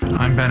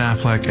I'm Ben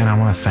Affleck, and I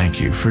want to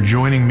thank you for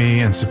joining me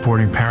and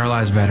supporting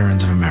Paralyzed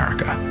Veterans of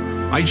America.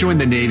 I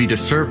joined the Navy to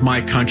serve my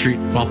country.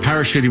 While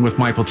parachuting with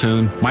my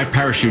platoon, my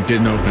parachute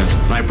didn't open,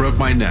 and I broke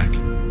my neck.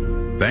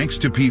 Thanks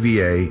to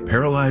PVA,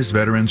 paralyzed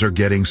veterans are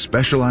getting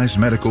specialized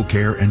medical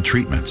care and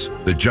treatments,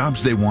 the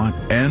jobs they want,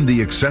 and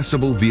the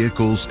accessible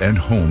vehicles and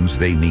homes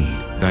they need.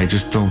 I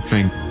just don't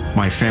think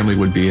my family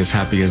would be as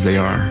happy as they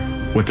are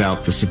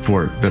without the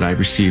support that I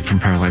received from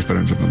Paralyzed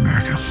Veterans of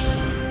America.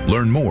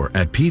 Learn more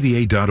at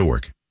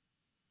pva.org.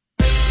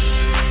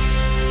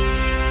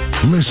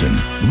 Listen,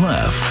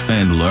 laugh,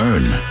 and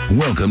learn.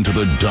 Welcome to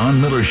the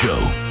Don Miller Show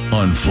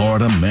on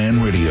Florida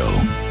Man Radio.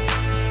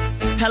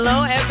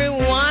 Hello,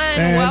 everyone.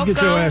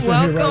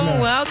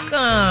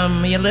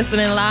 Welcome. You're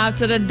listening live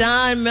to the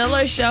Don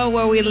Miller Show,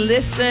 where we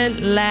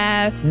listen,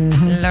 laugh,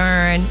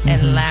 learn,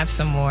 and laugh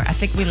some more. I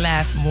think we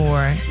laugh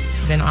more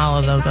than all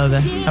of those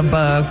other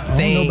above things. I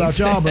don't know about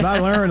y'all, but I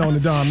learned on the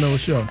Don Miller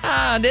Show.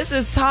 This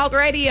is talk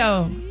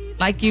radio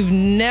like you've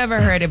never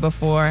heard it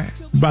before.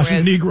 By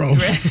some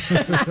Negroes.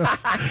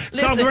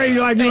 Talk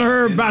radio like you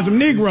heard by some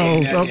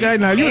Negroes, okay?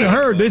 Now, you done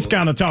heard this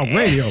kind of talk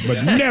radio,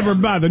 but never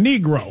by the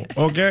Negro,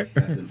 okay?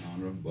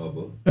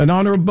 An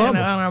honor of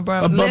Bubba. A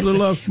Bubba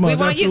loves we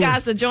want you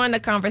guys to join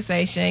the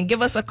conversation.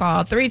 Give us a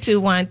call.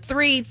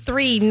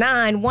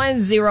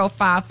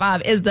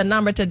 321-339-1055 is the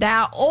number to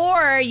dial.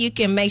 Or you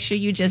can make sure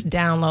you just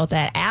download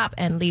that app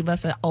and leave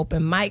us an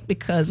open mic,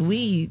 because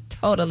we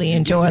totally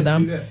enjoy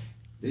them.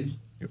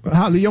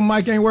 Holly, your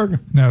mic ain't working?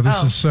 No,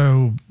 that's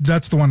the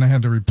one I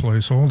had to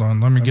replace. Hold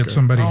on. Let me get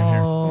somebody in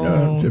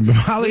here.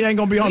 Holly ain't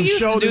going to be on the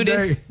show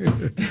today.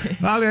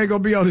 Holly ain't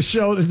going to be on the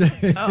show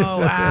today. Oh,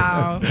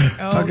 wow.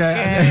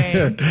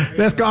 Okay.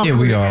 Let's go. Yeah,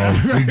 we are.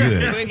 We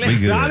good. We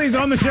good. Holly's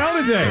on the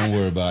show today. Don't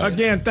worry about it.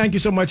 Again, thank you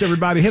so much,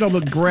 everybody. Head over,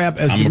 grab,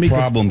 as I'm Demica, a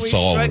problem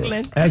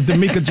solver. As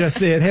Demica just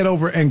said, head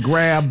over and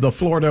grab the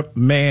Florida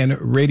Man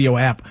Radio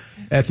app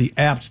at the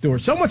App Store.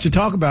 So much to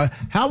talk about.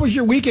 How was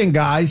your weekend,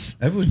 guys?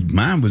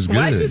 Mine was good.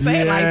 Why'd you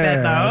say it like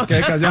that, though? Okay,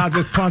 because y'all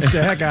just punched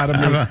the heck out of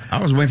me.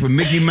 I was waiting for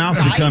Mickey Mouse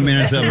to come in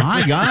and say,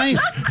 "Hi, guys."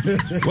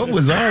 What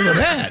was all of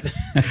that?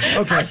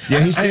 Okay.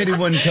 Yeah, he said he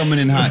wasn't coming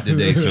in hot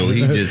today, so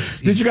he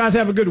just... Did you guys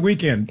have a good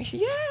weekend?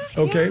 Yeah.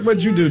 Okay.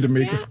 What'd you do,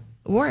 Demica? Yeah.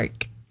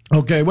 Work.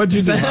 Okay. What'd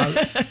you do?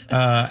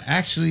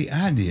 Actually,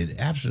 I did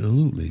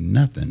absolutely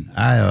nothing.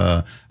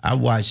 I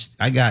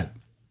got...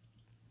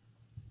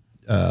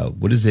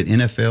 what is it,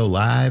 NFL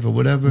Live or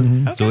whatever?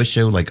 Okay. So it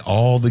showed like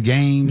all the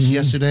games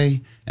yesterday,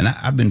 and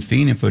I've been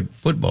fiending for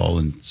football,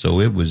 and so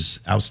it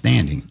was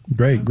outstanding.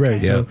 Great.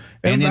 Yeah. So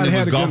and then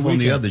there was golf on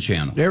the other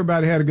channel.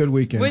 Everybody had a good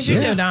weekend. What'd you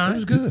do, Don? It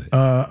was good.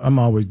 I'm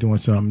always doing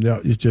something.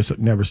 It just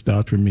never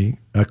stops for me.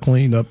 I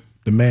cleaned up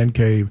the man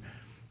cave.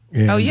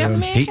 And, you have a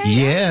man cave?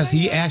 Yes,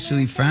 he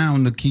actually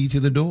found the key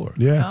to the door.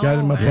 Yeah, got it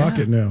in my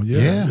pocket now.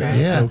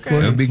 Yeah. Okay.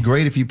 It would be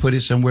great if you put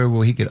it somewhere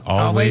where he could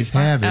always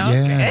have it.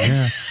 Okay.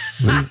 Yeah.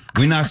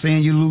 We're not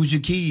saying you lose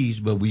your keys,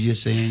 but we're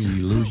just saying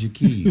you lose your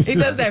keys. He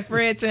does that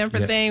Fred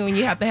Sanford thing when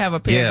you have to have a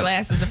pair of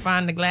glasses to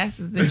find the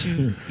glasses that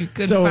you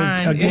couldn't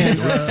find. Again,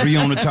 3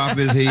 on the top of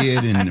his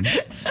head and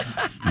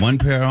 1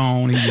 pair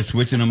on. He's just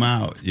switching them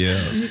out.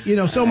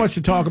 Yeah. So much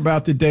to talk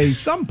about today.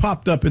 Something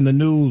popped up in the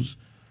news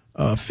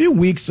a few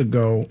weeks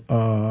ago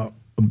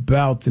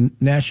about the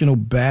National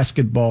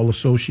Basketball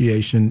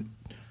Association,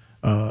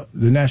 the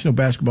National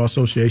Basketball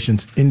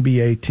Association's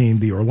NBA team,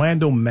 the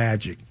Orlando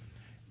Magic.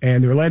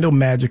 And the Orlando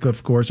Magic,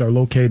 of course, are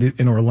located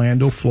in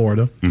Orlando,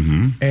 Florida.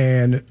 Mm-hmm.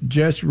 And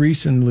just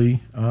recently,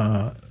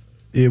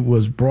 it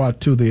was brought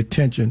to the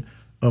attention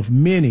of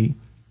many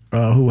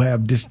who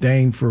have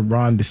disdain for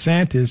Ron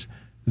DeSantis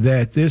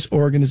that this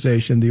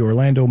organization, the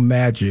Orlando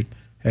Magic,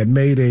 had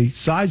made a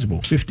sizable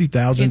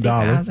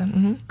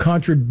 $50,000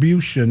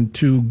 contribution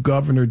to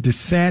Governor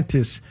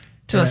DeSantis.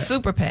 To a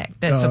super PAC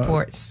that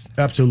supports.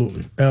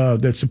 Absolutely.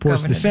 That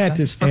supports Governor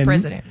DeSantis. For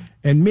president.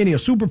 And many, a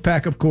super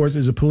PAC, of course,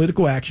 is a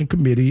political action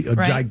committee, a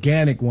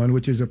gigantic one,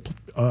 which is a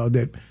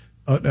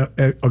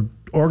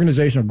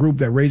organization, a group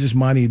that raises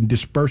money and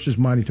disperses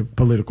money to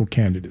political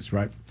candidates,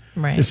 right?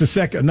 Right. It's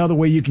another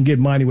way you can get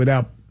money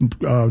without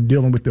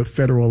dealing with the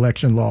federal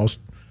election laws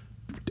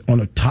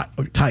on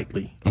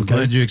tightly. I'm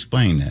glad you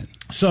explained that.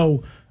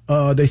 So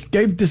they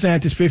gave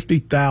DeSantis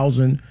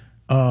 $50,000,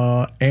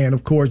 and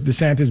of course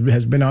DeSantis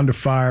has been under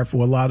fire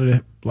for a lot of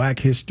the Black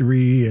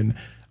history and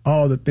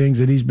all the things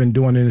that he's been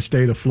doing in the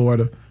state of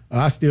Florida.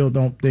 I still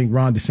don't think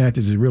Ron DeSantis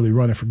is really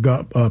running for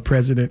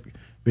president,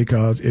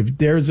 because if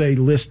there's a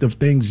list of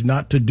things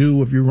not to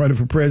do if you're running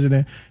for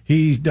president,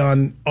 he's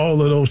done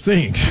all of those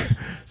things.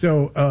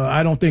 So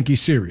I don't think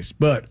he's serious.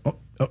 But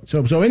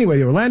so anyway,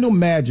 the Orlando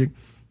Magic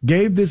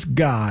gave this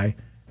guy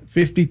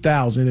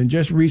 $50,000, and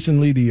just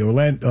recently the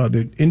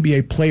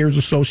NBA Players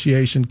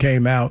Association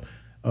came out.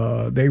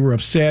 They were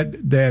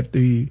upset that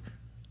the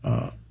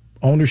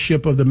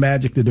ownership of the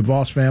Magic, the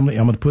DeVos family,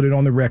 I'm going to put it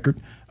on the record.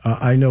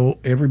 I know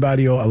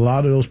everybody, a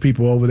lot of those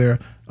people over there.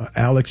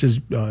 Alex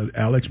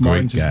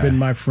Martins has been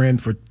my friend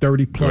for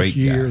 30 plus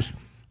years.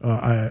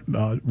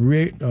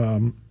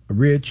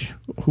 Rich,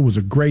 who was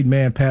a great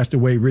man, passed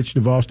away. Rich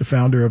DeVos, the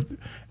founder of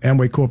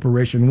Amway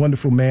Corporation,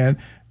 wonderful man.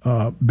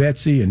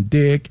 Betsy and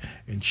Dick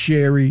and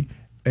Sherry,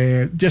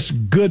 and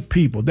just good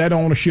people. That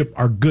ownership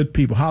are good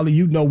people. Holly,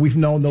 you know we've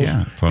known those,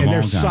 for a and long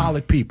they're time.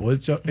 solid people.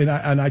 And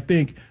I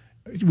think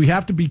we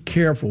have to be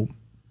careful.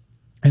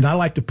 And I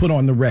like to put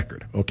on the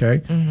record,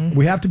 okay? Mm-hmm.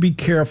 We have to be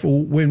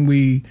careful when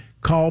we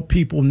call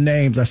people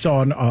names. I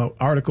saw an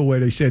article where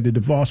they said the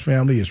DeVos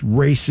family is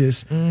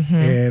racist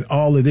and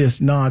all of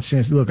this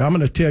nonsense. Look, I'm going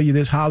to tell you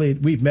this, Holly.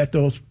 We've met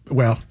those.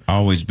 Well,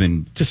 always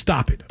been to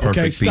stop it.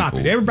 Okay, stop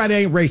people. it. Everybody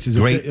ain't racist.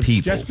 Great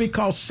people. Just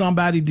because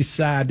somebody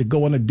decide to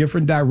go in a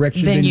different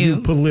direction than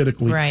you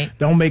politically,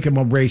 don't make him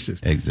a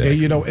racist.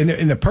 Exactly. And,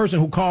 and the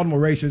person who called him a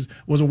racist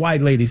was a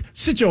white lady.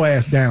 Sit your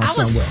ass down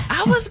somewhere.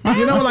 I was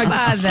baffled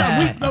by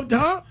that.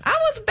 I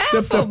was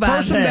baffled by that. The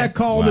person that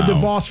called the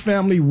DeVos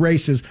family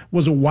racist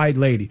was a white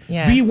lady.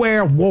 Yes.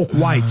 Beware of woke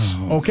whites.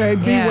 Okay,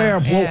 beware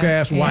of woke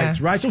ass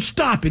whites. Right. So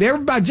stop it,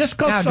 everybody. Just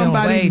because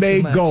somebody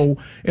may go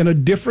in a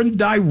different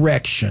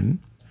direction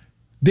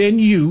than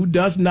you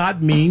does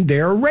not mean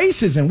they're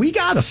racist. And we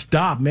got to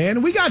stop, man.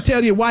 And we got to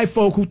tell the white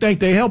folk who think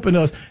they're helping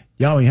us,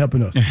 y'all ain't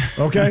helping us,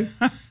 okay?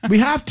 We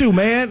have to,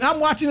 man. I'm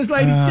watching this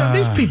lady.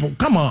 These people,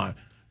 come on.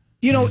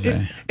 You know,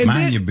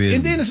 mind your business.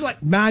 And then it's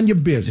like, mind your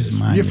business.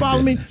 You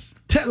follow me?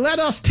 Let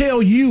us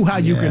tell you how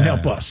you can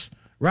help us,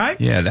 right?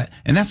 Yeah,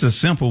 and that's a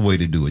simple way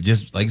to do it.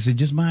 Just like I said,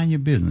 just mind your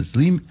business.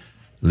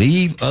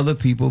 Leave other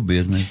people's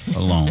business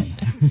alone.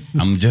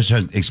 I'm just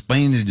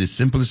explaining it as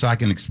simple as I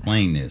can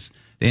explain this.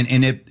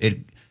 And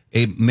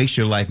it makes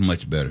your life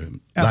much better,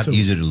 a lot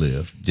easier to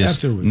live.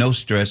 Just no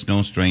stress,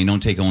 no strain. Don't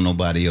take on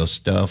nobody else's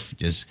stuff.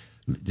 Just.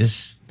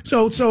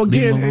 So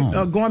again,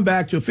 going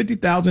back to a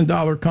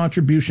 $50,000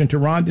 contribution to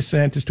Ron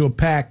DeSantis to a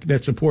PAC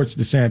that supports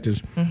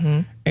DeSantis,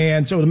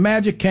 and so the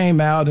Magic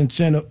came out and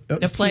sent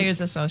the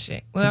Players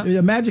Association. Well,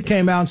 the Magic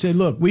came out and said,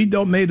 "Look, we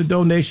made a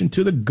donation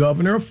to the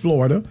governor of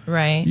Florida,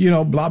 right? You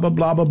know, blah blah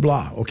blah blah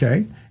blah.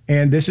 Okay,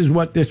 and this is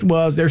what this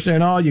was. They're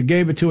saying, oh, you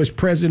gave it to his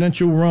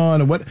presidential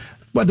run or what."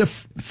 But the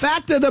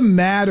fact of the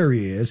matter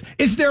is,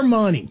 it's their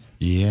money.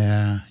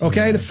 Yeah.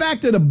 Okay? Yeah. The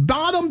fact of the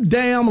bottom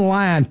damn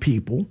line,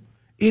 people,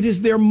 it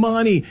is their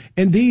money.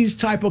 And these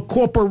type of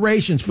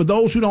corporations, for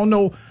those who don't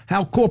know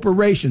how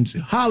corporations,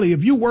 Holly,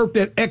 if you worked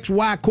at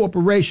XY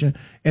Corporation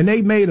and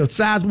they made a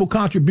sizable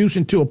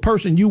contribution to a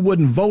person you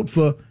wouldn't vote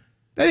for,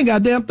 that ain't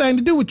got a damn thing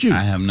to do with you.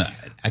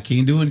 I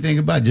can't do anything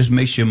about it. Just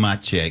make sure my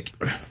check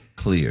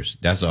clears.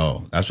 That's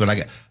all. That's what I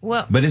got.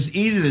 Well, but it's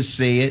easy to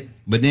say it,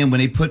 but then when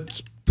they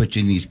put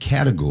you in these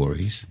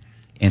categories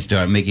and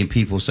start making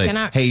people say,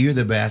 hey, you're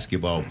the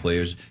basketball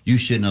players, you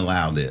shouldn't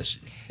allow this.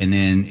 And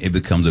then it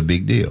becomes a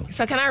big deal.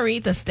 So can I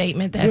read the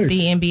statement that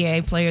the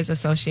NBA Players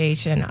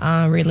Association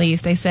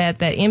released? They said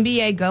that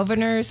NBA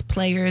governors,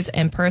 players,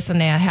 and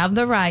personnel have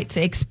the right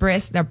to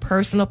express their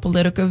personal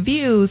political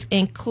views,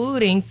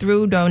 including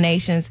through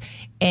donations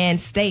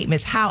and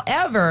statements.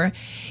 However,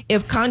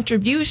 if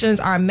contributions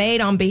are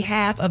made on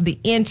behalf of the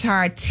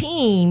entire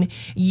team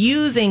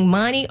using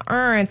money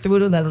earned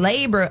through the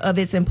labor of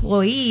its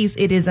employees,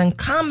 it is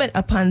incumbent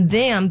upon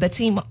them, the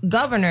team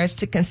governors,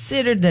 to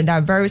consider the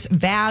diverse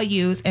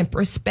values and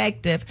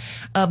perspective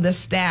of the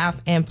staff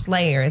and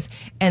players.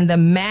 And the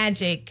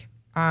Magic,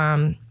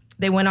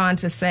 they went on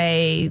to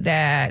say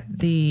that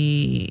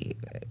the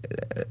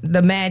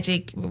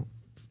Magic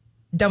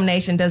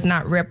donation does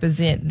not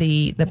represent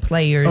the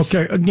players.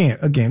 Okay,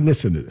 again,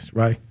 listen to this,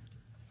 right?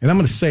 And I'm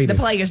going to say the this.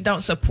 The players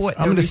don't support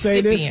the I'm going to say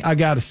recipient this. I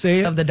got to say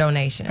it. Of the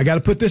donation. I got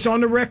to put this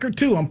on the record,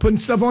 too. I'm putting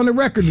stuff on the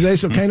record today,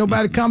 so can't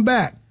nobody come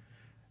back.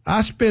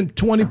 I spent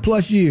 20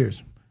 plus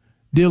years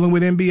dealing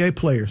with NBA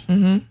players.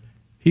 Mm-hmm.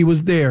 He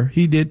was there.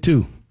 He did,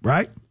 too,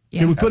 right?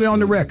 Yeah, and we put it on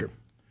the record.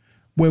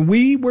 When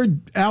we were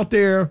out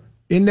there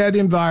in that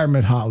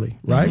environment, Holly,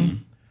 right? Mm-hmm.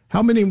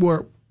 How many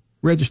were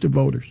registered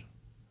voters?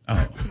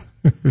 Oh.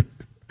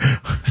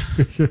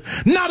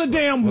 Not a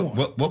damn one.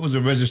 What was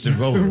a registered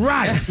voter?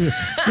 Right.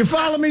 You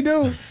follow me,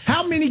 dude?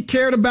 How many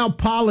cared about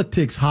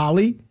politics,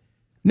 Holly?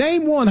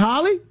 Name one,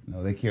 Holly.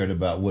 No, they cared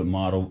about what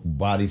model,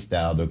 body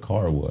style their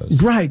car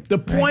was. Right. The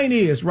point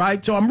is,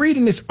 right? So I'm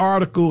reading this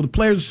article. The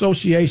Players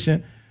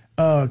Association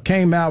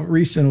came out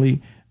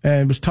recently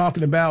and was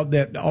talking about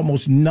that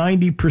almost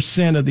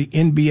 90% of the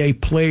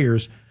NBA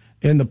players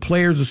in the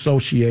Players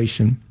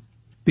Association,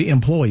 the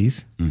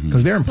employees,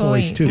 because they're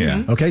employees too.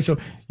 Yeah. Okay, so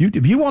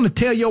if you want to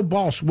tell your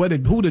boss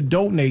who to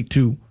donate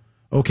to,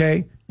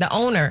 okay, the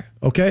owner,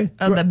 okay,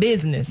 of the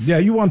business, yeah,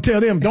 you want to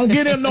tell them, don't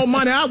get him no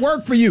money. I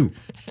work for you.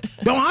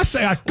 Don't I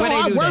say I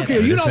work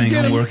here? You don't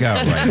get it. Work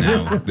out right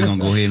now. We're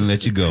gonna go ahead and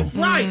let you go.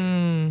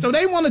 Right. So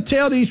they want to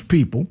tell these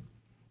people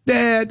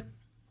that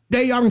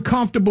they are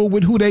uncomfortable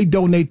with who they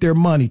donate their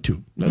money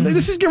to. Now,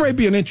 this is going to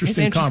be an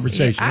interesting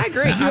conversation. Yeah, I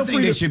agree. I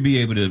think they should be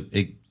able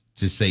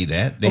to say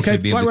that. They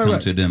should be able to come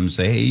to them and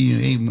say,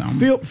 hey,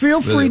 feel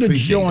free to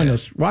join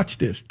us. Watch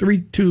this.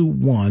 3, 2,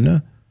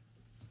 1.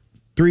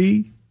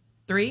 3.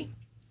 3?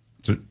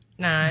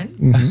 9.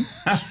 Go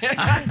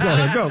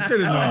ahead, go. Get it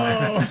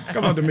 9.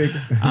 Come on,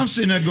 Demica. I'm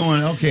sitting there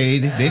going, okay,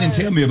 they didn't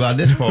tell me about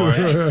this part.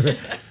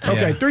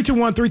 Okay,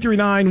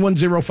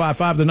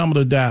 321-339-1055, the number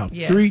to dial.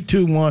 Yes.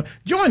 321.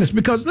 Join us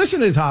because listen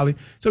to this, Holly.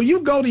 So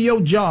you go to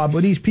your job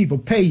where these people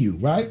pay you,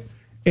 right?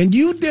 And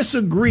you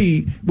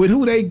disagree with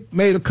who they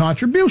made a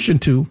contribution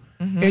to,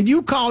 and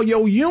you call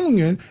your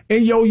union,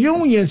 and your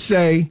union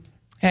say,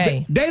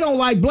 hey, they don't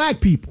like black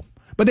people,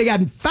 but they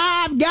got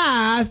 5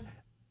 guys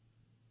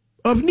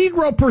of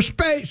Negro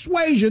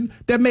persuasion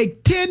that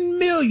make $10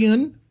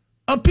 million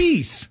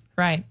apiece.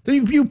 right. So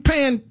you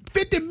paying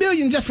 $50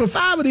 million just for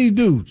 5 of these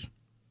dudes.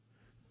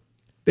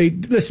 They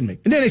listen to me.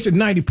 And then they said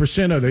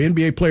 90% of the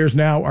NBA players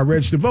now are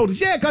registered voters.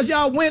 Yeah, because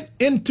y'all went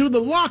into the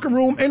locker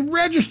room and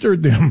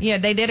registered them. Yeah,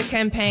 they did a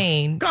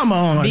campaign. Come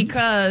on.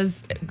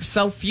 Because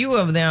so few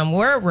of them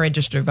were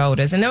registered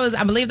voters. And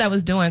I believe that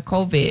was during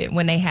COVID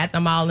when they had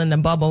them all in the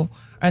bubble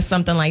or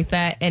something like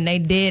that. And they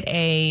did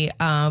a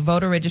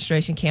voter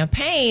registration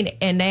campaign,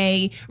 and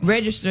they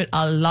registered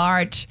a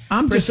large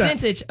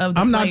percentage of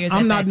the players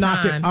at that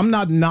time. I'm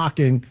not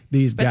knocking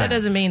these guys. But that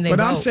doesn't mean they But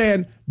vote. I'm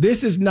saying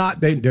this is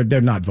not, they're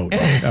not voting.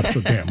 That's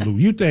so damn, Lou.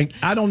 You think,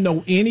 I don't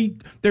know any,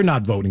 they're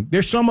not voting.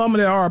 There's some of them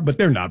that are, but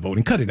they're not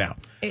voting. Cut it out.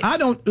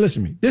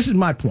 Listen to me. This is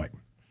my point.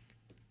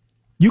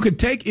 You could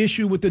take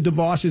issue with the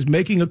DeVosses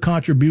making a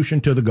contribution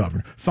to the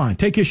governor. Fine.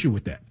 Take issue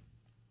with that.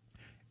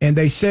 And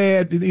they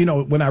said,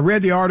 when I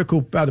read the article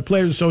about the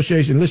Players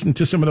Association, listening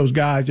to some of those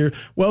guys there,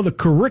 well, the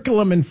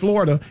curriculum in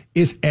Florida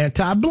is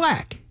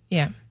anti-black.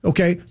 Yeah.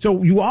 Okay.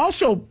 So you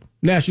also,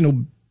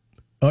 National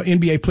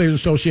NBA Players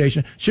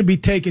Association, should be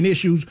taking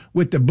issues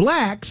with the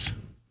blacks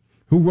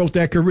who wrote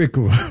that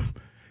curriculum.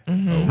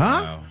 Mm-hmm.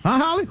 Huh,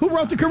 Holly? Who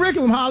wrote the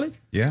curriculum, Holly?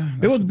 Yeah.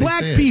 It was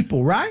black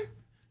people, right?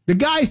 The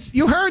guys,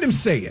 you heard him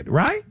say it,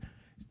 right?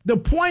 The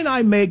point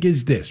I make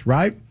is this,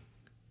 right?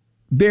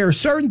 There are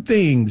certain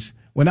things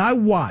when I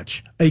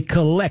watch a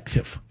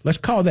collective, let's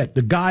call that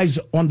the guys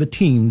on the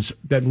teams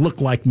that look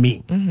like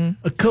me,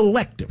 a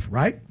collective,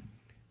 right?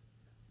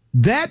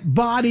 That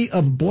body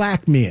of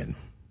black men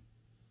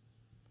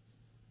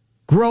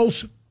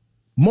gross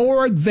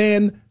more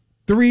than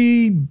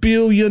 $3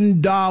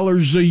 billion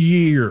a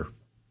year.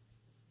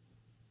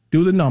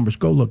 Do the numbers.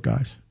 Go look,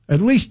 guys. At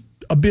least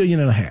 $1.5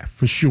 billion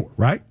for sure,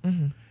 right?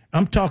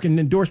 I'm talking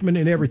endorsement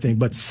and everything.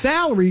 But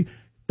salary,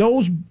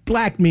 those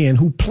black men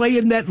who play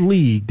in that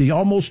league, the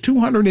almost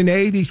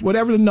 280,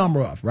 whatever the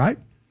number of, right?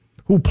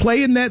 Who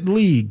play in that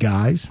league,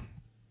 guys,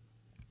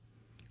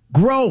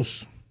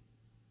 gross.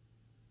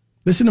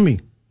 Listen to me.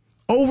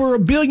 Over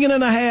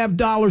 $1.5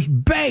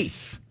 billion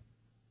base.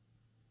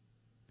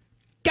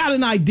 Got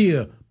an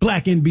idea,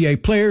 black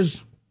NBA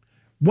players?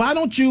 Why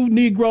don't you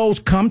Negroes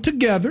come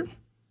together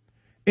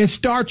and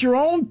start your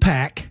own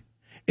PAC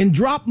and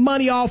drop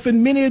money off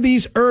in many of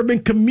these urban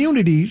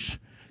communities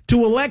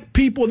to elect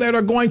people that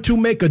are going to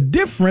make a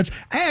difference?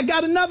 Hey, I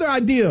got another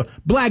idea,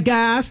 black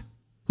guys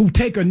who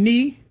take a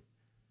knee.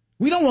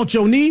 We don't want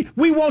your knee.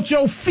 We want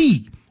your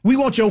fee. We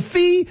want your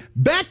fee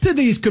back to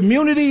these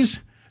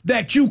communities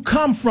that you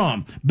come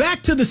from,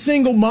 back to the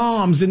single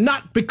moms, and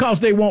not because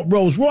they want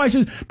Rolls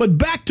Royces, but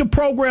back to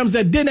programs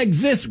that didn't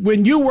exist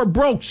when you were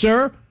broke,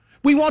 sir.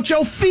 We want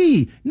your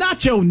fee,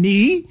 not your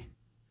knee.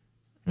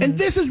 And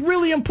this is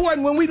really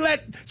important when we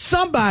let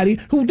somebody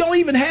who don't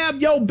even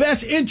have your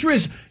best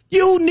interest.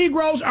 You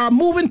Negroes are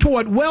moving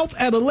toward wealth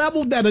at a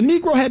level that a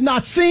Negro had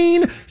not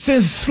seen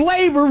since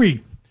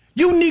slavery.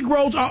 You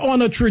Negroes are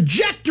on a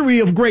trajectory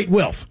of great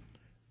wealth.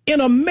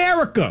 In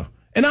America,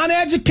 an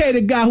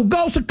uneducated guy who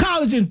goes to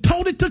college and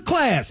taught it to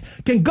class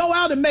can go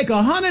out and make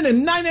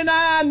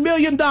 $199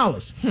 million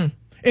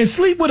and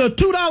sleep with a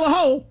 $2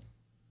 hoe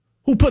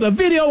who put a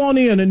video on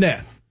the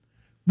internet.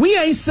 We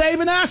ain't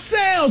saving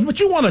ourselves, but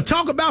you want to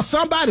talk about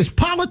somebody's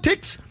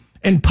politics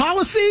and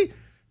policy?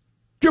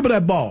 Dribble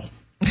that ball.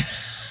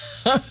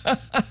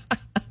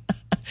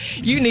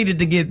 You needed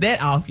to get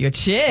that off your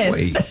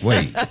chest.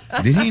 Wait.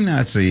 Did he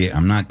not say,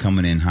 I'm not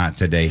coming in hot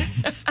today?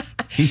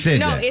 He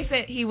said that. No, it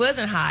said he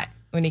wasn't hot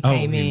when he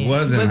came in. He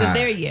wasn't hot.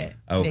 there yet.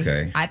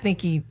 Okay. I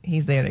think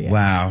he's there yet.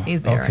 Wow.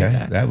 He's there okay. right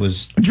now. That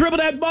was... Dribble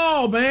that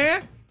ball,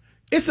 man.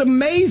 It's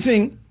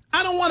amazing.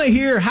 I don't want to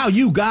hear how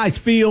you guys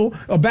feel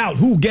about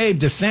who gave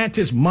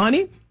DeSantis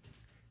money.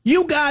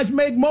 You guys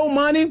make more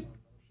money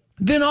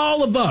than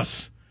all of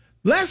us.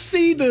 Let's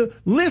see the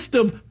list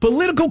of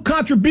political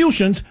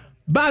contributions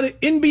by the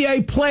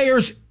NBA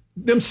players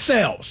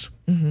themselves.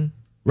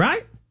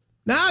 Right?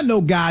 Now, I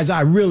know guys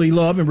I really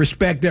love and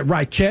respect that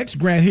write checks.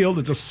 Grant Hill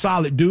is a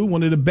solid dude,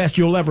 one of the best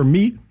you'll ever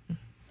meet.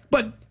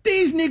 But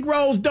these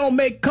Negroes don't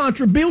make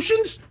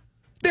contributions.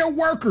 They're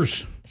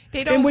workers.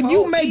 They don't and when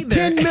you make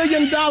 $10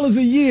 million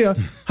a year,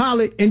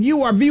 Holly, and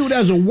you are viewed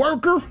as a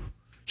worker,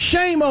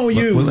 shame on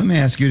you. Well, let me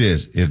ask you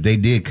this. If they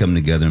did come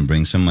together and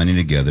bring some money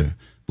together,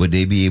 would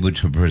they be able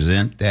to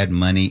present that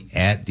money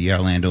at the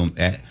Orlando,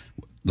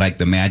 like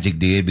the Magic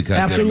did because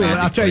absolutely. they're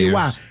Magic I'll tell you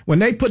players. why. When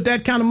they put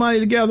that kind of money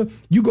together,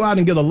 you go out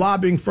and get a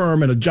lobbying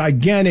firm and a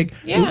gigantic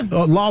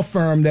law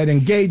firm that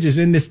engages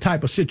in this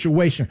type of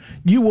situation.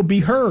 You will be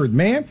heard,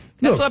 man.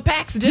 That's what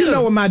PACs do. You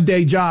know what my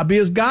day job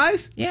is,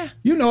 guys? Yeah.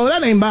 You know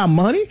that ain't my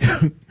money.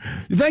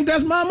 You think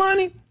that's my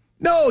money?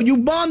 No, you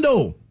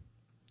bundle.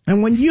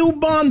 And when you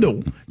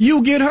bundle,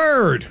 you get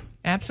heard.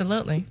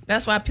 Absolutely.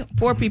 That's why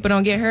poor people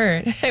don't get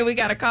heard. Hey, we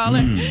got a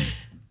caller.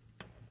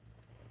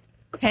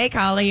 Hey,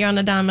 caller, you're on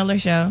the Don Miller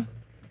Show.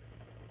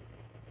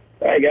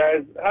 Hey,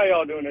 guys. How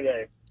y'all doing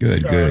today?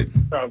 Good. Sorry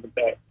about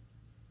that.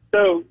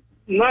 So,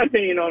 my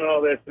opinion on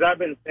all this, because I've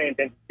been paying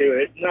attention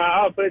to it. Now,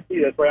 I'll put it to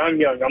you this way. I'm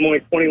young. I'm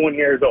only 21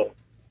 years old.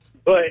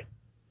 But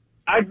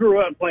I grew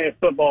up playing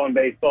football and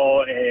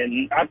baseball,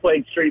 and I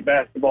played street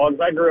basketball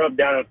because I grew up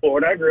down in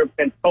Florida. I grew up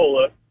in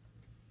Pensacola.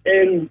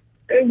 And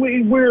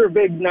we're a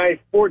big, nice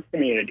sports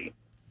community.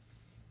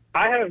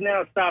 I have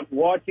now stopped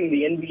watching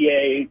the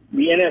NBA,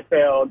 the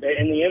NFL,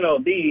 and the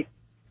MLB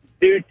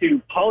due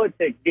to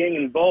politics getting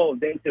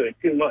involved into it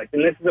too much.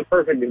 And this is a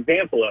perfect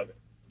example of it.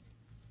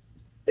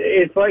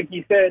 It's like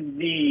you said,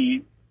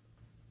 the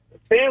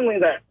family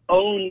that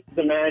owns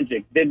the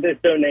Magic did this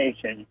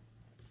donation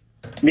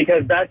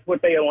because that's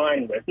what they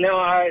align with. Now,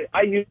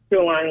 I used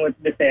to align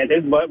with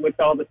DeSantis, but with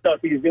all the stuff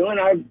he's doing,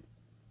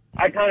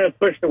 I kind of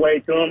pushed away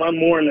to him. I'm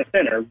more in the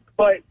center.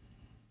 But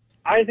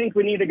I think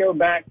we need to go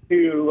back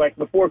to, like,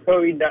 before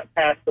Kobe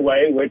passed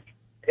away, which,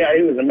 yeah,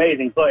 he was an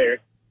amazing player,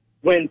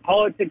 when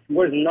politics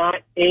was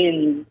not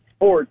in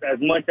sports as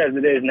much as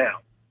it is now.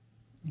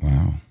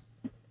 Wow.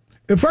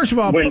 First of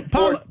all, When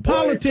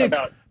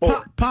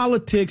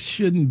politics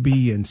shouldn't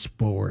be in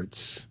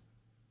sports.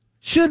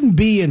 Shouldn't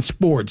be in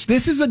sports.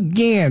 This is,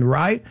 again,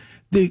 right?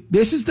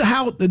 This is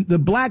how the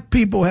black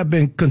people have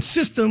been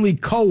consistently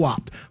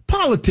co-opted.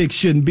 Politics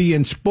shouldn't be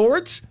in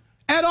sports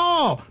at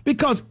all,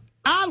 because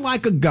I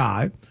like a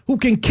guy who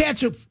can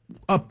catch a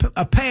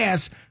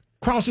pass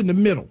crossing the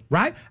middle,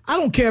 right? I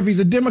don't care if he's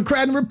a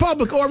Democrat and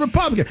Republican or a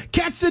Republican.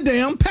 Catch the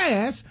damn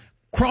pass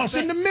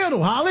crossing the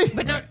middle, Holly. It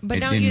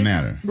didn't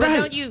matter.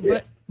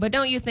 But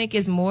don't you think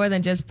it's more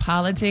than just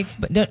politics?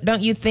 But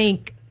don't you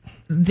think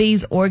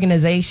these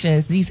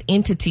organizations, these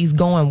entities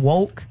going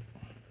woke?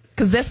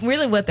 Because that's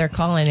really what they're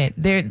calling it.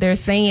 They're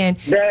saying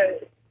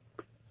that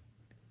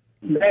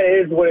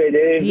is what it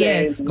is.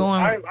 Yes, and go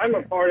on. I'm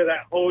a part of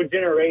that whole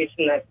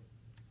generation that's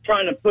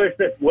trying to push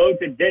this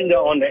woke agenda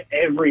onto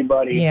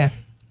everybody. Yeah.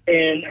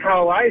 And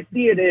how I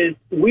see it is,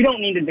 we don't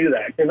need to do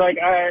that. Because, like,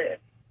 I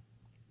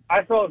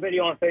saw a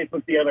video on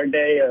Facebook the other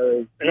day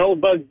of an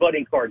old Bugs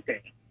Bunny cartoon.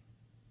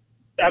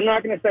 I'm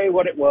not going to say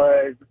what it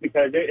was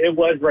because it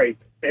was racist.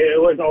 It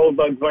was an old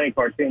Bugs Bunny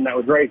cartoon that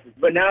was racist.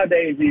 But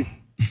nowadays,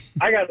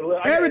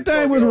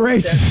 everything was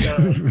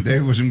racist.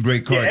 There were some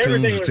great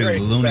cartoons too,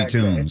 Looney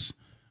Tunes.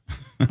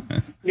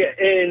 Yeah,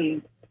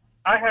 and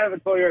I have a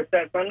 12-year-old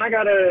stepson. I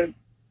got a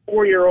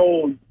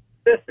 4-year-old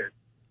sister.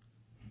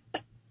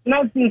 And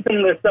I've seen some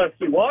of the stuff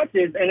she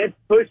watches, and it's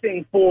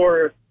pushing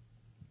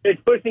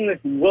this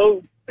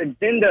woke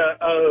agenda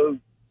of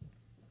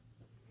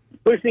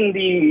pushing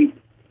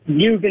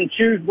you can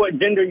choose what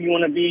gender you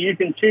want to be, you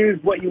can choose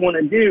what you want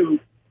to do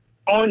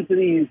onto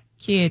these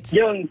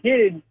young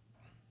kids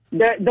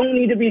that don't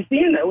need to be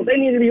seeing that. What they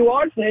need to be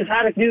watching is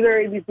how to do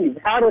their ABCs,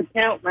 how to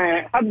count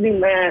math, how to do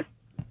math,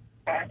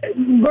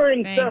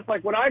 learning stuff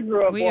like what I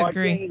grew up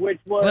watching, which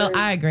was... Well,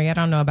 I agree. I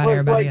don't know about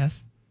everybody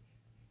else.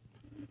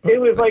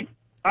 It was like,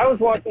 I was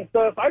watching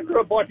stuff. I grew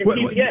up watching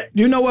PBS.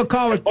 You know what,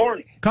 Caller?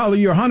 Caller,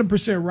 you're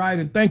 100% right,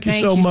 and thank you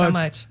so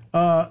much.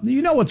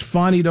 You know what's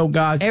funny, though,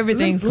 guys?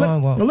 Everything's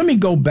going well. Let me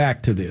go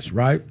back to this,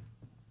 right?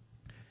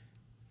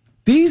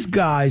 These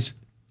guys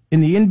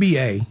in the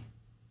NBA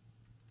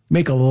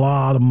make a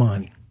lot of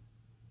money.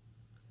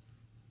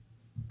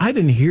 I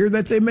didn't hear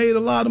that they made a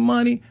lot of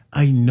money.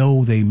 I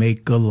know they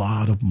make a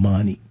lot of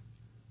money.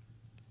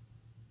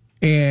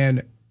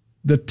 And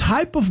the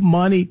type of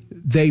money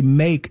they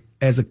make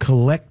as a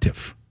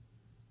collective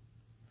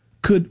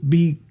could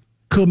be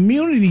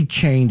community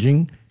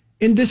changing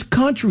in this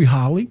country,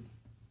 Holly.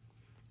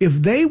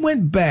 If they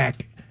went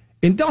back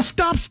and don't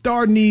stop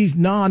starting these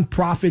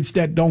nonprofits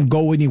that don't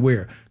go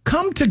anywhere.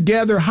 Come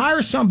together,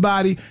 hire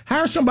somebody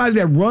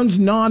that runs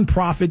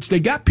nonprofits. They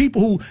got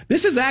people who,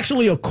 this is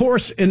actually a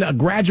course in a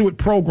graduate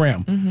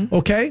program,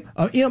 okay?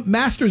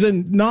 Masters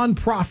in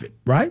nonprofit,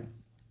 right?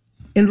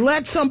 And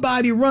let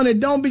somebody run it.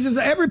 Don't be just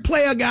every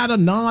player got a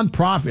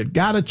nonprofit,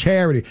 got a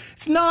charity.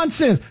 It's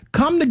nonsense.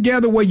 Come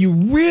together where you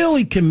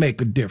really can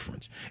make a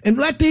difference. And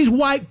let these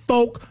white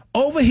folk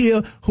over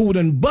here who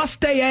done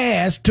bust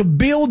their ass to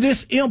build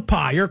this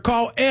empire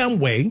called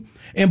Amway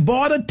and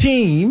bought a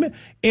team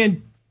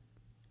and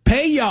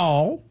pay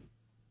y'all.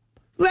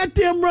 Let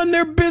them run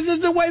their business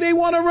the way they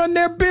want to run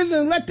their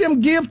business. Let them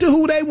give to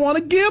who they want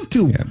to give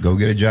to. Yeah, go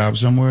get a job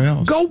somewhere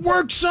else. Go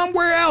work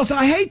somewhere else.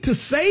 I hate to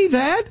say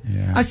that.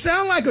 Yeah. I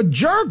sound like a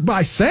jerk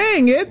by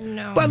saying it.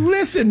 No. But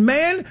listen,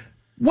 man,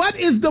 what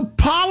is the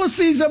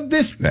policies of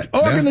this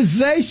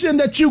organization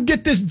that you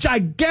get this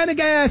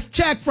gigantic ass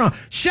check from?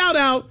 Shout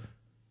out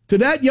to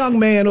that young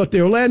man at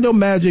the Orlando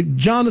Magic,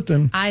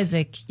 Jonathan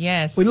Isaac,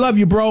 yes. We love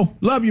you, bro.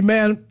 Love you,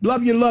 man.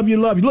 Love you, love you,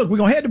 love you. Look, we're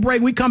going to head to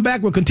break. We come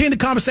back. We'll continue the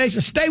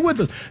conversation. Stay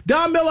with us.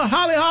 Don Miller,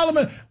 Holly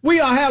Holloman.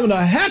 We are having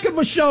a heck of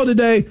a show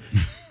today.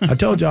 I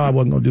told y'all I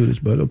wasn't going to do this,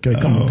 but okay,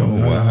 come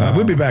on. Wow.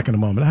 We'll be back in a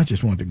moment. I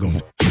just wanted to go.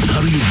 How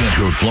do you get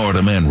your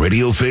Florida Man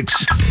radio fix?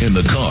 In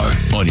the car,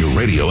 on your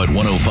radio at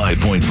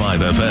 105.5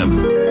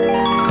 FM.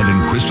 And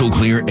in crystal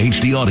clear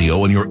HD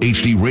audio on your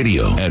HD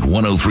radio at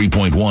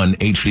 103.1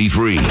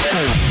 HD3.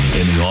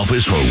 In the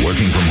office or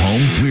working from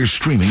home, we're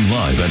streaming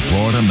live at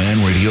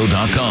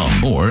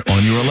FloridaManRadio.com or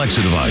on your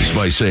Alexa device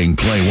by saying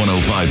play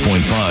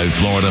 105.5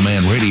 Florida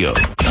Man Radio.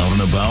 Out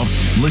and about,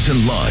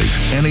 listen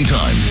live,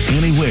 anytime,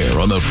 anywhere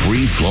on the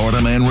free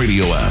Florida Man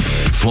Radio app.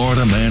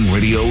 Florida Man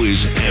Radio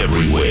is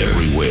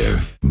everywhere.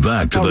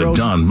 Back to the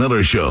Don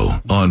Miller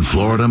Show on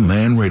Florida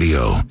Man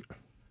Radio.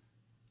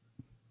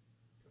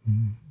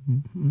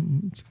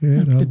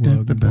 Said I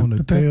wasn't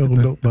gonna tell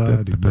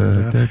nobody,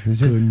 but I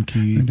couldn't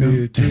keep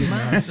it to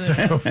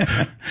myself.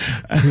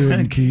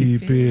 Couldn't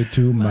keep it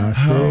to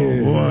myself.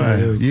 Oh,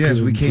 boy.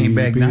 Yes, we came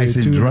back nice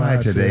and dry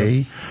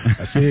today.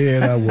 I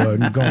said I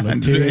wasn't gonna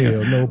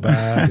tell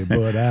nobody,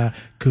 but I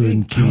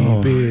couldn't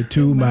keep it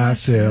to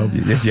myself.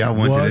 Yes, y'all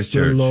went to this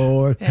church. What the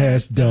Lord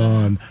has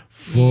done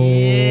for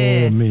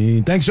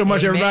me. Thanks so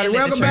much, everybody.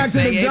 Welcome back to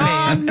the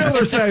Don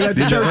Miller Show. Let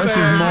the church say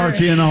amen.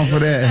 March in on for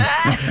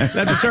that.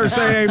 Let the church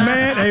say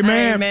amen,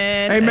 amen,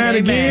 amen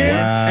again.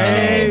 Wow.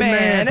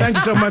 Amen. Thank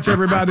you so much,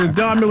 everybody. The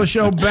Don Miller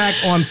Show back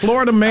on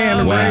Florida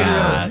Man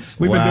Radio.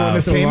 We've been doing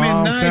this a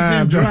long nice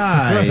time. And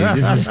dry.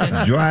 Just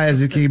as dry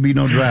as it can be,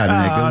 no dry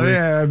tonight.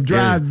 Yeah,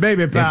 dry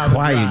baby powder.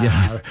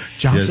 Quiet.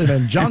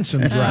 Johnson &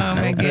 Johnson dry. Oh,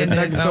 my goodness.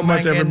 Thank you so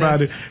much,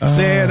 everybody.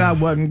 Said I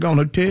wasn't going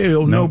to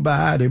tell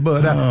nobody,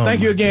 but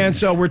thank you again.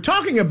 So we're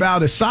talking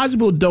about a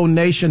sizable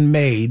donation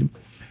made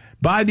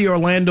by the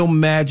Orlando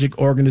Magic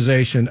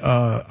organization,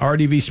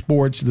 RDV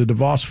Sports, the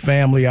DeVos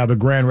family out of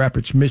Grand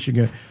Rapids,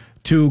 Michigan,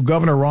 to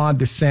Governor Ron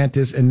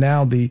DeSantis, and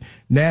now the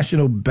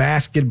National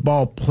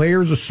Basketball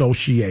Players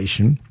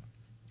Association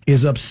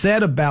is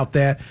upset about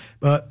that.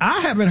 But I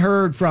haven't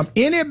heard from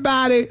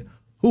anybody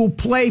who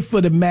play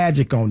for the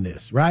Magic on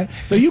this, right?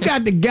 So you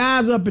got the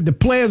guys up at the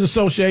Players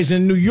Association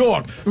in New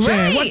York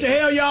saying, "What the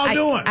hell y'all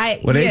doing?"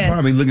 Well, they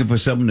probably looking for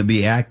something to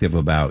be active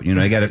about. You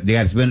know, they got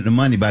to spend the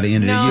money by the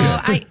end of the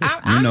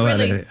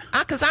year.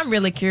 I'm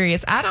really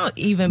curious. I don't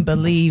even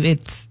believe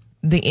it's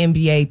the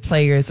NBA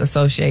Players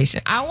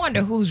Association. I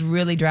wonder who's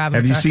really driving.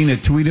 Have you seen a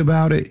tweet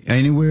about it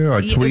anywhere,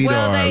 or tweet or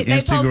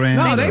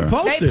Instagram? They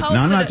posted. No,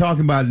 I'm not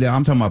talking about that.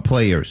 I'm talking about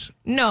players.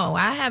 No,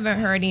 I haven't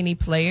heard any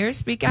players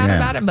speak out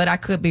about it, but I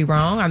could be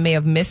wrong. I may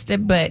have missed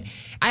it, but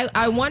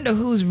I wonder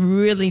who's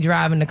really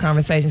driving the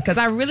conversation, because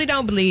I really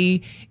don't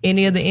believe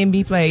any of the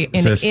NBA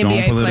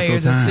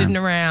players are sitting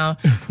around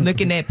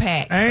looking at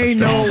packs. Ain't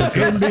no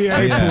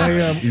NBA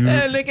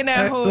player. Looking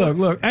at who?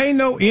 Look, ain't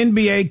no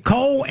NBA.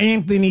 Cole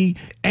Anthony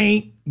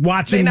ain't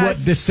watching what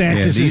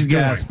DeSantis is doing. These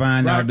guys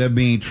find out they're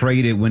being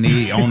traded when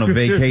they on a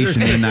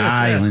vacation in the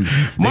islands.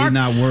 They're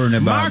not worrying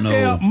about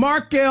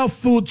Markel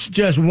Fultz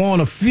just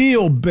want to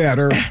feel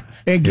better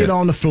and get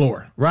on the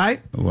floor, right?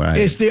 Right.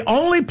 It's the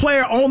only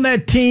player on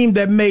that team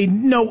that may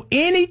know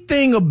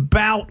anything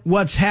about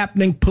what's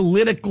happening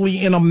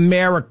politically in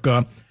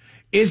America.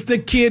 Is the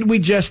kid we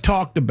just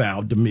talked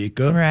about,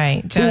 Demica.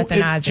 Right,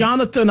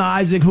 Jonathan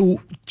Isaac, who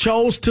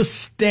chose to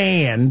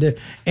stand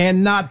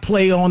and not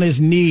play on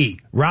his knee,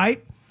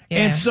 right?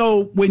 Yeah. And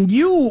so when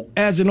you,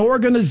 as an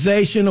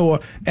organization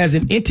or as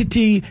an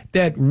entity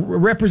that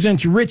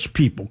represents rich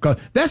people, because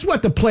that's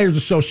what the Players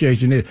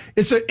Association is.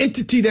 It's an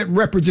entity that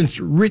represents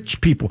rich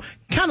people,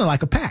 kind of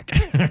like a PAC.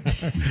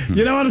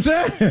 You know what I'm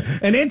saying?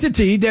 An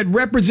entity that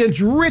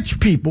represents rich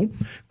people,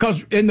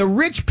 and the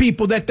rich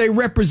people that they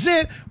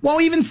represent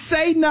won't even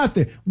say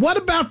nothing. What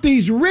about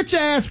these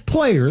rich-ass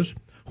players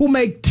who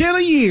make $10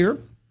 a year?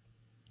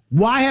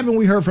 Why haven't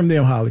we heard from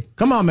them, Holly?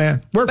 Come on,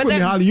 man. Work with me,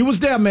 Holly. You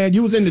was there, man.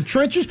 You was in the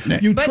trenches.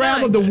 You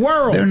traveled the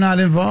world. They're not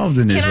involved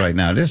in this right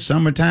now. This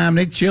summertime,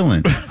 they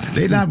chilling.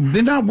 They're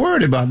not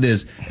worried about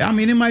this. I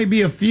mean, it might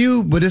be a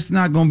few, but it's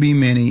not going to be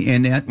many.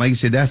 And like you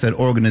said, that's an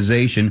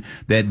organization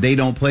that they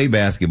don't play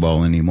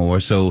basketball anymore.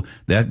 So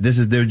this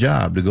is their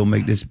job to go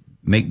make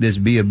this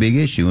be a big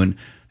issue. And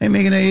they're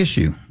making an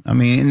issue. I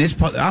mean,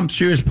 and I'm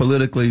sure it's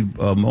politically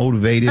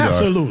motivated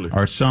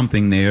or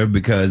something there,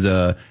 because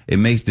it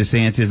makes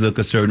DeSantis look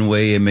a certain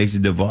way. It makes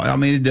it DeVos. I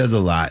mean, it does a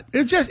lot.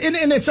 It's just, and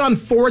it's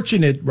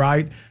unfortunate,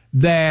 right,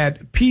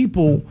 that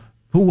people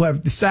who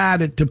have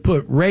decided to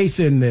put race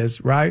in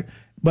this, right?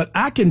 But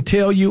I can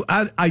tell you,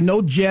 I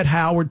know Jett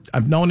Howard.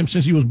 I've known him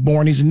since he was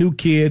born. He's a new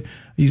kid.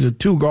 He's a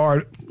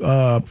two-guard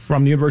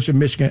from the University of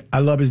Michigan. I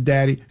love his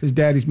daddy. His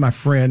daddy's my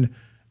friend,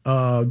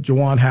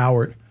 Juwan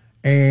Howard.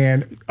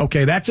 And,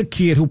 okay, that's a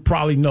kid who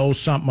probably knows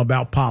something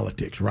about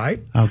politics,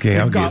 right?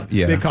 Okay,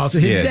 because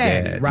of his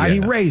daddy, right? Yeah. He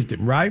raised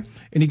him, right?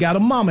 And he got a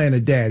mama and a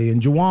daddy. And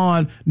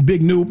Juwan,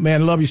 big noob,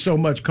 man, love you so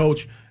much,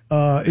 Coach.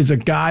 is a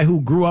guy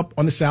who grew up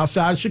on the south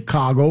side of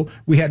Chicago.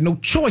 We had no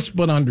choice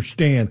but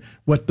understand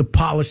what the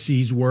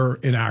policies were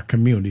in our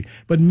community.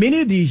 But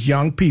many of these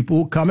young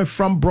people coming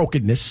from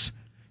brokenness,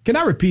 can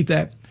I repeat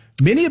that?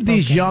 Many of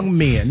these young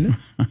men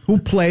who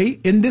play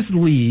in this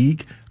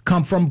league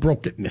come from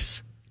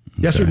brokenness.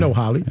 Yes or no,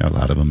 Holly? A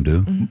lot of them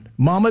do. Mm-hmm.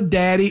 Mama,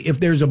 daddy, if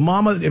there's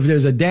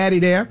a daddy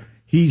there,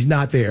 he's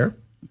not there.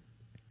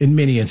 In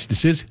many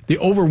instances, the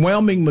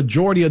overwhelming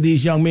majority of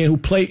these young men who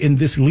play in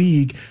this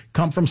league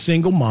come from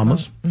single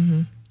mamas.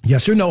 Mm-hmm.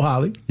 Yes or no,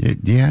 Holly?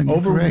 Yeah,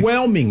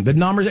 overwhelming. Correct. The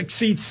number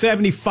exceeds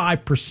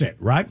 75%,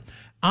 right?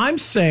 I'm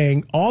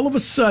saying all of a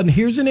sudden,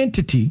 here's an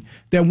entity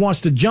that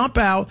wants to jump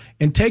out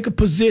and take a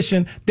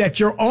position that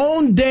your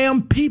own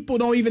damn people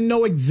don't even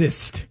know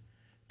exist.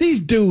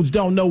 These dudes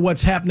don't know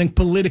what's happening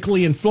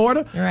politically in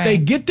Florida. Right. They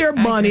get their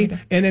money,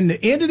 and in the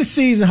end of the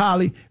season,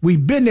 Holly,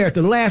 we've been there at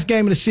the last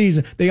game of the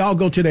season, they all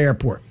go to the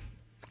airport.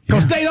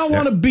 Because they don't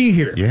want to be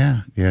here.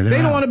 Yeah.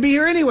 They don't want to be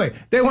here anyway.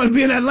 They want to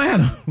be in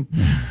Atlanta.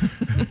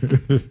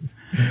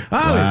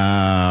 Holly,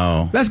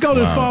 wow. Let's go to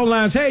the phone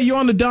lines. Hey, you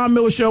on the Don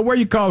Miller Show. Where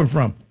you calling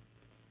from?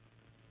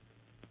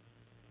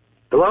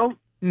 Hello?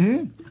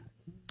 Mm-hmm.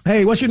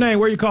 Hey, what's your name?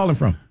 Where you calling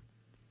from?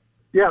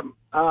 Yeah,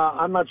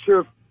 I'm not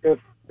sure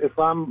if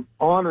I'm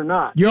on or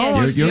not. You're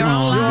on. You're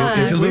on.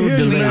 It's a little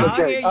delayed.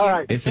 Okay, all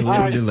right. It's a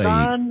little delayed.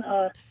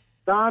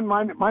 Don,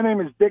 my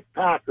name is Dick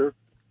Packer.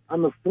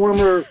 I'm the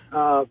former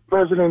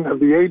president of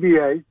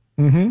the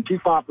ABA,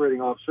 chief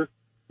operating officer.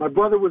 My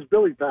brother was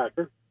Billy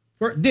Packer.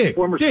 Dick.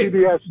 Former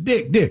CBS.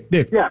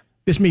 Dick. Yeah.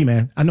 It's me,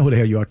 man. I know who the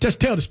hell you are.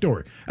 Just tell the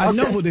story. I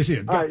know who this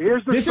is. All right,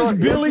 here's the this story.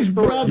 is Billy's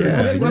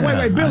brother.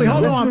 Wait, Billy,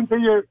 hold on.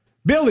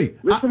 Billy.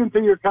 Listening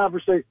to your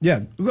conversation.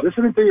 Yeah.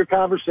 Listening to your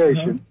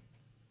conversation.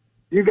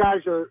 You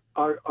guys are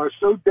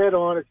so dead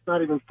on, it's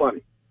not even funny.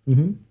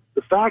 Mm-hmm.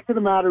 The fact of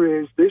the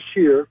matter is, this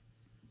year,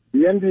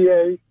 the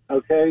NBA,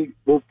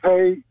 will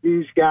pay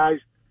these guys,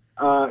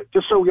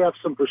 just so we have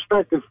some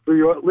perspective for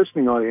your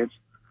listening audience,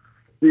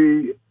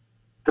 to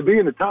be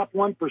in the top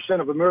 1%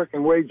 of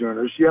American wage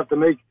earners, you have to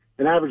make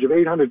an average of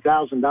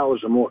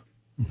 $800,000 or more.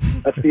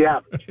 That's the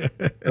average.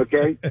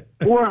 Okay?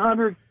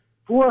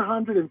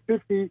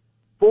 450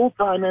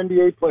 full-time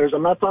NBA players.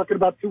 I'm not talking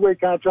about two-way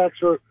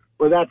contracts or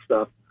that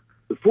stuff.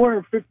 The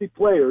 450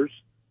 players,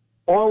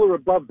 all are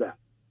above that.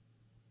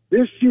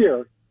 This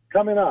year,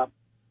 coming up,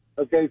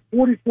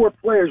 44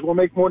 players will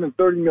make more than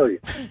 $30 million.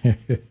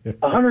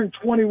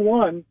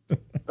 121,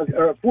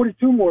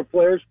 42 more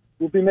players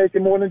will be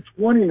making more than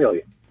 $20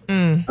 million.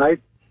 Right?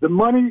 The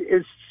money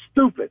is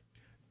stupid.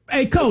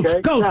 Hey, Coach,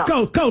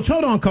 Coach,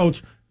 hold on,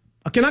 Coach.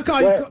 Can I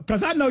call you?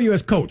 Because I know you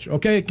as Coach,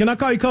 okay? Can I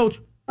call you Coach?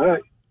 All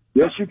right.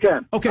 Yes, you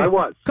can. Okay. I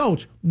was.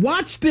 Coach,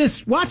 watch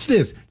this.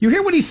 You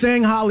hear what he's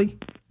saying, Holly?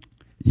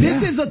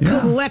 This is a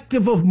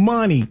collective of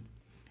money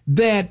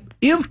that,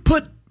 if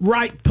put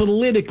right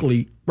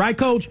politically, right,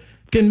 Coach,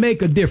 can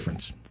make a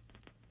difference.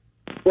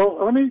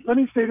 Well, let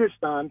me say this,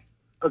 Don.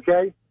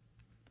 Okay,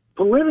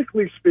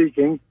 politically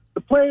speaking,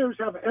 the players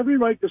have every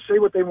right to say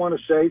what they want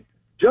to say,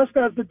 just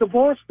as the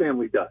DeVos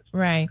family does.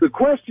 Right. The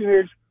question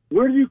is,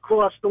 where do you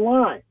cross the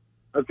line?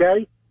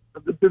 Okay,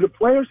 do the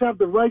players have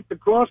the right to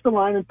cross the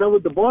line and tell the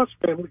DeVos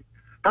family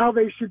how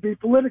they should be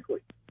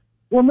politically?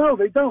 Well, no,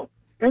 they don't.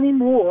 Any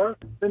more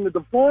than the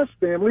DeVos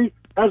family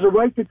has a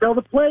right to tell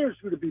the players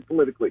who to be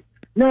politically.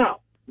 Now,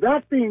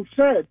 that being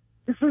said,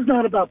 this is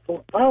not about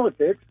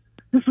politics.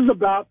 This is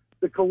about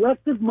the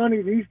collective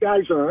money these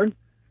guys earn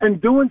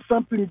and doing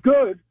something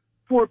good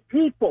for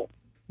people.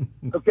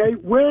 Okay?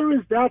 Where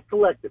is that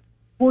collective?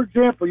 For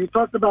example, you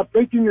talked about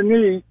taking your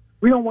knee.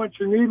 We don't want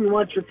your knee, we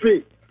want your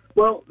feet.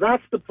 Well,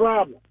 that's the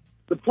problem.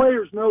 The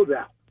players know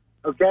that.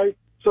 Okay?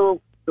 So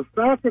the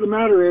fact of the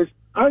matter is,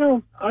 I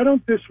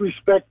don't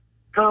disrespect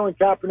Colin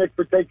Kaepernick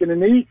for taking a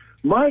knee.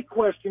 My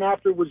question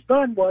after it was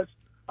done was,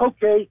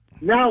 okay,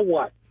 now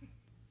what?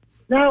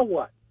 Now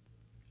what?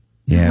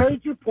 Yes. You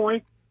made your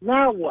point.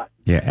 Now what?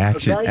 Yeah,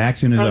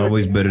 action is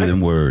always better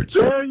than words.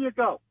 There you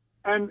go.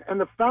 And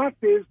the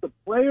fact is, the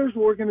players'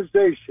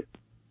 organization,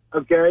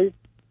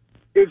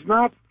 is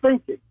not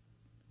thinking.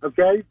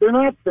 Okay? They're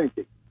not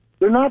thinking.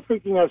 They're not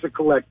thinking as a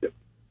collective.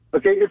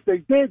 Okay? If they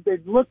did,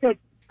 they'd look at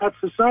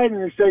society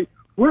and they say,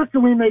 where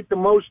can we make the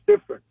most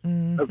difference?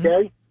 Mm-hmm.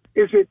 Okay?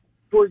 Is it,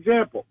 for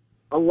example,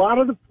 a lot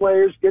of the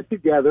players get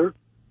together,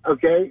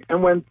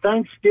 and when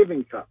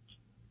Thanksgiving comes,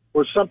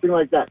 or something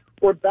like that,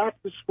 or back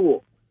to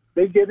school,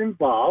 they get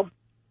involved,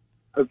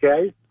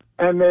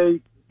 and they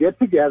get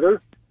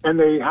together, and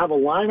they have a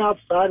line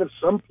outside of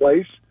some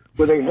place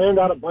where they hand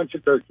out a bunch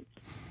of turkeys.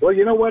 Well,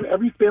 you know what?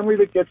 Every family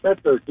that gets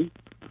that turkey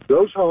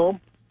goes home.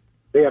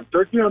 They have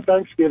turkey on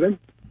Thanksgiving.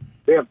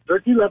 They have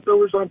turkey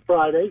leftovers on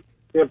Friday.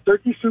 They have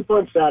turkey soup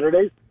on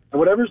Saturday, and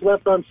whatever's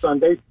left on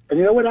Sunday. And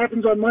you know what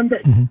happens on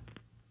Monday? Mm-hmm.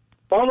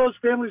 All those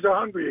families are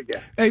hungry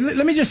again. Hey,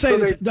 let me just say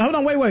this. Hold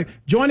on, wait.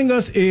 Joining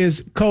us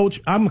is Coach,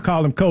 I'm going to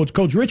call him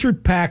Coach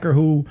Richard Packer,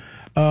 who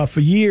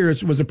for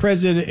years was the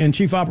president and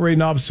chief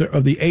operating officer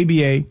of the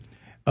ABA.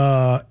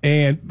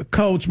 And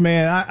Coach,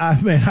 man, I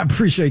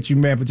appreciate you,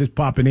 man, for just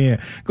popping in.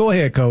 Go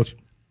ahead, Coach.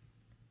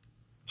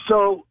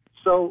 So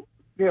So,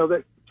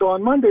 so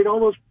on Monday, all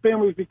those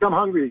families become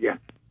hungry again.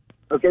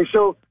 Okay,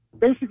 so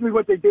basically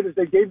what they did is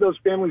they gave those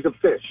families a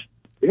fish.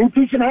 They didn't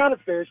teach them how to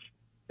fish.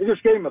 They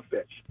just gave them a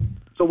fish.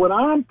 So what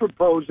I'm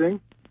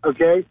proposing,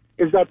 okay,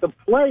 is that the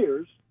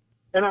players,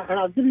 and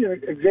I'll give you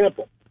an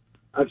example.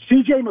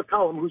 C.J.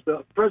 McCollum, who's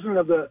the president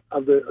of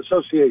the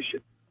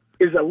association,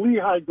 is a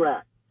Lehigh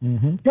grad.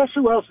 Mm-hmm. Guess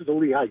who else is a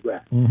Lehigh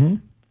grad? Mm-hmm.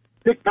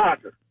 Dick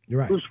Packer,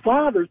 Right. whose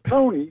father,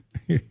 Tony,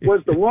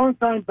 was the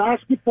longtime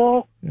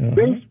basketball,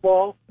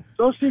 baseball,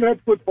 associate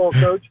head football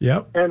coach,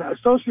 and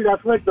associate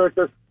athletic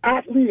director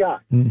at Lehigh.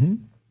 Mm-hmm.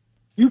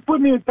 You put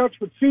me in touch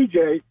with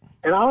CJ,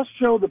 and I'll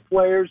show the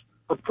players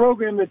a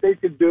program that they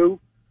could do,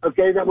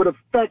 okay, that would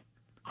affect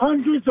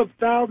hundreds of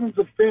thousands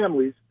of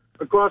families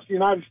across the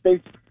United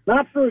States,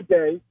 not for a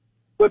day,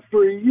 but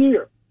for a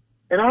year.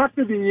 And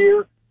after the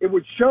year, it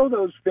would show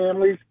those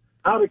families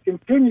how to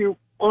continue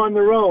on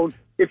their own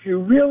if you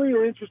really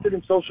are interested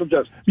in social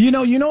justice. You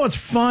know what's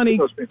funny?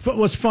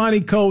 What's funny,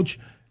 Coach?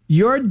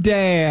 Your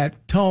dad,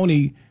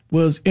 Tony,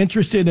 was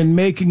interested in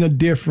making a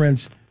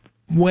difference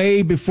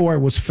way before it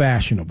was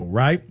fashionable,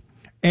 right?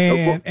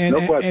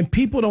 And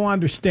people don't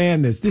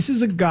understand this. This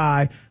is a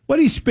guy. What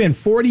did he spend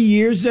 40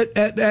 years at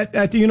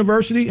the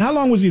university? How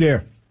long was he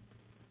there?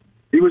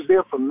 He was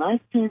there from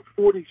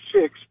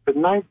 1946 to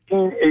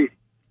 1980.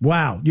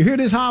 Wow. You hear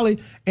this,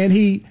 Holly? And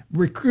he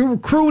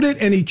recruited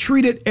and he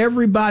treated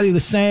everybody the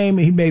same.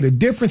 He made a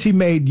difference. He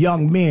made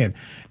young men.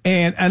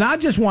 And I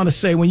just want to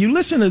say, when you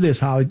listen to this,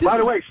 Holly. By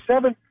the way,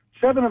 seven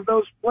of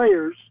those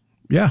players,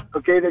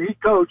 okay, that he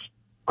coached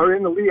are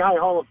in the Lehigh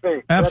Hall of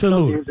Fame.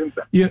 Absolutely.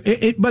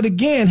 But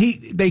again,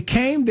 they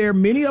came there.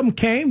 Many of them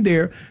came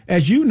there,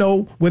 as you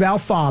know, without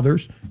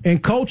fathers.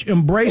 And Coach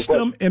embraced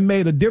them and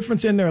made a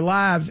difference in their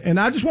lives. And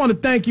I just want to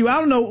thank you. I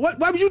don't know, why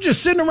were you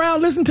just sitting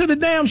around listening to the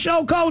damn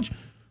show, Coach?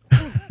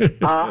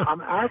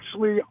 I'm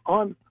actually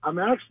on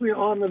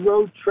the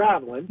road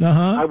traveling.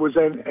 Uh-huh. I was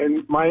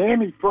in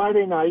Miami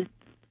Friday night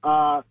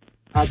at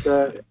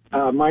the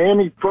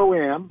Miami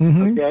Pro-Am.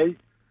 Mm-hmm. Okay,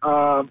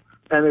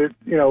 and it,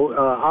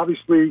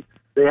 obviously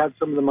they had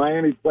some of the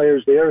Miami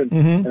players there, and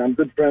I'm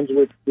good friends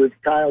with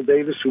Kyle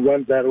Davis, who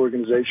runs that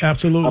organization.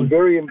 Absolutely, I'm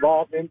very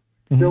involved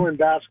still in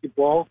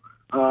basketball.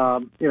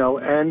 And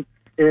I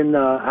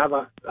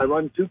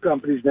run two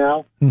companies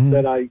now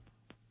that I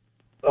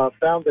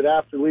founded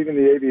after leaving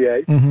the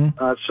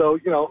ABA. So,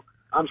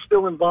 I'm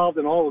still involved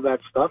in all of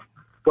that stuff.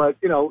 But,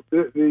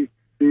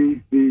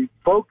 the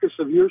focus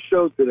of your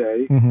show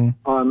today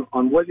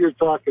on what you're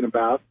talking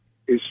about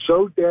is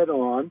so dead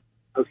on,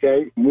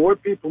 okay? More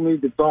people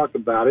need to talk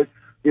about it.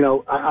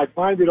 I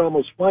find it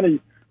almost funny,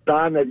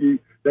 Don, that you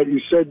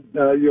said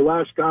your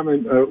last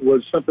comment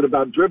was something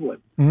about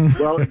dribbling.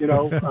 Well,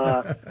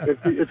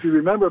 if you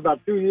remember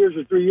about 2 years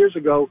or 3 years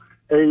ago,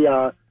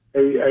 a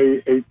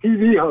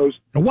TV host.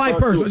 A white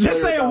person.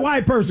 Just say a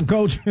white person,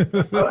 Coach. Hey,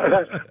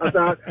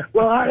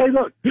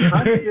 look,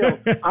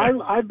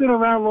 I've been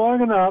around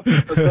long enough,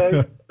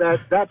 okay,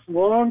 that's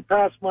long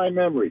past my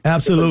memory.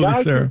 Absolutely,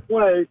 sir.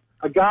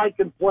 A guy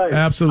can play.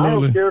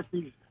 Absolutely.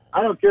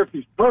 I don't care if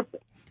he's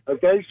purple.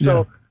 Okay,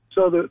 so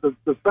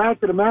the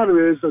fact of the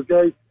matter is,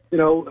 okay,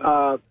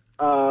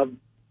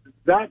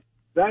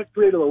 that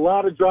created a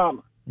lot of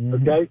drama.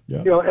 Okay,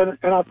 and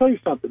I'll tell you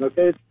something.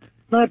 Okay, it's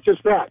not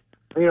just that.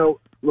 And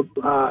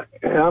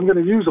I'm going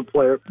to use a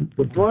player.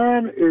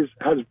 LeBron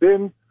has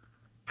been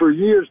for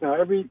years now.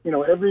 Every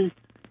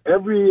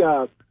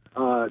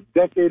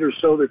decade or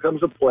so, there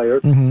comes a player.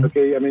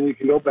 Okay, I mean, you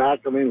can go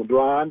back. I mean,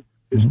 LeBron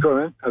is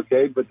current.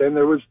 Okay, but then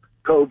there was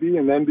Kobe,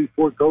 and then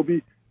before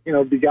Kobe,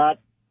 begot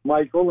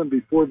Michael, and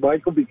before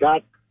Michael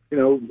begot,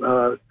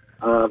 Bird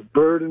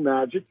and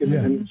Magic,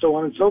 and so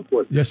on and so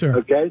forth. Yes, sir.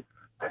 Okay,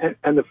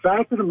 and the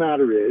fact of the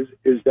matter is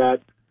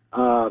that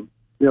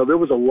there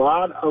was a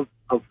lot of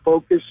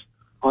focus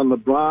on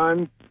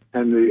LeBron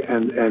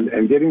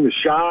and getting the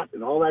shot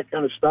and all that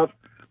kind of stuff.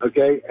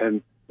 Okay,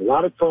 and a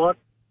lot of talk.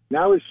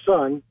 Now his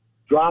son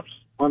drops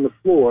on the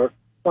floor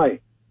playing.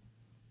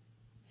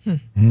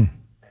 And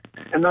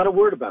not a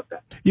word about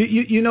that.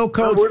 Coach. Not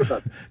a word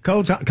about that.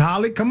 Coach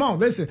Holly, come on,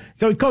 listen.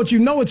 So, Coach,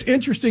 it's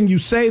interesting you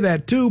say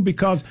that too,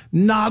 because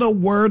not a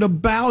word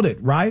about it,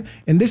 right?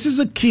 And this is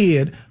a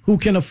kid who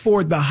can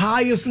afford the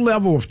highest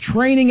level of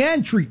training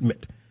and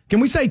treatment. Can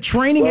we say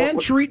training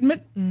and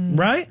treatment,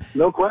 right?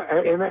 No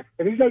question.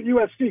 And he's at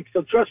USC,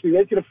 so trust me,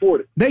 they can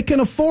afford it. They can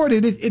afford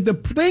it. The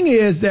thing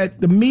is that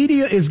the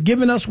media is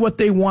giving us what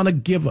they want to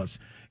give us.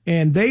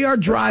 And they are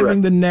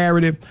driving the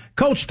narrative.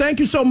 Coach, thank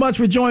you so much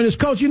for joining us.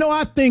 Coach,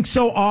 I think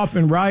so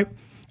often, right?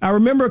 I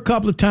remember a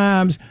couple of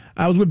times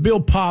I was with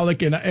Bill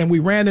Pollock and we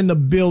ran into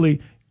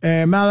Billy.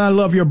 And, man, I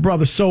love your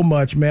brother so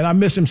much, man. I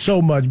miss him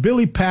so much.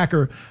 Billy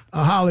Packer,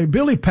 Holly,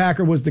 Billy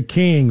Packer was the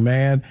king,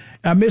 man.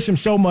 I miss him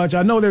so much.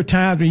 I know there are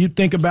times when you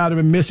think about him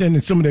and miss him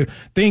and some of the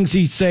things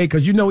he'd say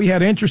because, he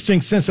had an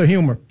interesting sense of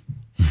humor.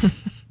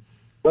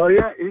 Well,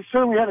 yeah, he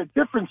certainly had a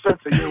different sense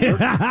of humor.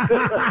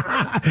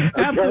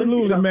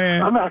 Absolutely,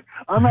 man.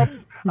 I'm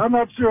I'm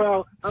not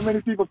sure how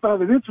many people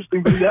found it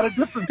interesting, but he had a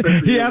different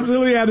thing. He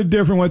absolutely had a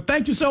different one.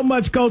 Thank you so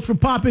much, Coach, for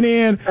popping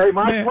in. Hey,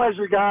 my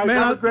pleasure, guys.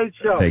 Have a great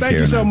show. Thank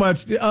you so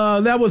much.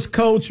 That was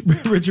Coach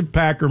Richard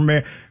Packer,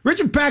 man.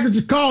 Richard Packer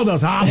just called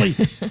us, Holly.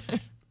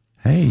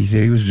 Hey, he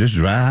said he was just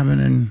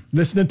driving and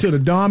listening to the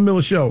Don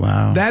Miller Show.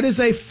 Wow. That is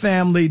a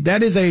family.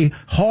 That is a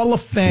Hall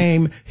of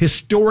Fame,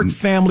 historic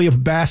family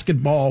of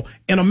basketball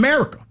in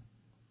America.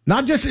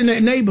 Not just in the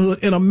neighborhood,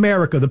 in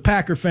America. The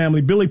Packer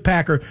family, Billy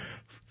Packer,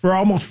 for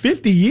almost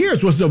 50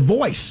 years was the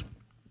voice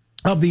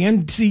of the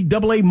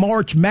NCAA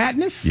March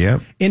Madness.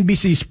 Yep.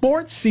 NBC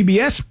Sports,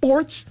 CBS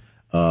Sports.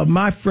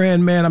 My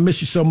friend, man, I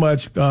miss you so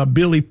much,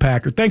 Billy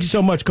Packer. Thank you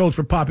so much, Coach,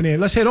 for popping in.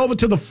 Let's head over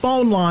to the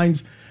phone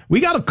lines. We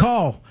got a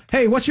call.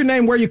 Hey, what's your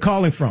name? Where are you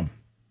calling from?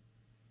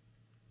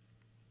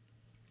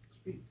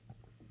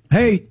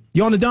 Hey,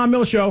 you on the Don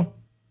Miller Show?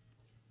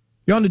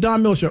 You're on the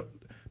Don Miller Show.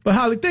 But,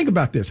 Holly, think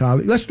about this,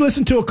 Holly. Let's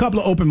listen to a couple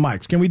of open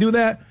mics. Can we do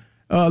that?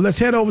 Let's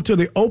head over to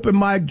the open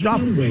mic.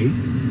 Drop away.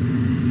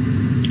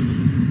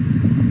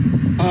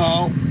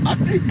 I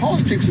think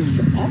politics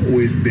has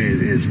always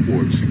been in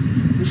sports.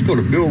 Let's go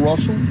to Bill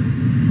Russell.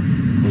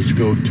 Let's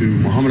go to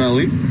Muhammad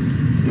Ali.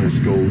 Let's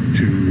go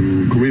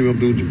to Kareem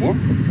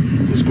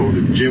Abdul-Jabbar. Let's go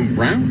to Jim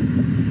Brown.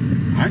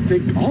 I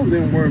think all of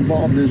them were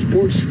involved in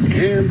sports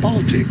and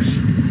politics.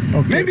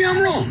 Okay. Maybe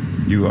I'm wrong.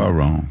 You are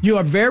wrong. You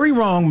are very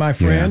wrong, my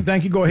friend.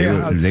 Thank you. Go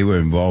ahead. They were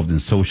involved in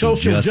social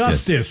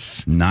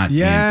justice, not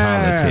in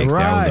politics.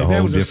 Right. That was a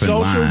whole different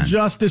social line.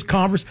 Justice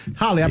conversation.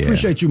 Holly, I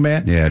appreciate you,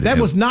 man. Yeah, that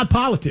was not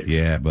politics.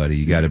 Yeah, buddy,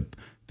 you got to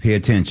pay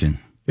attention.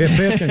 Yeah,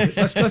 pay attention.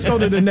 Let's go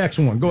to the next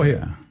one. Go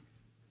ahead.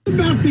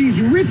 About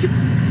these rich.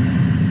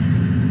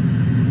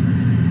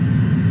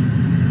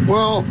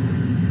 Well,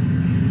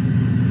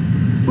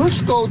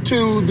 let's go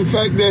to the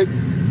fact that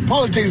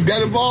politics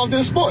got involved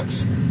in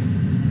sports.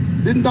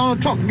 Didn't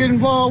Donald Trump get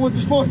involved with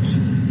the sports?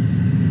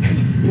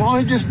 Why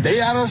don't he just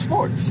stay out of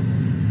sports?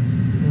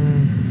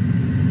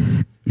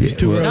 Yeah,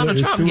 Donald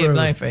Trump get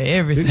blamed for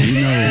everything.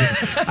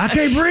 I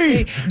can't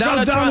breathe.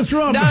 Donald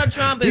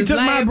Trump is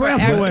blamed for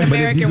African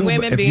American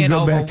women being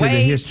overweight. Back to the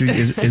history,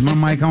 is my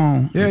mic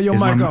on? Yeah, your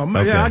mic on.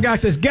 Okay. Yeah, I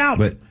got this gout.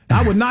 But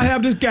I would not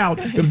have this gout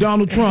if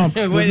Donald Trump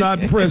was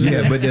not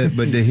president. Yeah,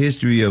 but the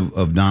history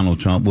of Donald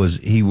Trump was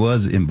he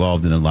was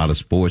involved in a lot of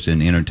sports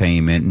and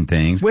entertainment and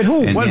things. With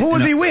who? Who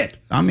was he with?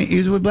 I mean, he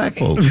was with black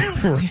folks.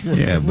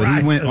 Yeah, but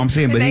he went. I'm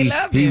saying, but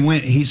he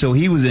went.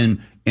 He was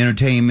in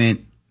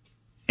entertainment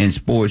and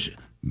sports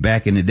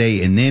back in the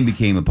day, and then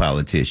became a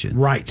politician.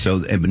 Right. So,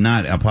 but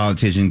not a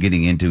politician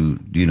getting into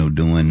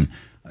doing.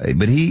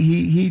 But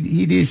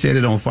he did set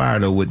it on fire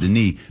though with the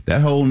knee. That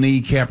whole knee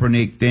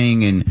Kaepernick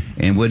thing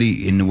and what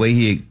the way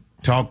he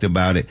talked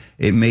about it,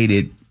 it made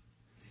it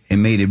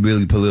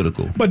really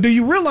political. But do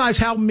you realize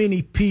how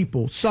many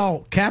people saw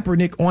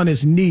Kaepernick on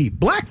his knee?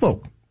 Black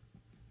folk.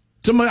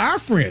 Some of our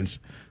friends,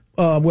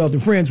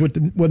 the friends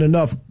with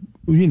enough,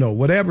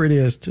 whatever it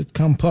is to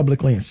come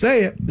publicly and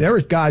say it. There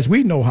are guys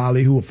we know,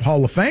 Holly, who are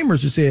Hall of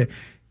Famers who said,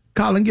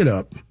 "Colin, get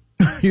up."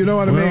 You know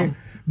what I mean?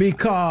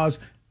 Because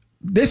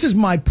this is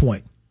my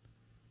point.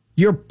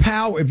 Your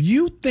power, if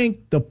you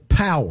think the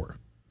power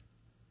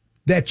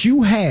that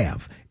you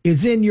have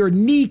is in your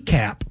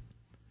kneecap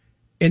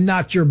and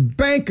not your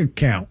bank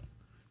account,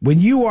 when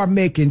you are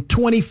making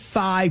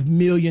 $25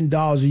 million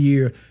a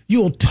year,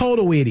 you're a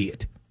total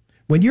idiot.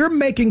 When you're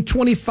making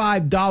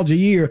 $25 a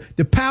year,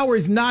 the power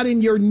is not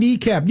in your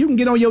kneecap. You can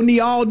get on your knee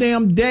all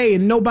damn day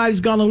and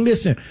nobody's going to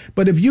listen.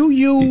 But if you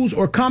use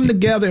or come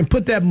together and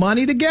put that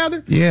money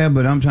together. Yeah,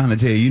 but I'm trying to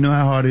tell you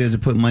how hard it is to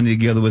put money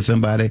together with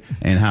somebody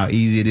and how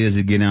easy it is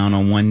to get down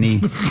on one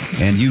knee.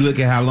 And you look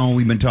at how long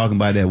we've been talking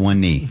about that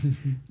one knee.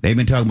 They've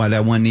been talking about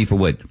that one knee for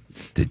what,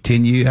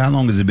 10 years? How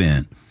long has it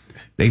been?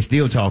 They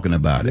still talking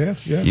about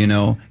it.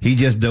 Yeah. He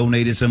just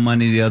donated some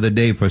money the other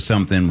day for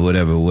something,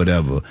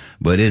 whatever.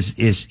 But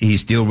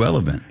he's still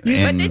relevant.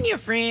 Yeah, but didn't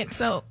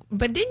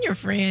your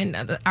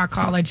friend, our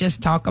caller,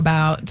 just talk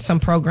about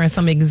some programs,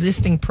 some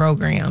existing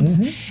programs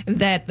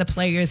that the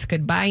players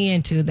could buy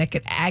into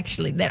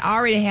that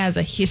already has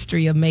a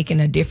history of making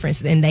a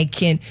difference, and they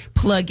can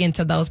plug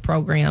into those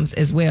programs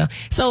as well.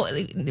 So,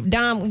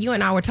 Dom, you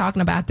and I were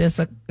talking about this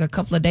a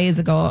couple of days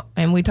ago,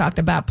 and we talked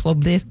about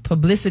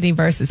publicity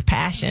versus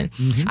passion.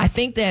 I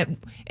think that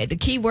the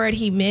key word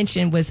he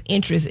mentioned was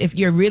interest. If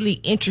you're really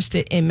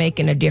interested in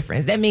making a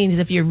difference, that means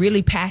if you're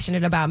really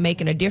passionate about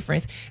making a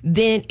difference,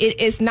 then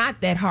it's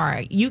not that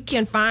hard. You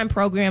can find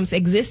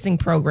existing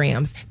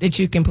programs that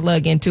you can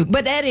plug into.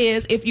 But that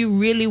is if you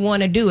really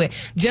want to do it.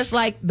 Just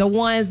like the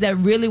ones that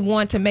really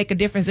want to make a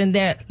difference in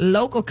their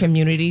local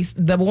communities,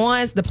 the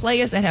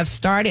players that have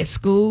started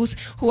schools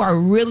who are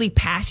really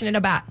passionate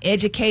about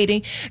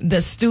educating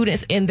the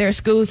students in their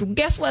schools,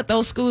 guess what?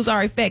 Those schools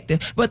are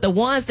effective. But the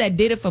ones that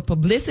did it for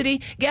publicity,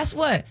 guess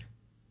what?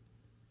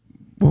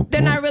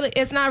 they're not really.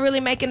 It's not really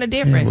making a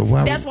difference.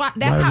 Yeah,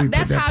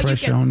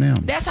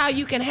 that's how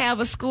you can have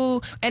a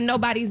school and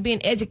nobody's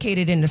being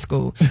educated in the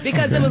school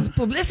because it was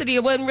publicity.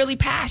 It wasn't really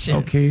passion.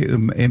 Okay,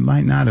 it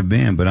might not have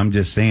been, but I'm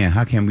just saying,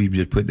 how can we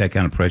just put that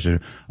kind of pressure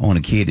on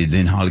a kid that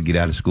didn't hardly get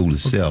out of school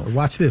itself? Okay,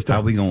 watch this.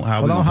 How we gonna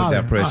put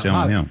that pressure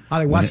on him?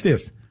 Holly, watch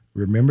this.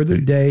 Remember the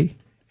day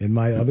in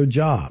my other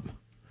job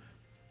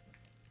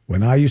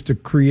when I used to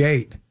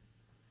create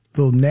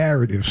little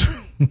narratives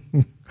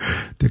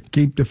to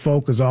keep the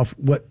focus off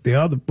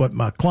what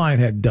my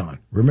client had done.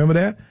 Remember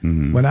that?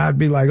 Mm-hmm. When I'd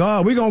be like,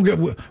 "Oh, we're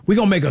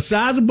gonna make a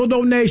sizable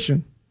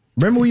donation."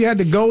 Remember we had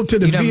to go to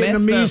the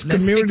Vietnamese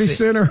community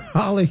center,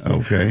 Holly?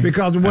 Okay.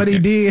 Because of what he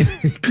did.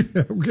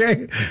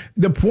 Okay.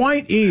 The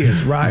point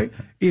is, right?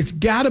 It's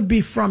got to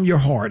be from your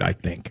heart, I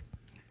think.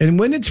 And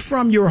when it's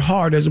from your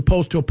heart, as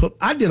opposed to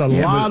I did a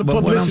lot of publicity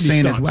But what I'm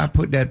saying stunts. is, why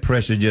put that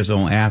pressure just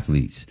on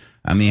athletes?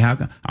 I mean, I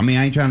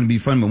ain't trying to be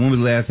funny, but when was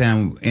the last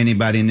time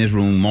anybody in this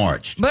room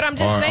marched? But I'm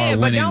just saying,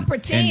 but don't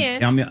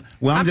pretend.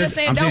 I'm just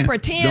saying, don't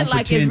pretend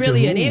like it's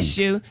really an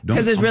issue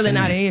because it's really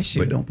not an issue.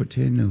 But don't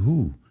pretend to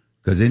who?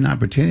 Because they're not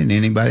pretending to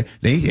anybody.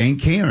 They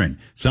ain't caring.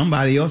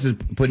 Somebody else is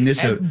putting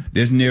this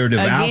narrative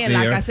out there.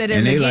 Like I said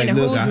in the beginning,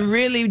 who's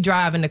really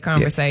driving the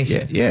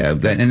conversation? Yeah.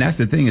 And that's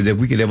the thing is, if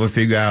we could ever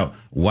figure out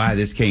why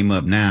this came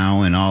up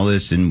now and all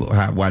this and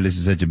why this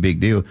is such a big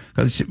deal,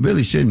 because it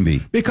really shouldn't be.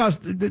 Because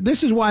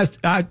this is why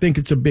I think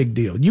it's a big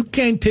deal. You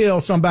can't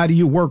tell somebody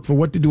you work for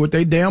what to do with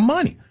their damn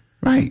money.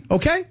 Right.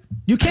 Okay?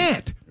 You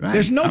can't. Right.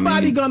 There's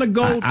nobody going to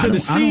go to the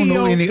CEO. I don't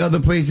know any other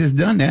place that's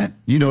done that.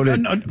 You know,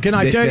 can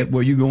I tell you?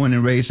 Where you go in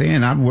and raise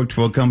hand. I've worked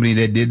for a company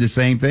that did the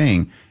same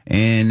thing,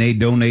 and they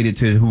donated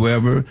to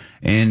whoever,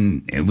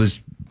 and it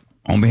was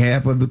on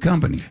behalf of the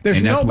company.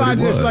 There's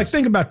nobody that's like,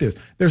 think about this.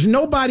 There's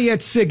nobody at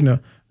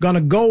Cigna going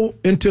to go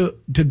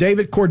to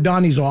David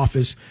Cordani's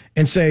office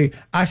and say,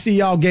 I see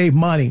y'all gave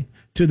money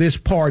to this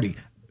party.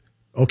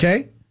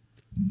 Okay?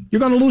 You're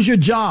going to lose your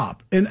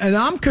job. And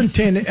I'm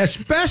contending,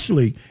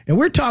 especially, and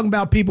we're talking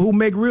about people who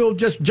make real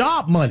just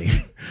job money.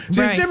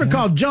 See, it's different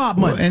called job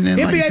money. Well, and then,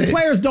 NBA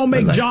players don't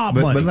make job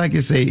money. But like I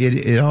say,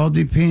 it all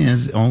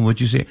depends on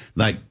what you say.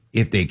 Like,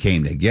 if they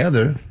came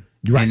together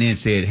and then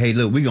said, hey,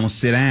 look, we're going to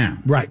sit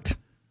down. Right.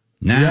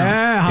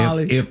 Now,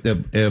 Holly. if the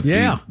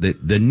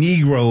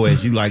Negro,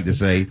 as you like to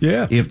say,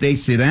 if they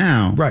sit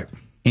down,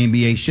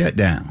 NBA shut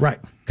down. Right.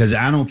 Because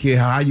I don't care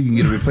how you can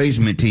get a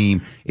replacement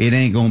team, it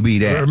ain't going to be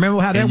that.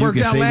 Remember how that worked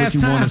out last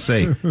time? You can say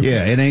what you want to say.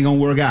 Yeah, it ain't going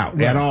to work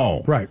out at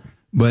all. Right.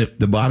 But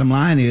the bottom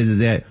line is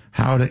that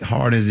how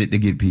hard is it to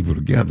get people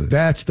together?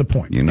 That's the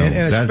point. You know,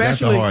 and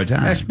that's a hard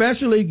time.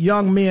 Especially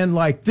young men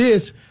like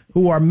this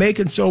who are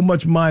making so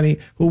much money,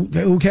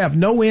 who have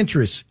no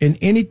interest in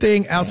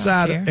anything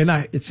outside.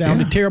 It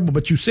sounded terrible,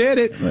 but you said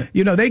it. Right.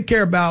 You know, they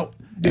care about.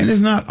 And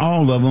it's not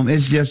all of them.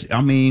 It's just, I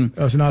mean.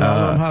 It's not all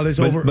of them, Holly. It's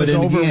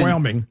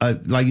overwhelming.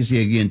 Like you said,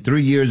 again,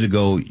 3 years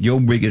ago,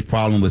 your biggest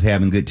problem was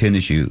having good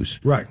tennis shoes.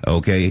 Right.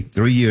 Okay.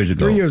 3 years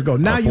ago. 3 years ago.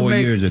 Now you 4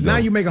 make, years ago. Now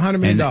you make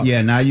 $100 million.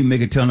 Yeah, now you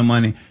make a ton of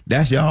money.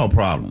 That's y'all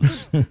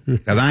problems.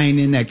 Because I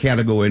ain't in that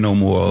category no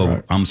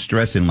more. I'm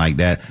stressing like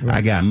that. I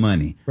got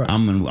money.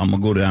 I'm going to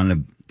go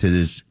down to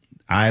this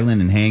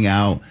island and hang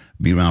out,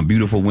 be around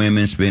beautiful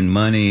women, spend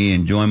money,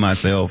 enjoy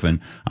myself, and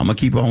I'm gonna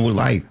keep on with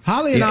life.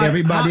 Holly and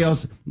everybody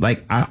else,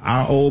 like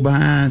our old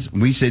behinds,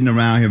 we sitting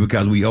around here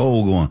because we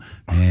old, going,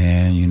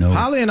 man, you know.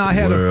 Holly and I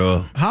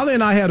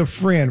had a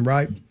friend,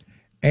 right?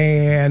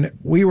 And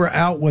we were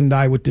out one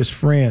night with this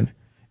friend,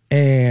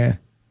 and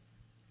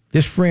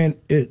this friend,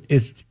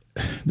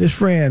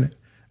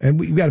 and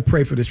we got to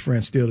pray for this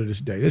friend still to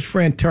this day. This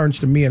friend turns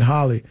to me and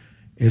Holly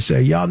and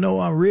say, y'all know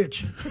I'm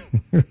rich.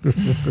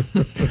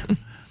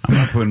 I'm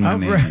not putting my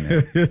name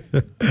in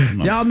there.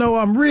 Y'all know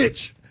I'm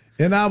rich.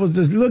 And I was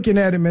just looking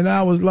at him and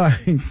I was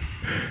like, you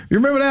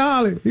remember that,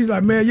 Holly? He's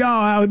like, man,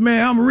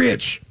 I'm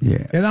rich.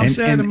 Yeah. And I'm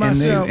saying to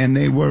myself. And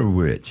they were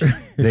rich.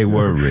 They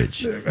were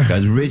rich.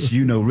 Because rich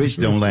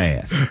don't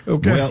last.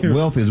 Okay.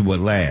 Wealth is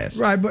what lasts.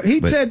 Right. But he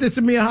said this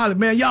to me and Holly,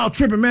 man, y'all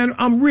tripping, man.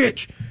 I'm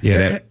rich.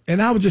 Yeah.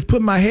 And I was just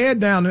putting my head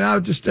down and I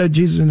was just said,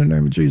 Jesus, in the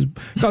name of Jesus.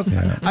 Because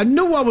I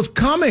knew what was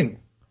coming.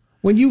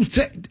 When you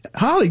said,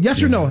 Holly,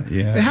 yes or no?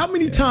 Yeah. How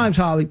many times,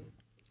 Holly,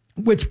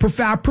 which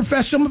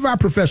some of our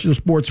professional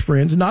sports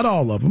friends, not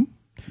all of them,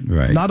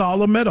 right? Not all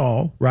of them at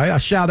all, right? I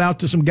shout out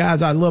to some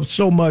guys I love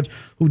so much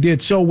who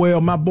did so well.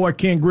 My boy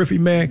Ken Griffey,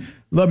 man,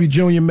 love you,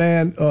 Junior,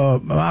 man.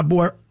 My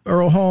boy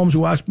Earl Holmes,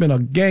 who I spent a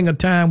gang of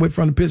time with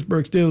from the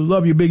Pittsburgh Steelers,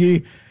 love you, Big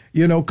E,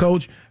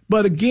 Coach.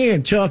 But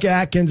again, Chuck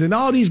Atkins and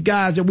all these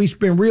guys that we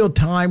spend real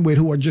time with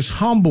who are just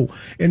humble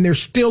and they're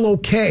still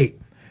okay.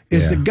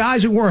 It's the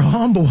guys who weren't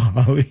humble,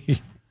 Holly.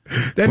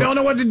 They don't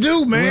know what to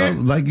do, man.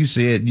 Well, like you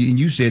said,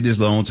 you said this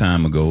a long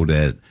time ago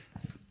that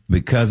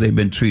because they've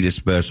been treated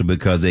special,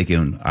 because they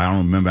can, I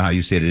don't remember how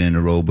you said it in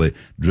a row, but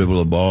dribble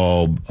a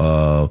ball,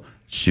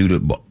 shoot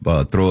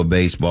a, throw a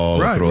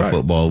baseball, or throw a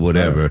football,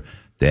 whatever,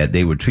 that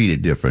they were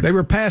treated different. They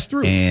were passed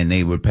through. And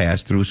they were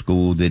passed through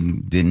school,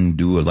 didn't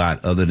do a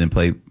lot other than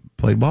play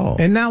play ball.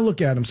 And now look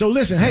at him. So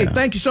listen, hey,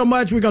 thank you so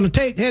much. We're going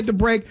to head to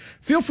break.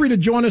 Feel free to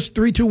join us,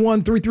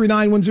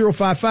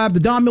 321-339-1055, the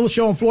Don Miller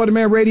Show on Florida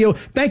Man Radio.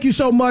 Thank you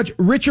so much,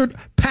 Richard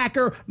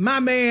Packer, my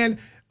man,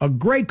 a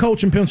great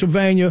coach in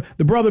Pennsylvania,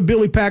 the brother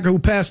Billy Packer who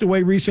passed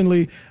away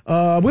recently.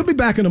 We'll be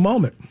back in a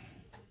moment.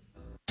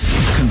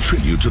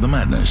 Contribute to the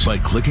madness by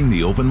clicking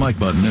the open mic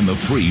button in the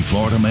free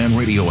Florida Man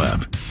Radio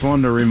app. Just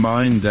wanted to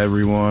remind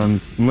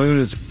everyone, moon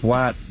is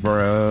flat,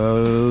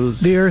 bros.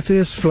 The earth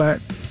is flat.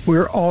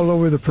 We're all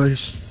over the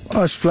place.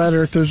 Us flat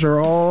earthers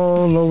are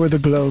all over the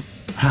globe.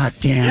 Hot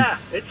damn. Yeah,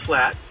 it's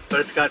flat,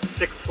 but it's got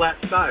 6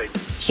 flat sides.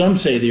 Some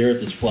say the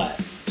earth is flat.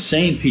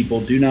 Sane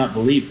people do not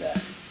believe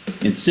that.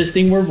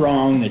 Insisting we're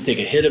wrong, they take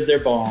a hit of their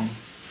bong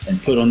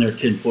and put on their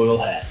tinfoil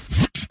hat.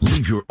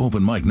 Leave your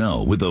open mic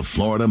now with the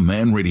Florida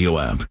Man Radio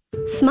app.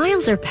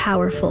 Smiles are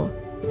powerful.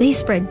 They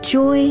spread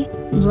joy,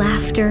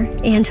 laughter,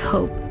 and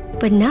hope.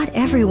 But not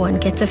everyone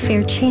gets a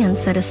fair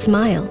chance at a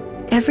smile.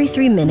 Every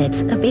 3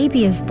 minutes, a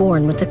baby is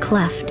born with a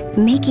cleft,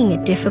 making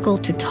it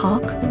difficult to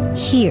talk,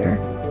 hear,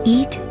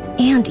 eat,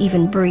 and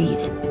even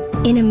breathe.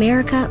 In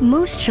America,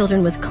 most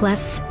children with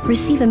clefts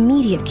receive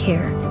immediate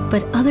care,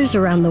 but others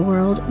around the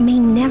world may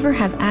never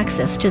have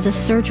access to the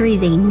surgery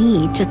they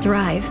need to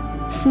thrive.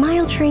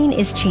 Smile Train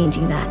is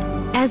changing that.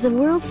 As the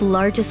world's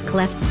largest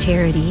cleft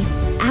charity,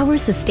 our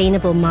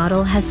sustainable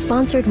model has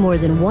sponsored more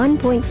than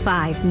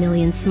 1.5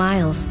 million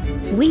smiles.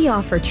 We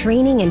offer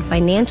training and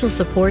financial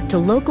support to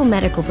local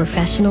medical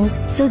professionals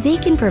so they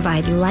can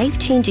provide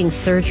life-changing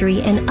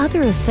surgery and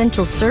other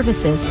essential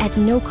services at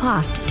no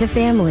cost to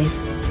families.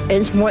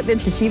 It's worth it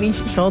to see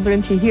these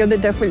children, to hear the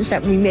difference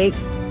that we make.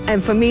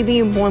 And for me,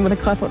 being born with a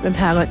cleft lip and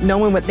palate,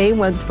 knowing what they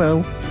went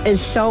through is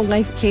so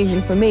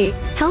life-changing for me.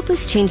 Help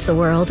us change the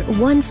world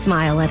one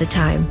smile at a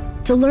time.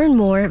 To learn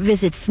more,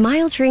 visit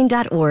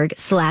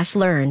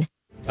smiletrain.org/learn.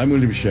 I'm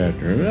William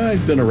Shatner.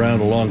 I've been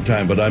around a long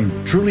time, but I'm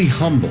truly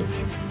humbled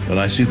when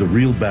I see the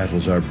real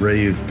battles our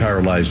brave,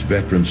 paralyzed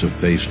veterans have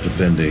faced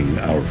defending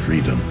our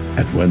freedom.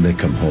 And when they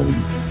come home,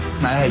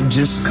 I had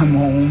just come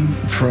home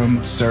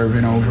from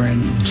serving over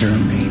in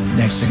Germany.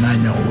 Next thing I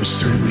know, it was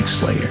 3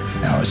 weeks later.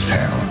 I was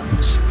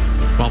paralyzed.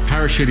 While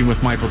parachuting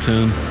with my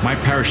platoon, my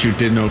parachute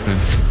didn't open,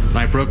 and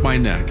I broke my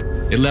neck.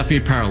 It left me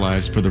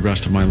paralyzed for the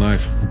rest of my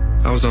life.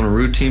 I was on a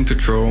routine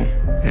patrol,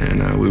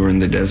 and we were in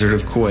the desert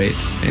of Kuwait,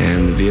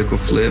 and the vehicle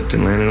flipped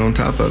and landed on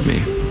top of me,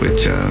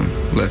 which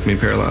left me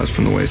paralyzed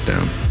from the waist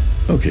down.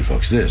 okay,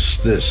 folks,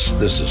 this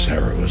is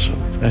heroism.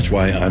 That's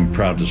why I'm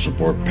proud to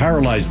support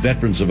Paralyzed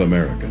Veterans of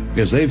America,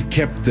 because they've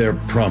kept their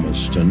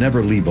promise to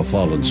never leave a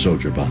fallen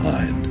soldier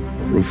behind.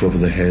 A roof over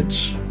their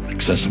heads,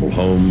 accessible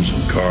homes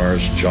and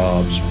cars,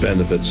 jobs,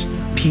 benefits.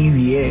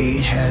 PVA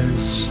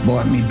has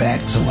brought me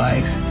back to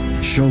life.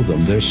 Show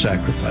them their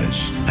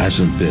sacrifice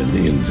hasn't been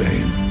in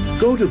vain.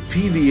 Go to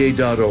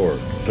PVA.org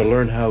to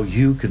learn how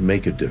you can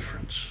make a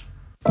difference.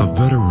 A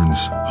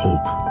veteran's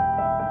hope.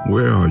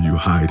 Where are you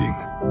hiding?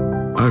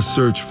 I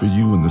search for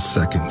you in the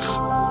seconds,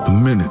 the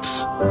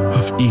minutes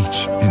of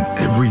each and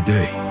every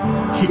day.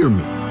 Hear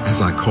me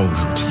as I call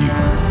out to you.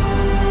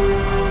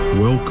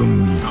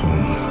 Welcome me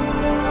home.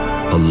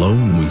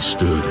 Alone we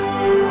stood,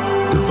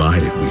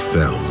 divided we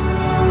fell.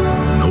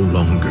 No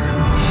longer.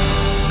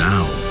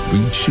 Now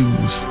we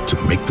choose to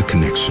make the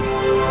connection.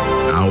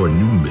 Our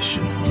new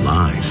mission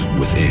lies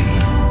within.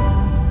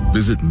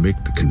 Visit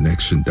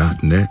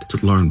maketheconnection.net to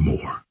learn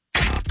more.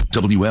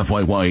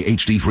 WFYY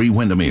HD3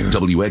 Windermere,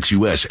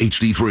 WXUS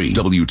HD3,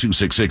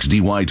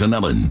 W266DY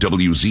Dunellen,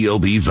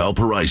 WZLB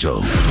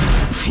Valparaiso.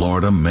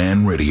 Florida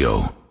Man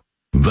Radio.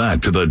 Back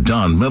to the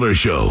Don Miller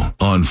Show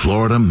on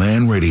Florida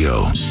Man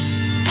Radio.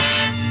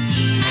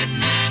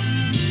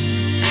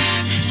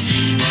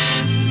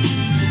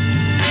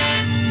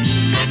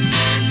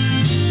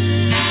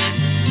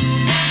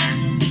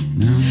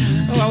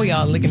 Why are we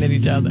all looking at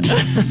each other?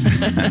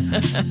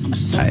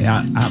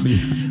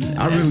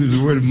 I really was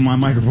worried my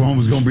microphone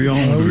was going to be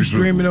on. Are we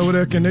screaming over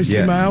there? Can they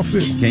see my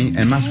outfit?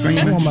 Am I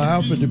screaming? I want my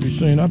outfit to be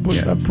seen. I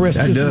pressed that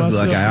this does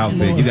look like an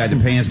outfit. You got the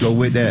pants go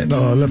with that?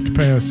 No, I left the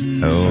pants.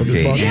 Oh,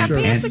 okay. Do you have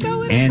pants to go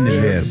with it? And the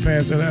vest. The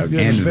pants and the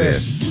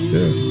vest.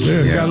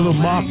 Yeah. Got a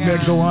little mop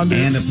that go under.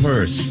 And a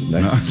purse.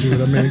 See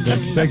what I mean?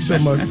 Thanks so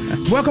much.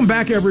 Welcome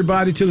back,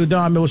 everybody, to the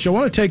Don Miller Show.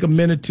 I want to take a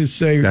minute to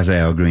say that's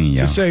Al Green,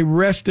 y'all. To say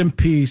rest in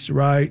peace,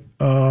 right?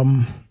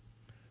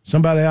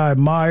 Somebody I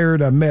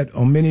admired, I met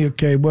on many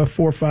occasions,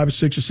 4, 5,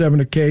 6, or 7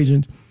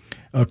 occasions.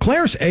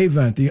 Clarence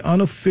Avant, the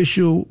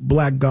unofficial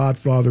Black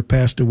Godfather,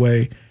 passed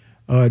away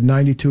at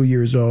 92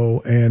 years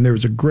old. And there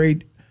was a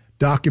great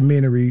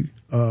documentary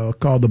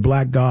called The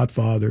Black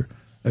Godfather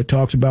that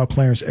talks about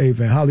Clarence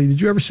Avant. Holly,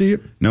 did you ever see it?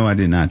 No, I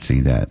did not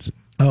see that.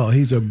 Oh,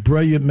 he's a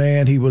brilliant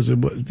man. He was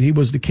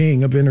the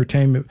king of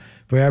entertainment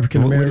for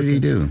African Americans. What did he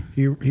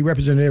do? He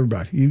represented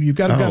everybody. You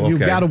got to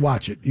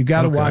watch it. You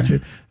got to watch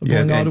it.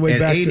 Going all the way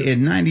back at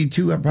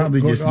 92, I probably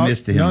just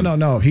missed him.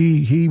 No.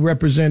 He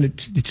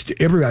represented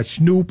everybody.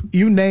 Snoop,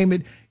 you name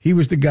it. He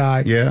was the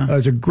guy. Yeah.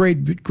 It's a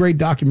great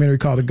documentary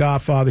called The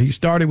Godfather. He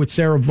started with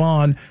Sarah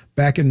Vaughan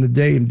back in the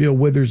day and Bill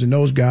Withers and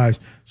those guys.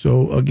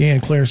 So, again,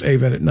 Clarence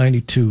Avant at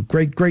 92.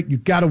 Great. You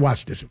got to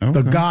watch this. Okay.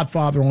 The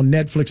Godfather on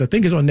Netflix. I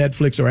think it's on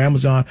Netflix or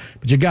Amazon,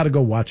 but you got to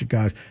go watch it,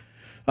 guys.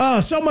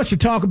 So much to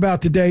talk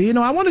about today. You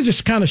know, I want to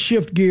just kind of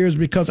shift gears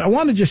because I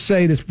want to just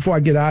say this before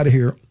I get out of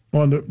here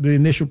on the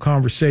initial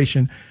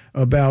conversation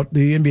about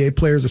the NBA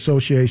Players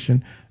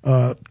Association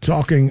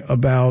talking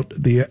about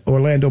the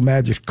Orlando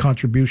Magic's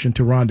contribution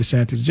to Ron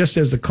DeSantis. Just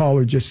as the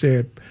caller just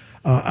said,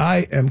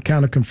 I am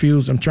kind of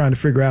confused. I'm trying to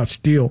figure out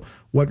still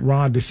what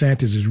Ron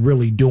DeSantis is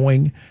really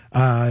doing.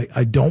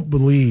 I don't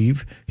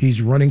believe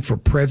he's running for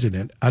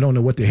president. I don't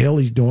know what the hell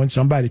he's doing.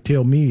 Somebody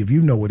tell me if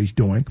you know what he's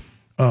doing.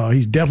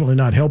 He's definitely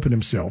not helping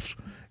himself.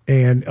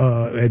 And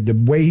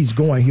the way he's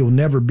going, he'll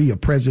never be a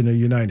president of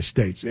the United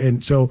States.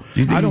 And so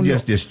you think I don't he's know.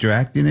 just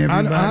distracting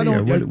everybody.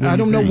 I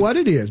don't know what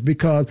it is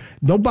because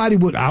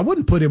I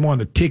wouldn't put him on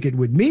the ticket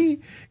with me.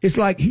 It's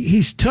like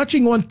he's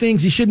touching on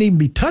things he shouldn't even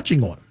be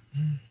touching on.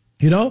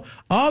 You know,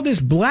 all this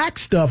black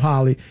stuff,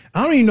 Holly.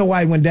 I don't even know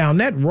why he went down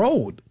that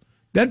road.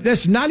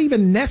 That's not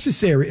even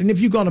necessary. And if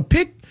you're going to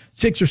pick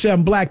 6 or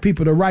 7 black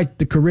people to write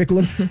the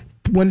curriculum.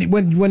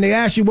 When they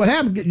ask you what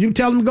happened, you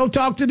tell them to go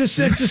talk to the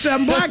 6 or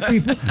 7 black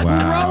people who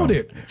wrote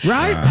it,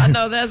 right? I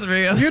know that's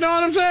real. You know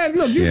what I'm saying?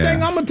 Look, you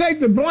think I'm going to take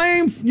the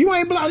blame? You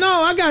ain't black. No,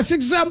 I got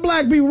 6 or 7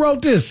 black people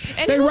wrote this.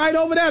 And they right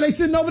over there. They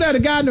sitting over there.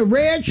 The guy in the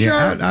red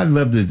shirt. I'd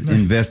love to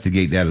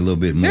investigate that a little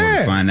bit more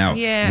to find out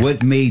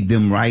what made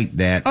them write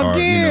that. Again. Or,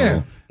 you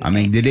know, I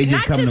mean, did they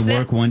just come to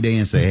work one day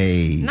and say,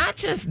 hey? Not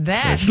just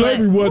that.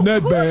 Slavery wasn't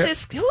that bad.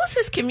 Who's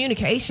his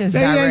communications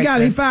director? They ain't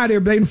got it. He fired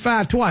everybody. They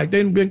fired twice.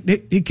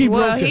 He keep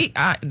working.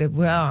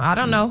 I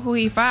don't know who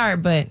he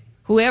fired, but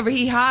whoever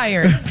he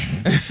hired,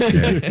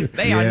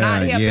 they are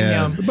not helping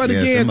him. But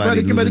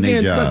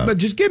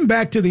just getting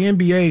back to the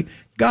NBA,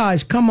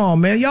 guys, come on,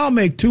 man. Y'all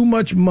make too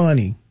much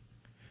money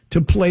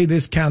to play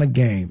this kind of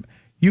game.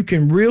 You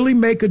can really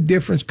make a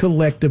difference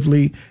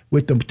collectively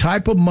with the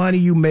type of money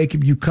you make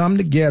if you come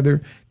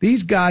together.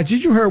 These guys,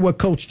 did you hear what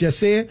Coach just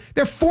said?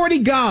 They're 40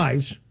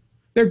 guys.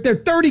 They're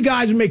 30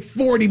 guys who make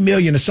 $40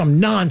 million or some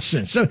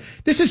nonsense. So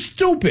this is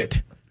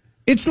stupid.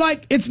 It's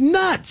like, it's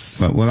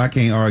nuts. Well, I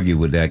can't argue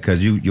with that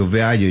because your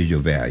value is your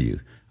value.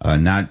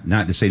 Not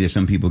to say that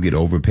some people get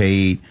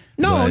overpaid.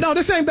 No,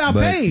 this ain't about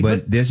paid.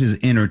 But this is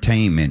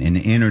entertainment, and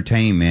the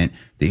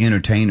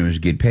entertainers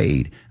get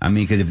paid. I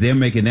mean, because if they're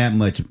making that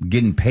much,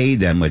 getting paid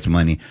that much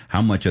money,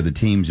 how much are the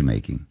teams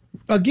making?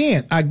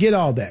 Again, I get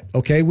all that.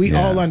 Okay, we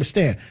all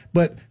understand.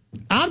 But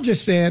I'm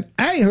just saying,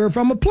 I ain't heard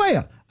from a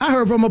player. I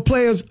heard from a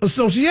players'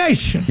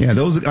 association. Yeah,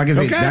 those, like I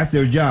say, that's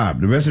their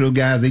job. The rest of those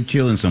guys, they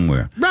chilling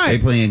somewhere. Right. They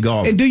playing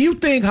golf. And do you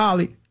think,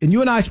 Holly, and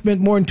you and I spent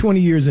more than 20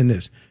 years in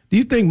this, do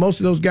you think most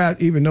of those guys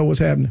even know what's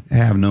happening? I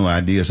have no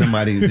idea.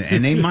 Somebody,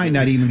 and they might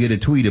not even get a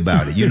tweet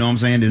about it. You know what I'm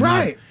saying?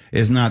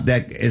 It's not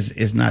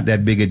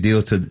that big a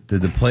deal to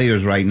the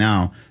players right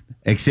now,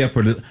 except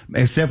for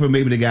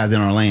maybe the guys in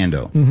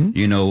Orlando. Mm-hmm.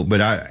 You know,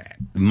 but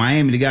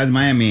Miami, the guys in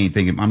Miami ain't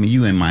thinking. I mean,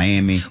 you in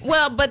Miami.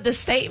 Well, but the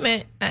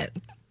statement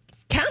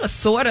kind of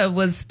sort of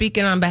was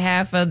speaking on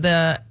behalf of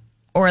the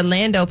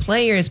Orlando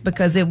players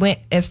because it went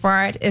as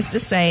far as to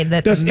say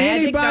that the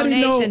Magic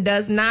donation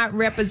does not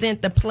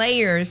represent the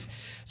players,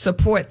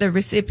 support the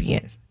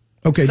recipients.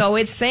 Okay. So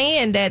it's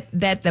saying that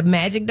the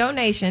Magic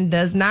donation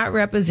does not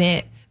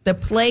represent the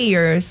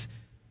players'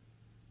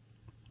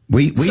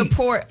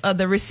 support of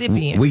the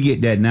recipient. We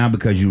get that now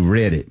because you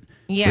read it.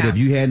 Yeah. But if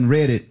you hadn't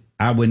read it,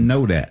 I wouldn't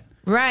know that.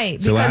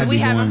 Right, so because we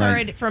haven't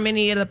heard from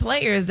any of the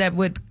players that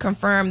would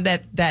confirm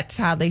that that's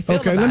how they feel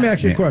about it. Okay, let me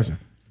ask you a question.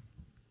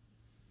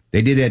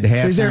 They did it at the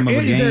halftime of a game.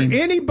 Is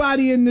there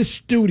anybody in the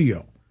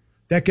studio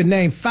that could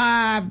name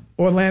 5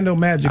 Orlando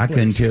Magic players? I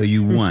couldn't tell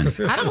you one.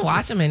 I don't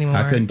watch them anymore.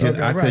 I couldn't tell.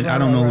 I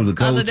don't know who the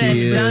coach other than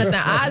is. Jonathan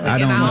Isaac,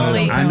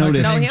 I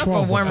only know him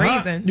for one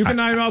reason. You can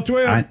name all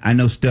 12. I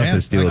know Steph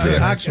is still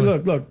there.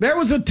 Look. There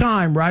was a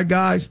time, right,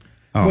 guys,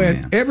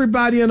 when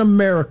everybody in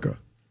America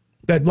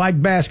that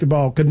liked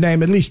basketball could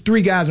name at least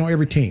 3 guys on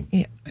every team.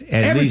 Yeah.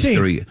 At least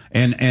 3.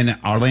 And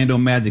Orlando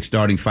Magic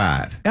starting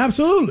 5.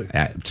 Absolutely.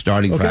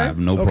 Starting 5,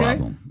 no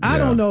problem. I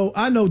don't know.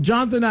 I know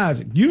Jonathan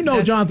Isaac. You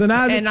know Jonathan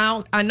Isaac. And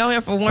I know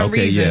him for one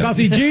reason. Because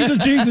he's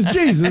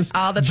Jesus.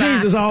 all the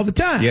time. Jesus all the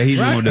time. Yeah, he's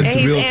one of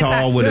the real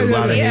tall with a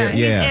lot of hair.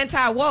 He's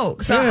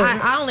anti-woke. So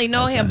I only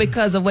know him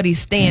because of what he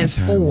stands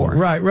for.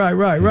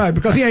 Right.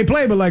 Because he ain't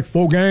played but like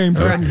 4 games.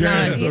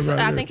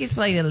 I think he's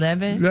played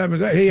 11.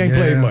 He ain't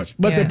played much.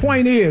 But the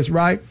point is,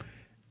 right,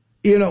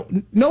 you know,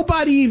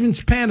 nobody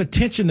even's paying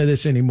attention to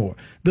this anymore.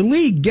 The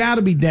league got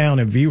to be down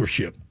in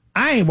viewership.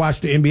 I ain't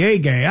watched the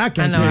NBA game. I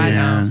can't tell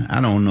you.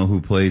 I don't know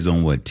who plays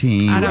on what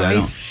team.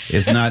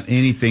 It's not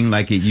anything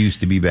like it used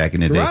to be back in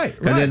the day.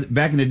 Right.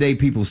 Back in the day,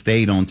 people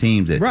stayed on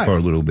teams for a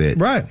little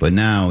bit. Right. But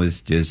now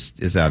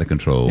it's out of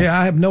control. Yeah,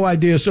 I have no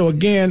idea. So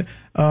again,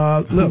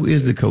 who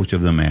is the coach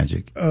of the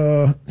Magic?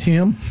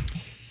 Him.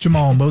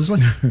 Jamal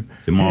Mosley.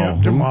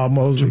 Jamal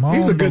Mosley.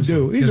 He's a good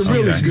dude. He's a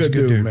really good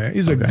dude, man.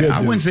 He's a good dude.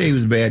 I wouldn't say he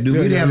was a bad dude.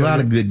 We had a lot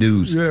of good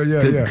dudes.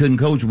 Couldn't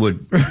coach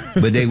with,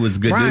 but they was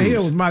good Brian dudes.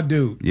 Hill was my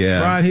dude. Yeah.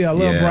 Brian Hill. I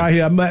love Brian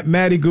Hill. I met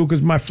Matty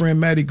Gukas, my friend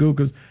Matty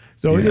Gukas.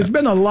 So there's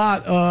been a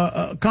lot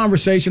of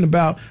conversation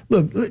about,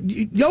 look,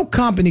 your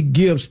company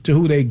gives to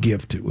who they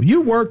give to. If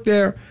you work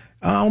there,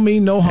 I don't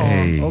mean no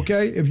harm,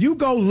 okay? If you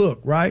go look,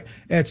 right,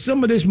 at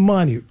some of this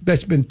money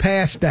that's been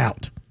passed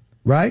out,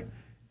 right,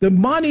 the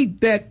money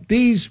that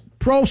these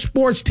pro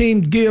sports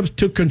teams gives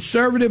to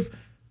conservative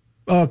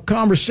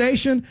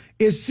conversation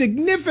is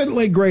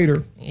significantly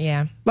greater.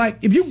 Yeah. Like,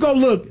 if you go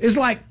look, it's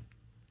like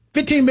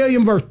 15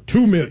 million versus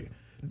 2 million.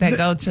 That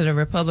go to the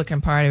Republican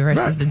Party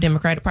versus the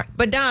Democratic Party.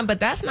 But, Don,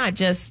 that's not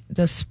just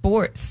the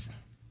sports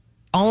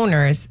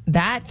owners.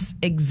 That's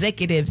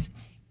executives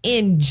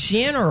in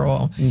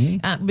general,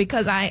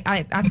 because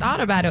I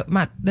thought about it.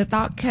 The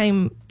thought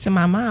came to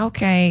my mind.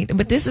 Okay,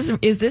 but is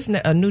this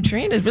a new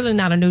trend? It's really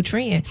not a new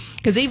trend,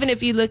 because even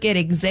if you look at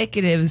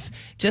executives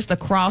just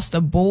across the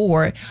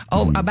board,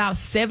 about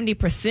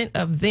 70%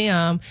 of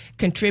them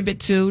contribute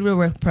to the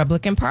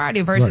Republican Party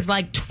versus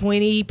like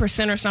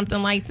 20% or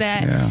something like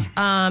that.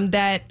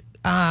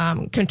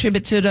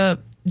 Contribute to the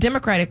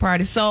Democratic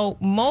Party. So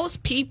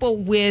most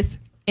people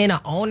in an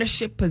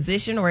ownership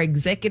position or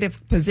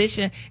executive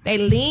position, they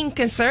lean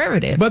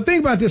conservative. But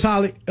think about this,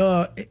 Holly.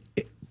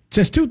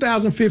 Since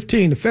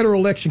 2015, the Federal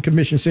Election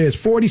Commission says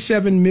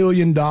 $47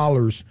 million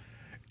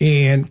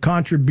in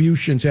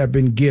contributions have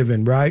been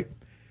given, right?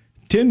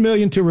 $10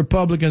 million to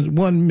Republicans,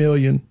 $1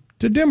 million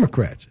to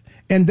Democrats.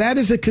 And that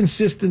is a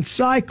consistent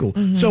cycle.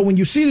 So when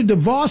you see the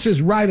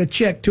DeVosses write a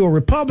check to a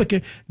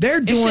Republican, they're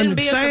doing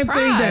the same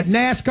thing that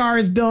NASCAR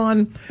has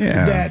done,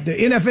 that the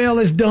NFL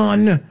has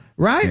done,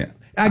 right? Yeah.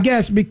 I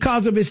guess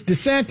because of its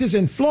DeSantis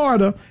in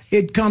Florida,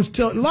 it comes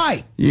to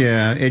light.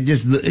 Yeah, it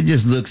just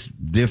looks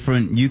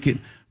different. You can,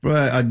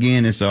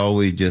 again, it's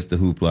always just the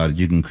hoopla that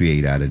you can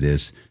create out of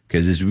this,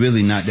 because it's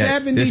really not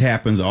that. This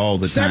happens all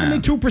the time.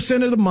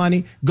 72% of the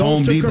money goes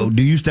Home to Depot.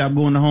 Do you stop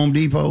going to Home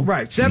Depot?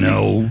 Right.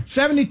 No.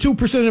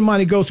 72% of the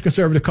money goes to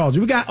conservative causes.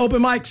 We got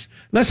open mics.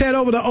 Let's head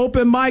over to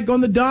open mic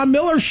on the Don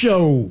Miller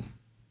Show.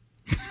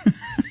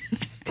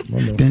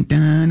 Dun,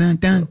 dun, dun,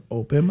 dun.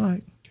 Open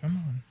mic.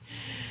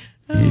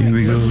 Here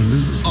we go.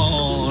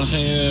 All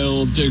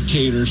hail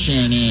Dictator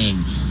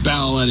Shannon.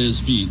 Bow at his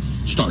feet.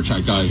 Star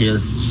Trek guy here.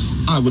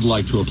 I would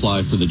like to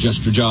apply for the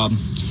jester job.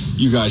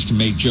 You guys can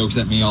make jokes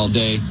at me all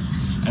day.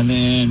 And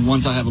then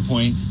once I have a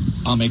point,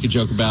 I'll make a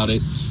joke about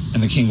it.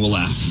 And the king will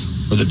laugh.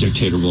 Or the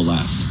dictator will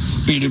laugh.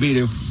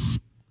 Beedoo.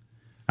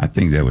 I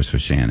think that was for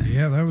Shannon.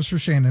 Yeah, that was for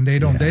Shannon. They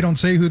don't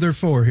say who they're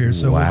for here,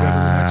 so we'll go to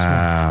the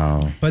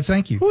next one. But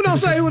thank you. Who don't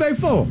say who they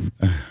for?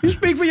 You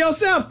speak for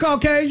yourself,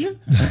 Caucasian.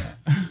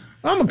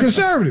 I'm a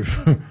conservative.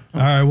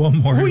 All right, one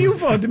more. Who you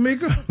for,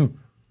 Demica?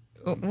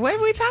 What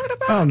are we talking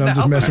about? Oh, no, I'm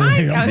just messing with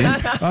him.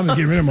 I'm just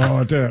giving him a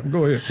hard time.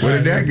 Go ahead. Where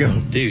did that go?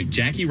 Dude,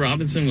 Jackie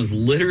Robinson was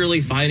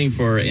literally fighting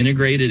for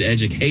integrated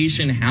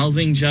education,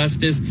 housing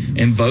justice,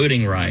 and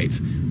voting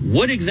rights.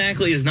 What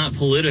exactly is not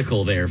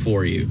political there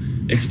for you?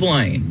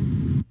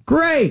 Explain.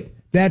 Great.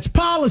 That's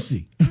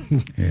policy.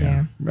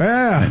 Yeah.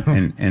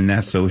 And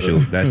that's social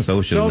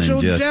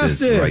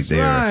injustice right there.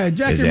 Right.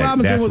 Jackie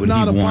Robinson was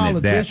not a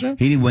politician.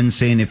 He wasn't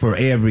saying it for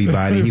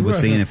everybody. He was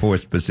saying it for a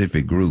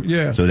specific group.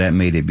 Yeah. So that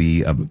made it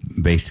be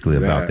basically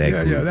about that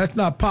group. Yeah, that's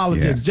not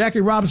politics. Yeah.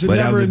 Jackie Robinson but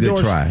never that was a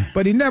endorsed. Good try.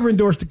 But he never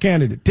endorsed the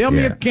candidate. Tell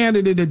me a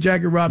candidate that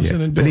Jackie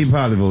Robinson endorsed. But he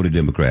probably voted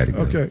Democratic.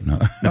 Okay. No,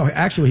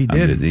 actually he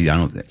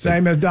did.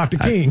 Same as Dr.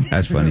 King.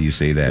 That's funny you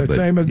say that. But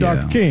same as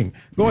Dr. King.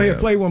 Go ahead,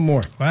 play one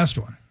more. Last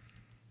one.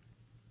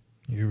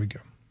 Here we go.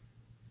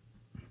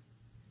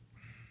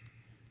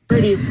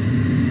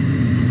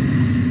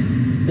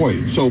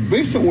 Wait, so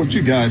based on what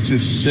you guys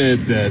just said,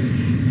 that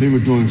they were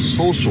doing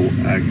social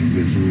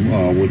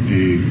activism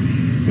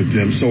with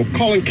them. So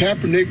Colin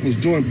Kaepernick was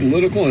doing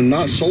political and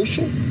not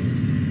social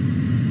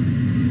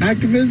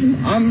activism?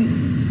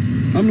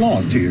 I'm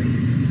lost here.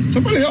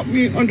 Somebody help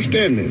me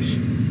understand this.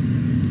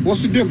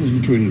 What's the difference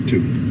between the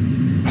two?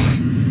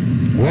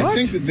 What? I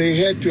think that they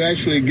had to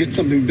actually get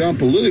something done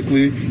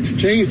politically to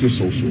change the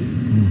social.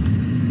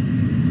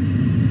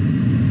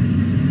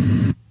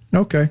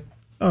 Okay.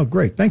 Oh,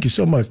 great. Thank you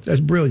so much. That's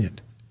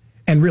brilliant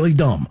and really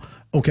dumb.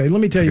 Okay, let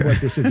me tell you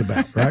what this is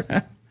about, right?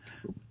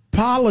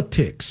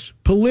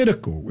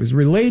 Political, is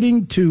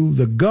relating to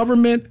the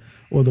government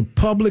or the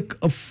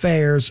public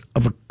affairs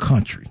of a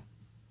country.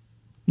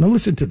 Now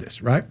listen to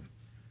this, right?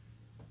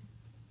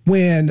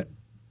 When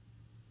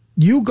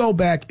you go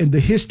back in the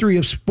history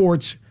of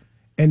sports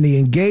and the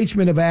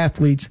engagement of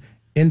athletes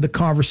in the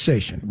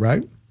conversation,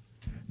 right?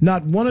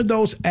 Not one of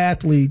those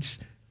athletes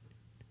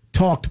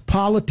talked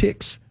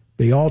politics.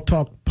 They all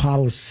talked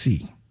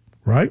policy,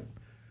 right?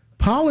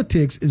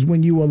 Politics is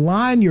when you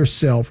align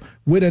yourself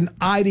with an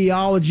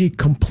ideology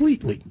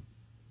completely.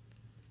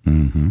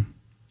 Mm-hmm.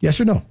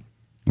 Yes or no?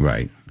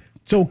 Right.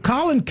 So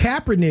Colin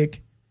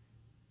Kaepernick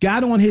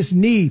got on his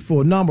knee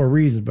for a number of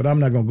reasons, but I'm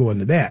not going to go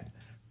into that.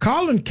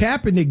 Colin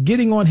Kaepernick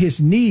getting on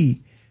his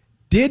knee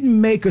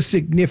didn't make a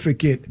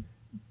significant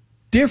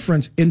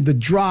difference in the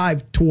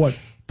drive toward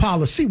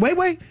policy.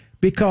 Wait,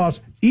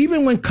 because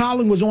even when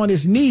Colin was on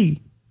his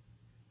knee,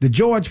 the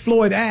George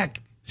Floyd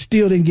Act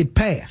still didn't get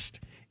passed.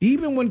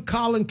 Even when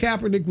Colin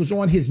Kaepernick was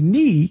on his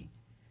knee,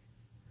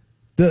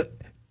 the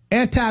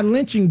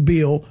anti-lynching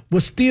bill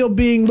was still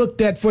being looked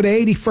at for the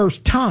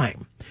 81st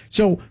time.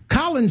 So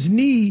Colin's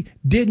knee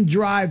didn't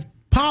drive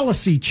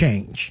policy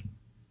change.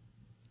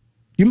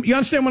 You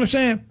understand what I'm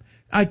saying?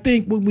 I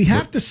think we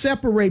have to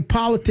separate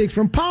politics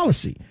from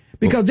policy,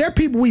 because there are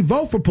people we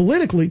vote for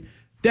politically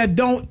that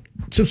don't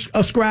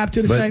ascribe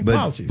to the same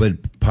policies.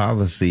 But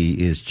policy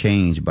is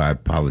changed by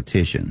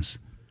politicians.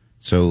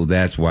 So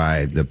that's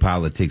why the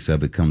politics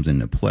of it comes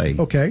into play.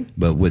 Okay.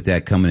 But with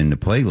that coming into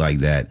play like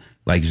that,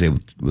 like you say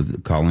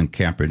with Colin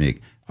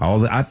Kaepernick,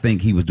 I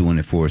think he was doing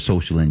it for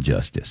social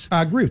injustice.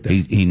 I agree with that.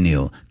 He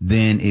kneeled.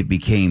 Then it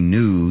became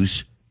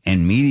news,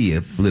 and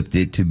media flipped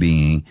it to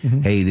being,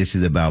 hey, this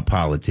is about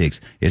politics.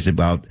 It's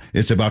about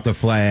the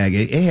flag.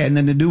 It had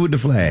nothing to do with the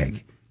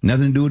flag.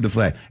 Nothing to do with the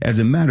flag. As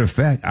a matter of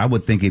fact, I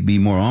would think it'd be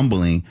more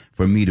humbling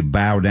for me to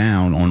bow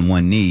down on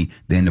one knee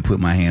than to put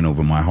my hand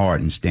over my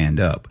heart and stand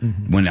up.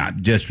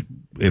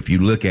 If you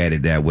look at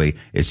it that way,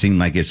 it seemed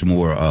like it's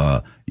more,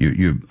 what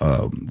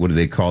do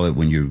they call it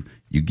when you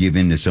give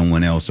in to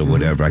someone else or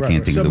whatever? I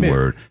can't think of the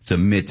word.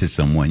 Submit to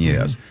someone,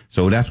 yes.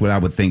 So that's what I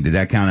would think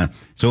that kind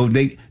of, so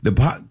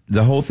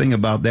the whole thing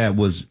about that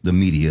was the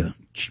media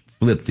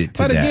flipped it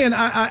to that. But again,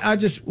 I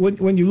just,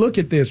 when you look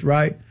at this,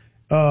 right,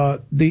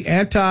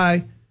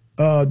 the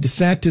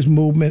DeSantis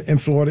movement in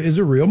Florida is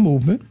a real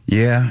movement.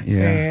 Yeah.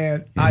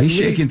 And he's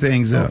shaking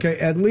things up. Okay,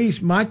 at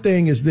least my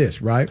thing is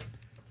this, right?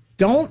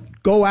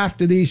 Don't go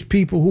after these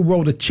people who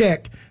wrote a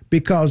check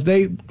because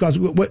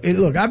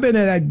look, I've been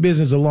in that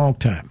business a long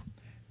time.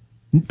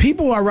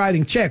 People are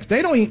writing checks.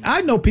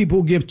 I know people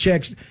who give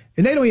checks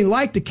and they don't even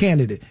like the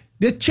candidate.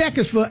 The check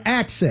is for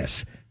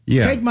access.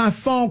 Yeah. Take my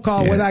phone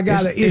call when I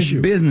got an issue.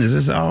 It's business.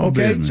 It's all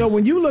business. So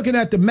when you're looking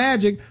at the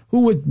Magic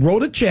who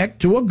wrote a check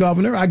to a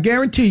governor, I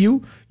guarantee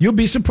you'll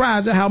be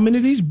surprised at how many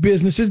of these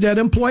businesses that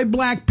employ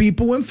black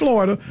people in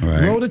Florida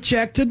wrote a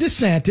check to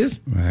DeSantis,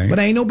 but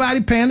ain't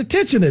nobody paying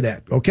attention to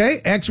that, okay?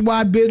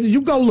 XY business.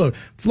 You go look,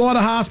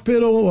 Florida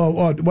Hospital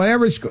or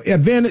whatever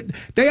event,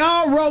 they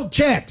all wrote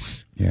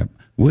checks. Yep.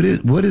 What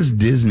is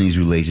Disney's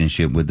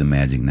relationship with the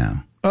Magic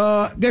now?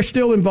 They're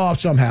still involved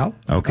somehow.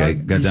 Okay,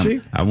 because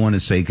I want to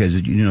say,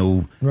 because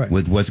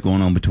with what's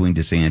going on between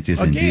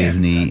DeSantis and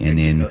Disney, and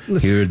then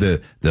here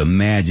the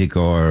Magic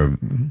are.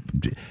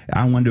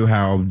 I wonder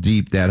how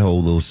deep that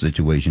whole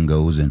situation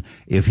goes, and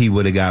if he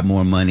would have got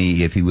more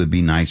money, if he would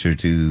be nicer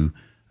to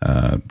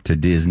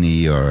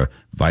Disney or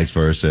vice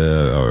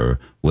versa, or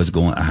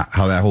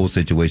how that whole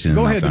situation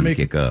is starting to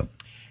kick up.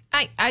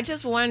 I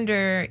just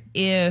wonder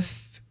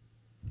if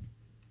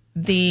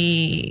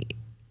the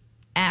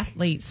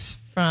athletes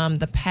from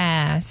the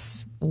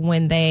past,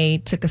 when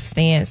they took a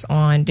stance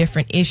on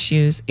different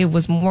issues, it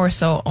was more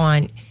so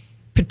on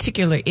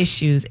particular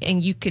issues,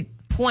 and you could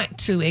point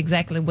to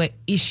exactly what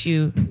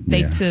issue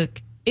they took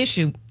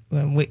issue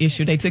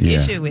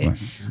with. Right.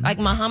 Like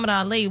Muhammad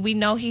Ali, we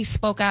know he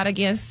spoke out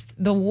against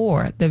the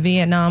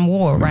Vietnam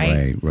War,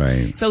 right?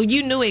 Right. So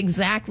you knew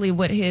exactly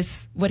what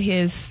his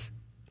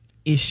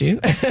issue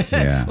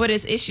what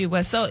his issue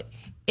was. So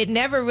it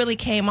never really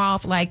came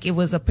off like it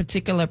was a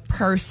particular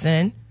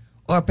person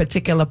or a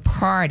particular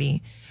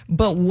party,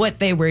 but what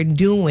they were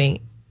doing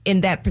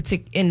in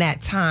that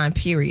time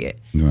period.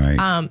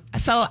 Right.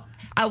 So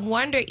I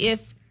wonder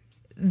if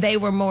they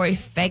were more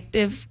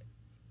effective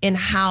in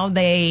how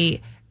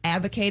they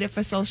advocated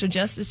for social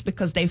justice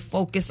because they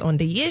focused on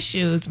the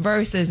issues,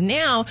 versus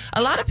now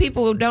a lot of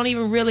people don't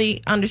even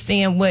really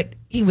understand what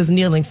he was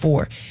kneeling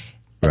for.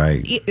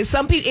 Right.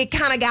 Some people, it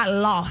kind of got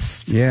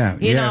lost. Yeah.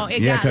 It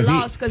got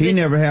lost because he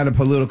never had a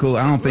political.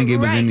 I don't think it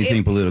was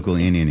anything political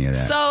in any of that.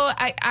 So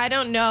I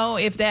don't know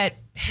if that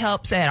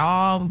helps at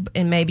all,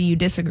 and maybe you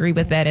disagree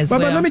with that as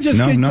well. But let me just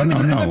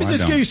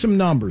give you some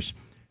numbers.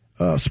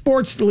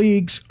 Sports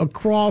leagues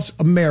across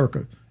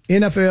America,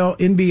 NFL,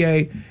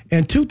 NBA,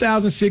 in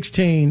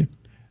 2016.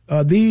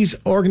 These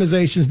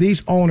organizations,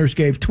 these owners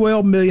gave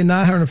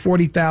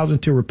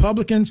 $12,940,000 to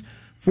Republicans,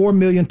 $4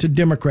 million to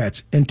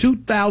Democrats. In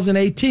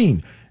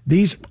 2018,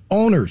 these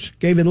owners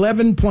gave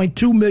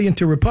 $11.2 million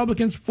to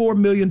Republicans, $4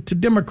 million to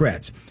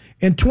Democrats.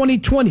 In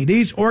 2020,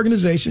 these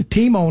organizations,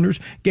 team owners,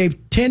 gave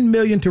 $10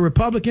 million to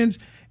Republicans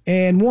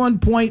and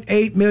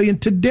 $1.8 million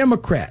to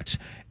Democrats.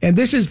 And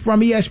this is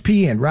from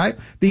ESPN, right?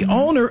 The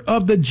owner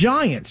of the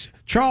Giants,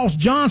 Charles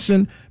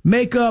Johnson,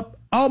 make up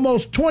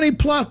almost high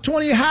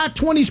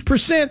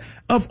 20%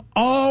 of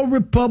all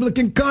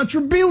Republican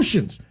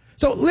contributions.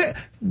 So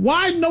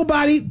why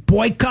nobody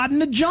boycotting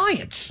the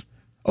Giants?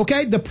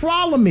 Okay, the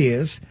problem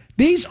is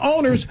these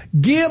owners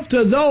give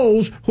to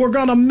those who are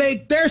going to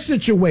make their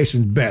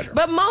situations better.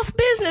 But most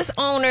business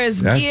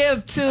owners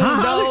give to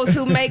those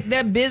who make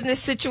their business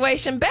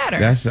situation better.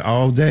 That's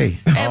all day.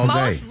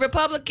 Most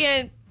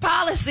Republican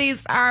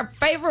policies are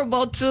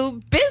favorable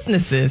to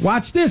businesses.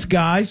 Watch this,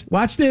 guys.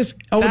 Watch this.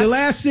 Over the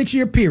last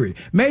 6-year period,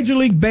 Major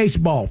League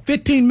Baseball,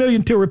 $15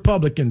 million to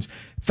Republicans,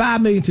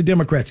 $5 million to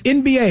Democrats.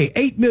 NBA,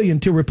 $8 million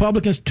to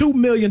Republicans, $2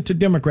 million to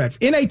Democrats.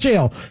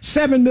 NHL,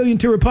 $7 million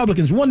to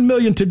Republicans, $1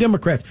 million to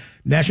Democrats.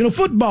 National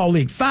Football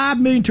League, $5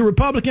 million to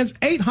Republicans,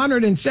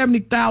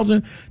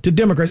 $870,000 to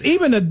Democrats.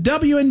 Even the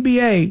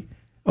WNBA,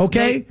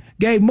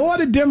 gave more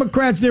to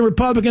Democrats than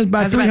Republicans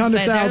by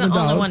 $300,000. They're the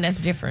only one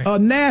that's different.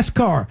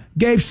 NASCAR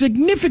gave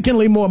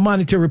significantly more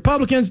money to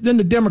Republicans than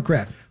the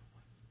Democrats.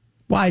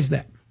 Why is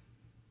that?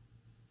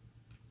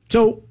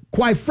 So,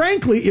 quite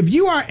frankly, if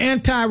you are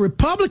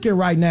anti-Republican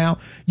right now,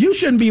 you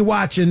shouldn't be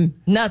watching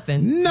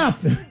nothing.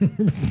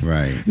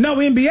 Right. No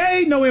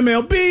NBA, no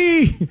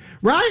MLB,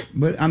 right?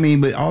 But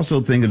also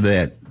think of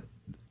that.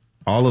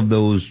 All of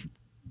those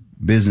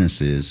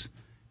businesses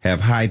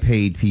have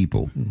high-paid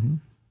people,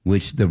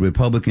 which the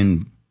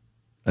Republican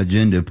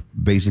agenda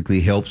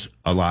basically helps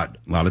a lot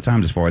of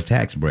times as far as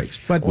tax breaks.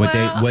 But what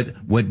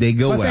they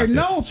go after.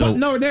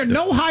 There are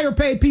no higher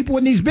paid people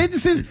in these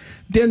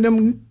businesses than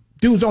them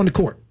dudes on the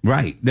court.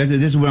 Right. This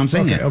is what I'm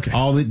saying.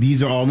 Okay.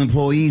 These are all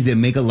employees that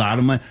make a lot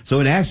of money.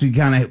 So it actually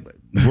kind of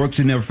works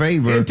in their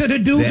favor. And to the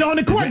dudes on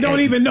the court don't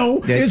even know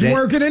it's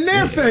working in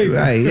their favor.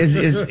 Right.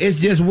 It's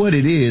just what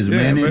it is,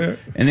 man.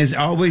 And it's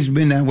always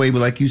been that way. But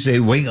like you say,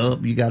 wake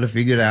up. You got to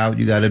figure it out.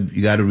 You got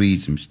to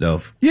read some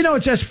stuff.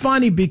 It's just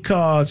funny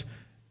because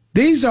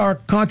these are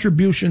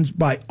contributions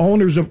by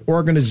owners of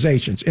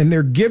organizations, and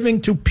they're giving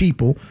to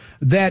people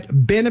that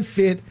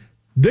benefit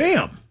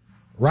them,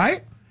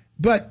 right?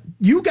 But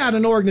you got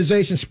an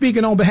organization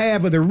speaking on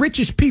behalf of the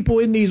richest people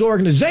in these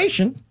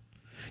organizations.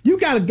 You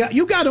got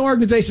an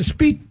organization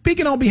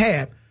speaking on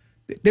behalf.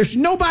 There's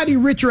nobody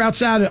richer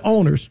outside of the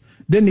owners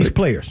than these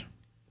players,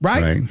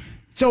 right?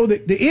 So the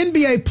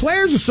NBA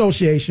Players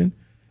Association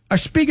are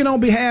speaking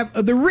on behalf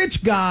of the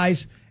rich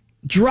guys,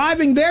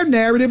 driving their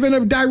narrative in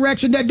a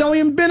direction that don't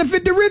even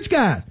benefit the rich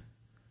guys.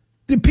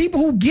 The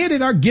people who get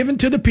it are given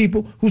to the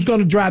people who's going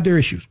to drive their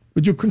issues.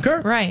 Would you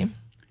concur? Right.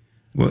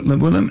 Well,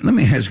 let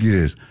me ask you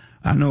this.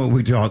 I know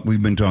we've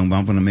been talking about.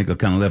 I'm going to make a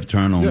kind of left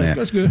turn on that.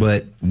 That's good.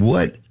 But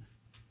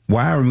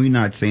why are we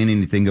not saying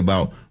anything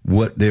about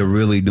what they're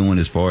really doing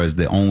as far as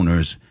the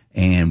owners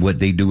and what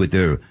they do with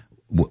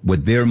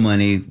their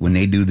money when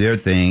they do their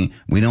thing?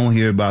 We don't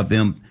hear about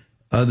them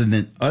other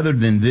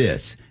than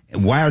this.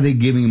 Why are they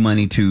giving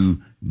money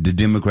to the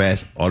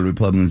Democrats or the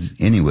Republicans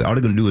anyway? All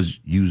they're going to do is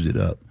use it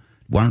up.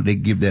 Why don't they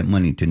give that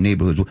money to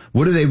neighborhoods?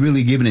 What are they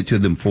really giving it to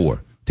them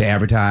for? To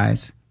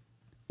advertise?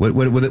 What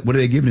are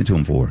they giving it to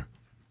them for?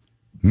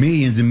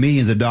 Millions and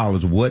millions of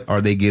dollars. What are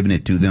they giving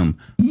it to them?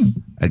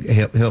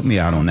 Help me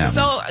out on that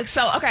one.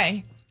 So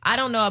okay. I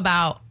don't know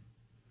about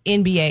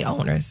NBA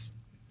owners.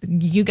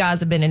 You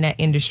guys have been in that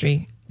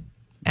industry,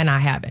 and I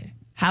haven't.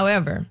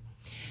 However,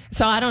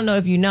 so I don't know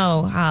if you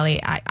know, Holly,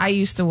 I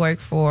used to work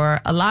for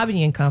a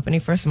lobbying company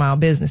for small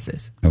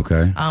businesses.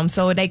 Okay.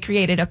 So they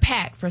created a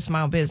PAC for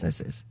small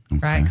businesses,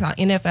 right? Called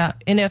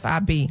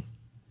NFIB.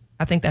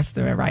 I think that's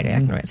the right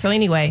acronym. So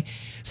anyway,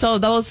 so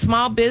those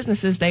small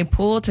businesses, they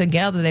pulled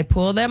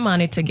their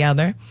money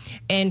together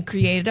and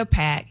created a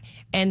PAC.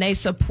 And they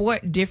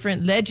support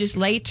different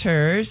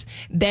legislators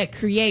that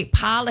create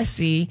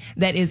policy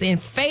that is in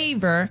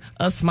favor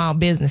of small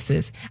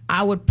businesses.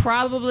 I would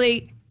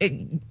probably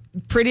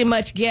pretty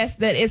much guess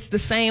that it's the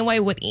same way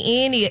with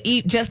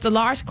just the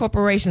large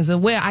corporations as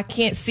well. I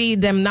can't see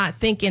them not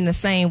thinking the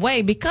same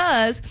way,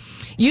 because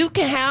you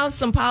can have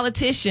some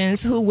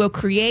politicians who will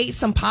create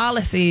some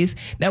policies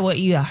that will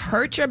either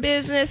hurt your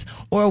business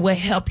or will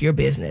help your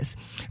business.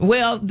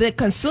 Well, the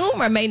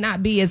consumer may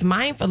not be as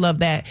mindful of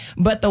that,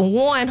 but the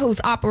one who's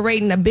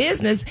operating the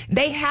business,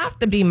 they have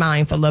to be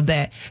mindful of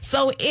that.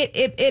 So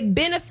it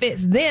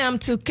benefits them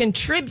to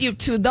contribute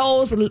to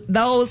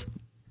those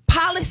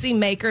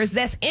policymakers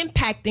that's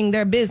impacting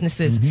their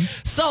businesses.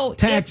 So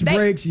tax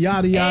breaks,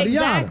 yada, yada,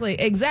 exactly,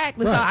 yada.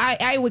 Exactly. Right.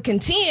 So I would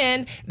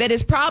contend that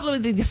it's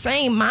probably the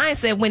same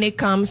mindset when it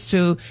comes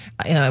to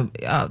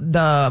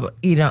the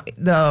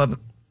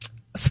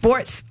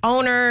sports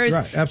owners.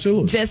 Right,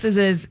 absolutely. Just as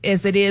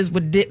it is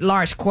with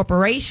large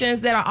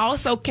corporations that are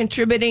also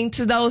contributing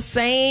to those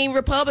same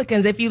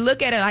Republicans. If you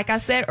look at it, like I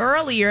said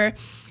earlier,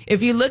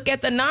 if you look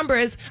at the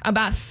numbers,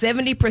 about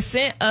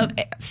 70% of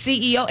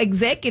CEO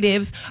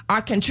executives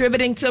are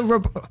contributing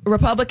to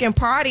Republican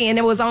Party, and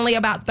it was only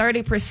about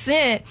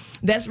 30%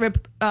 that's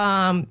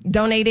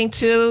donating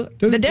to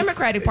the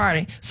Democratic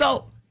Party.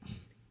 So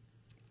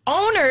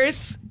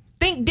owners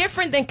think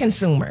different than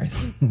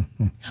consumers.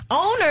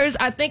 Owners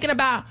are thinking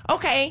about,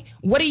 okay,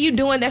 what are you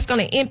doing that's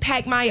going to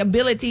impact my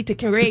ability to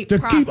create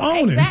keep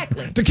owning.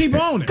 Exactly. To keep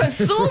owning.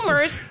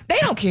 Consumers, they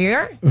don't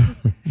care.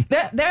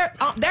 Their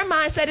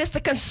mindset is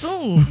to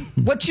consume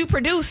what you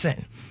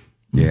producing.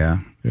 Yeah.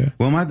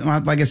 Well,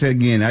 like I said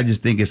again, I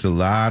just think it's a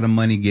lot of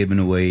money given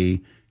away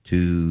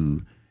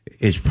to.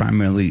 It's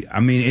primarily,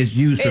 it's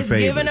used for favors.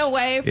 It's given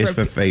away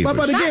for favors.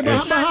 But again,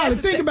 Holly,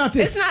 think about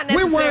this. It's not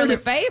necessarily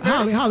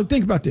favors. Holly,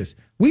 think about this.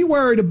 We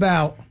worried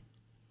about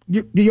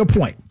your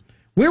point.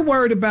 We're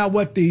worried about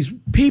what these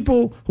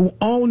people who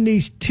own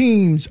these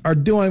teams are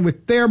doing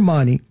with their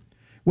money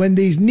when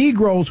these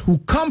Negroes who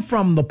come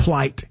from the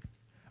plight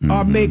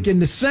are making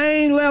the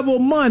same level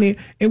of money,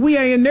 and we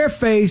ain't in their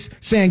face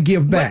saying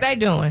give back. What they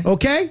doing?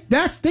 Okay?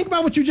 Think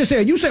about what you just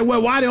said. You said,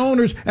 well, why the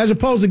owners, as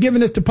opposed to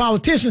giving this to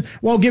politicians,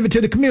 won't give it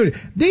to the community?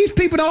 These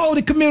people don't owe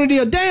the community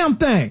a damn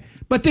thing.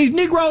 But these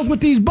Negroes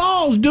with these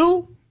balls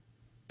do,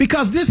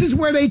 because this is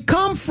where they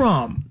come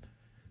from.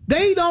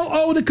 They don't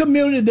owe the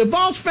community. The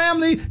Voss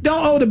family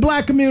don't owe the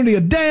black community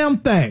a damn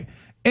thing.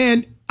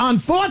 And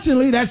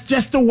unfortunately, that's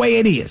just the way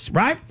it is,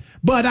 right?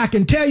 But I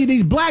can tell you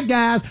these black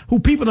guys who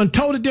people done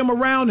toted them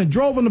around and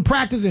drove them to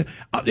practice and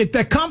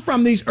that come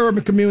from these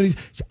urban communities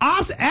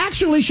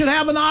actually should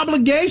have an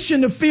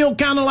obligation to feel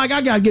kind of like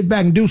I got to get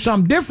back and do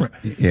something different.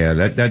 Yeah,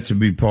 that should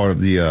be part of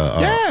the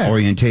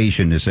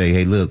orientation to say,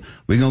 hey, look,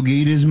 we're going to give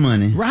you this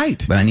money.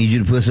 Right. But I need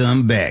you to put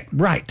something back.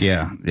 Right.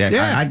 Yeah.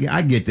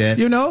 I get that.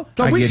 You know?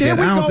 So I get that.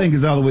 I don't think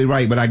it's all the way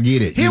right, but I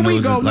get it. Here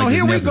we go.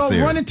 Here we go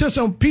run into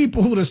some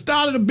people who have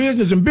started a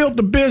business and built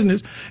the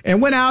business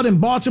and went out and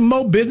bought some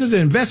more business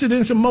and invested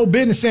in some more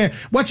business saying,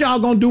 what y'all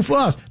gonna do for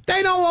us?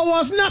 They don't owe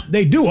us nothing.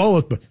 They do owe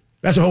us, but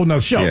that's a whole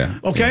nother show. Yeah,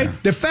 okay? Yeah.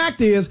 The fact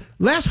is,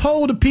 let's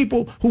hold the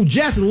people who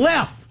just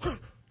left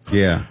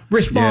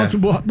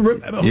responsible.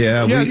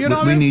 Yeah,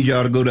 we need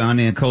y'all to go down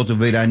there and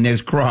cultivate our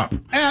next crop.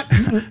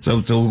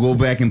 So we'll go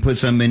back and put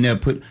something in there,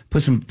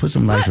 put some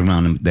lights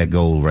around that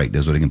goal right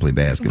there so they can play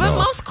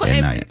basketball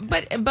at night.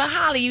 But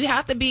Holly, you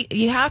have to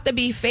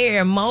be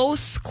fair.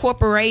 Most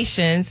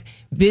corporations,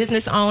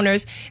 business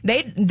owners,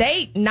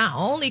 they not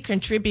only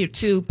contribute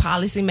to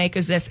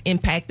policymakers that's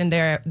impacting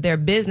their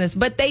business,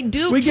 but they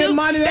do. We get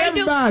money to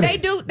everybody.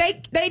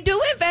 They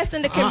do invest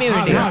in the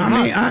community.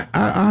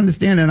 I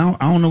understand that.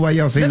 I don't know why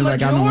y'all saying it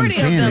like I don't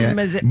understand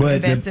that.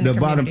 But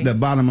the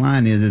bottom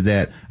line is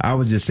that I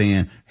was just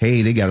saying,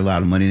 hey, they got a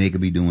lot of money. They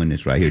could be doing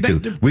this right here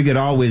too. We could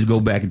always go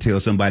back and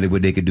tell somebody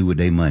what they could do with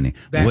their money.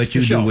 What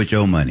you do with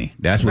your money.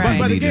 That's what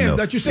you need to know.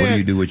 That you're saying, what do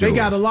you do with they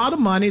got a lot of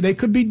money. They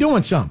could be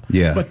doing something.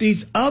 Yeah. But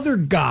these other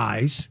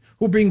guys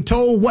who are being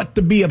told what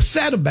to be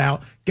upset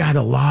about got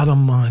a lot of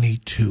money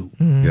too.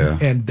 Yeah.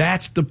 And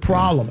that's the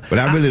problem. But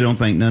I really don't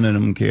think none of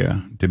them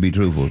care, to be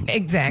truthful.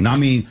 Exactly. No, I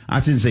mean, I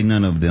shouldn't say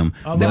none of them.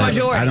 The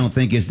majority. I don't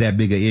think it's that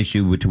big an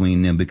issue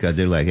between them because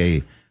they're like,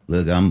 hey,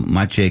 look,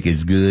 my check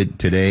is good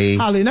today.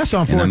 Holly, that's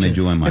unfortunate. And I'm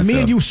enjoying myself. And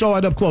me and you saw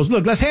it up close.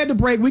 Look, let's head to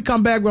break. We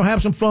come back. We'll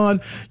have some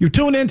fun. You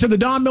tune in to the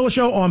Don Miller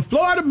Show on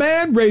Florida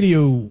Man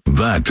Radio.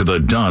 Back to the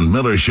Don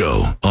Miller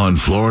Show on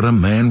Florida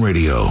Man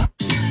Radio.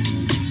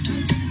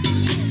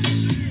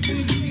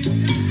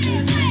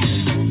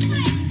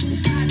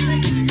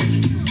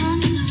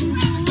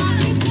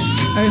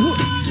 Hey,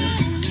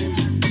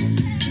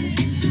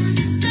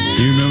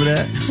 you remember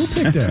that? Who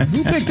picked that?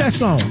 Who picked that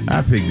song?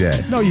 I picked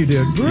that. No, you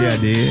didn't. Yeah, I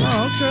did.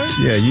 Oh, okay.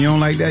 Yeah, you don't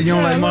like that? You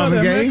don't like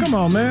Marvin Gaye? Come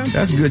on, man.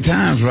 That's good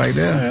times right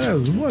there. Yeah,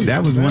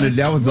 that was wonderful.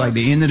 That was like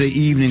the end of the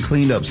evening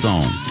cleanup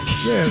song.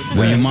 Yeah.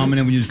 When your mom and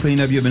them, when you just clean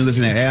up, you've been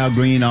listening to Al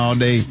Green all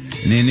day,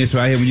 and then this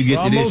right here, when you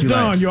get to this, you're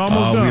like, you're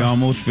almost done. We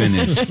almost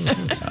finished.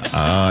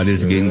 This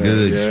is getting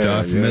good. You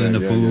start smelling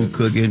the food,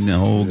 cooking, the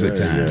whole good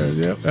time.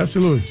 Yeah,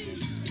 absolutely.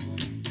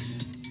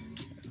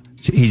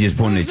 He's just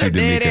pointing at you,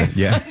 Demica.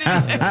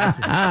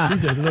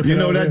 Yeah. You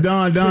know that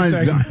Don's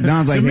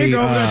like, hey,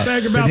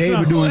 today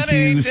we're doing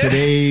cues.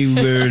 Today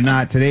we're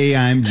not. Today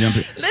I'm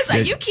jumping.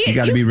 Listen, you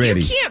got to be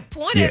ready. You can't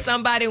point at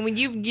somebody when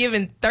you've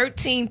given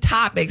 13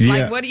 topics. Yeah.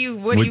 Like, what are you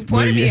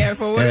pointing me at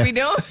for? What are we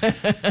doing?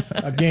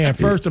 Again,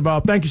 first of all,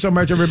 thank you so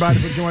much, everybody,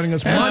 for joining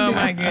us. Oh,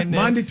 my goodness.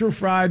 Monday through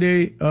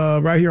Friday,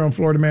 right here on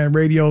Florida Man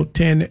Radio,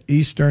 10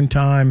 Eastern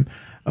Time.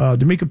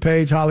 Demica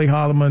Paige, Holly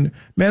Holloman.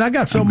 Man, I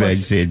got so much. I'm glad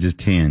you said just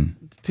 10.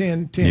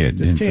 10. Yeah,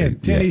 just 10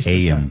 Eastern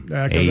AM.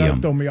 Time. That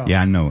throw me off.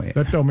 Yeah, I know it.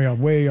 That throw me off,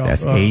 way off.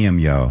 That's AM,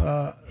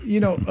 y'all.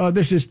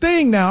 There's this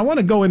thing now. I want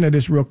to go into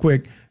this real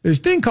quick. There's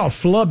this thing called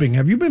flubbing.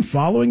 Have you been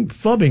following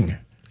flubbing?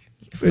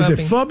 Is it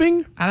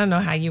fubbing? I don't know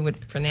how you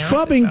would pronounce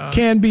fubbing it. Fubbing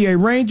can be a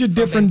range of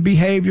different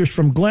behaviors,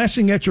 from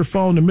glancing at your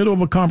phone in the middle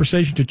of a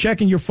conversation to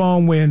checking your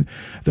phone when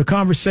the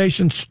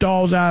conversation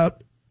stalls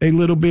out a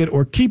little bit,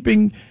 or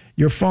keeping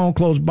your phone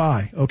close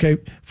by. Okay,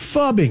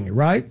 fubbing,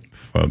 right?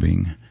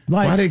 Fubbing.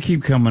 Why they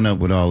keep coming up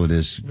with all of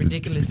this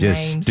ridiculous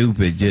just names.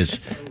 Stupid,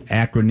 just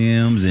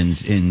acronyms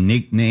and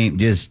nickname,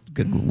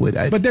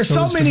 but there's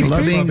so many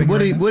people.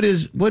 What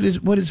is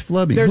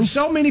flubbing? There's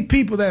so many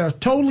people that are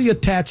totally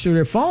attached to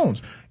their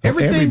phones.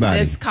 Everything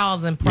is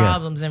causing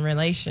problems in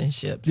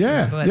relationships.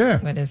 Yeah,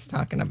 what it's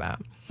talking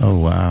about. Oh,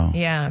 wow.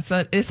 Yeah,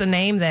 so it's a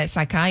name that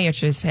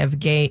psychiatrists have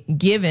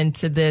given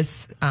to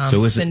this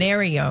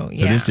scenario. So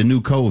it's the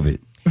new COVID.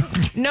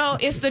 No,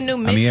 it's the new.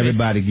 I mean,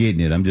 everybody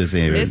getting it. I'm just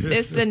saying.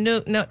 It's the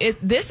new. No,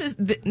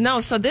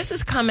 this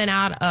is coming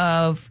out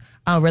of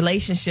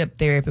relationship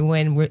therapy,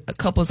 when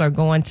couples are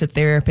going to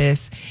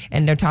therapists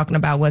and they're talking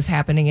about what's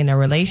happening in their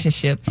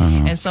relationship.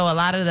 And so a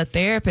lot of the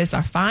therapists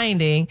are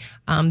finding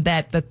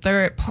that the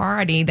third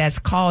party that's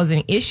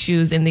causing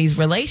issues in these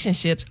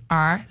relationships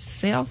are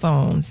cell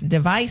phones,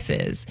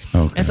 devices.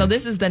 And so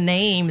this is the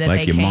name that like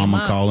they your came mama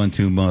up. calling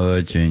too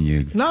much and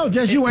you. No,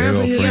 just you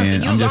answer.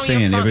 I'm just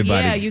saying,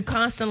 everybody. Yeah, you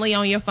constantly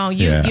on your phone.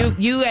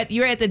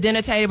 You're at the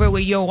dinner table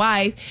with your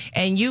wife,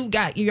 and you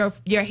got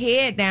your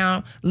head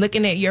down,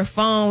 looking at your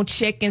phone,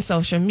 checking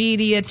social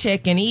media,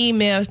 checking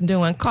emails,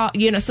 doing call.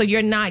 So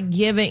you're not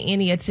giving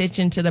any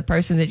attention to the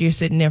person that you're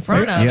sitting in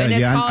front of, and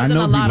it's causing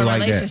a lot of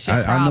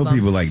relationship problems. I know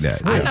people like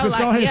that.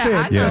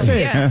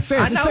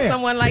 I know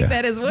someone like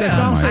that as well.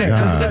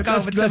 I look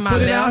over to my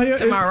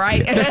left, to my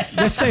right.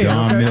 Let's say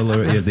Don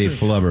Miller is a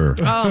flubber.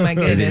 Oh my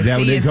goodness, is that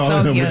what he they is call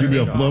so him? guilty. Would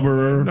you be a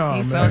flubberer? No,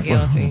 he's so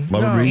guilty. He's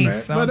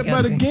so guilty.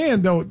 But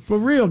again, though, for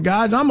real,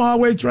 guys, I'm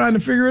always trying to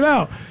figure it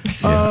out.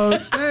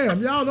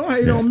 Damn, y'all don't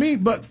hate on me,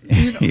 but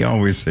he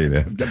always say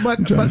that. But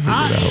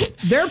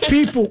there are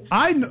people.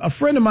 A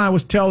friend of mine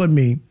was telling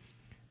me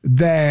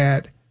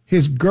that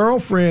his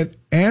girlfriend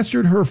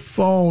answered her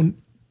phone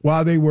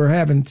while they were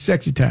having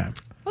sexy time.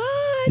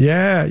 What?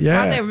 Yeah.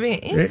 While they were being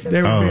intimate.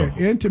 They were being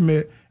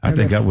intimate. I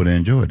think I would have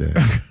enjoyed that.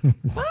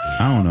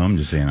 I don't know. I'm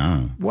just saying. I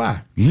don't know.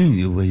 Why?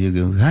 Where you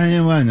go?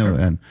 I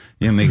know. And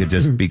make it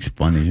just speak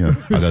Spanish. You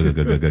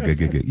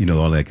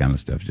know, all that kind of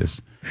stuff.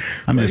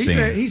 I'm just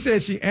saying. He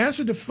said she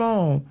answered the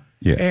phone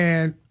Yeah.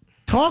 and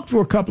talked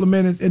for a couple of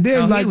minutes, and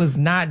then he was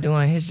not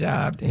doing his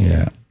job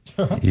then.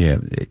 Yeah.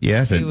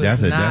 That's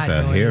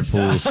a hair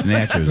pull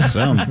snatch or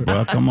something,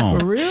 bro. Come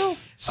on. For real?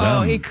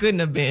 Oh, he couldn't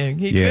have been.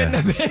 Couldn't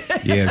have been.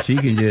 Yeah, if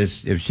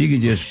she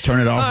can just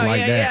turn it off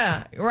like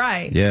that. Yeah,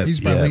 right. Yeah,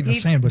 he's probably eating a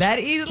sandwich. That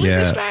easily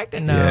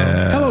distracting. No.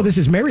 Yeah. Hello, this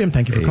is Miriam.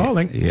 Thank you for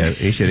calling. Yeah,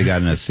 he should have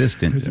got an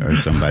assistant or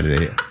somebody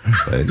there.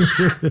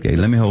 Okay,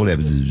 let me hold that.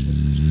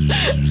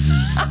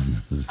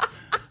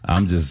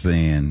 I'm just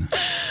saying.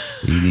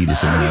 He needed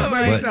some help. Oh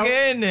my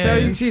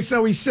goodness! He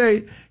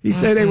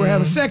said they were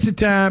having sexy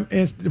time,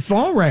 and the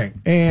phone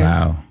rang.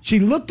 And she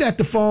looked at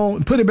the phone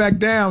and put it back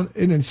down.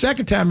 And then the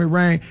second time it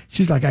rang,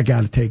 she's like, "I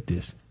got to take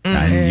this."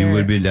 And you would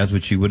have been. That's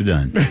what she would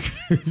have done.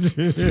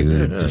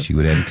 She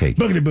would have to take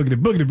it.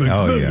 Boogity.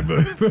 Oh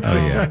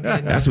yeah.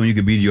 That's when you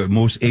could be your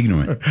most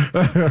ignorant.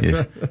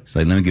 It's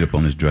like, let me get up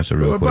on this dresser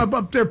real quick.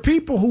 But there are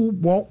people who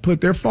won't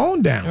put their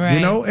phone down,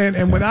 right.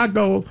 And when I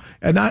go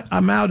and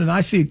I'm out and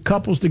I see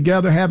couples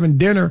together having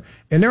dinner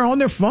and they're on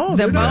their phone.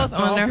 They're both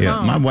on their phone.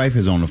 Yeah, my wife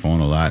is on the phone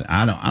a lot.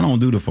 I don't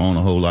do the phone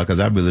a whole lot because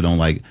I really don't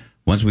like.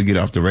 Once we get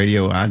off the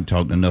radio, I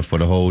talked enough for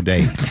the whole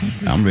day.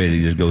 I'm ready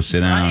to just go sit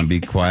down and be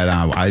quiet.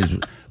 I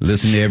just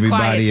listen to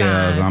everybody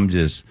else. I'm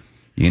just,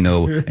 I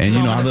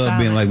love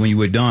being like when you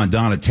with Don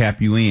will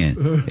tap you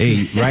in.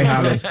 Hey, right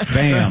holler,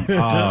 bam.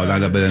 Oh, no.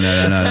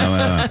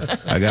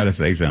 I gotta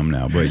say something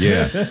now, but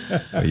yeah.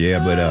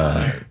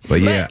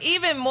 But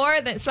even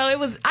more than so, it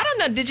was. I don't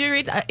know. Did you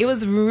read? It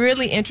was a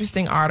really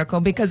interesting article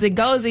because it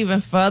goes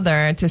even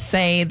further to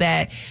say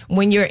that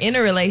when you're in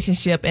a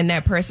relationship and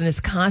that person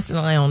is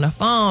constantly on the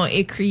phone,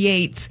 it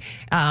creates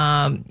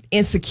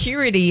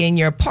insecurity in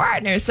your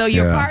partner. So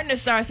your partner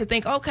starts to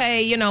think,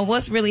 okay,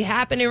 what's really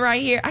happening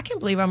right here? I can't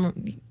believe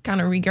I'm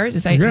kind of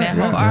regurgitating that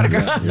whole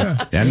article.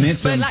 That meant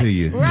something to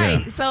you,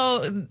 right?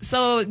 Yeah.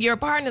 So your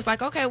partner's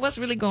like, okay, what's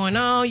really going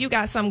on? You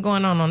got something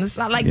going on this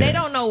side. Like they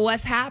don't know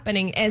what's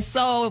happening, and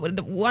so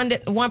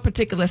one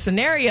particular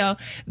scenario,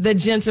 the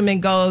gentleman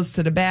goes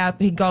to the bath,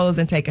 he goes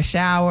and take a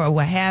shower or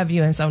what have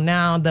you, and so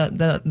now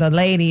the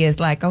lady is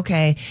like,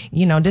 okay,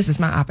 this is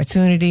my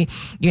opportunity.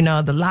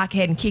 The lock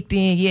hadn't kicked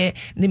in yet.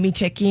 Let me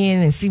check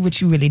in and see what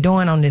you really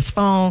doing on this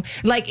phone.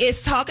 Like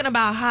it's talking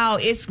about how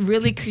it's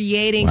really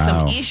creating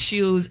some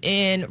issues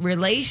in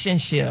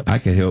relationships. I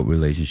can help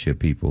relationship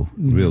people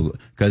real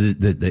because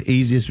the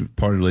easiest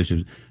part of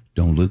relationships,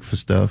 don't look for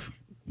stuff.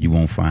 You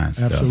won't find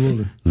stuff.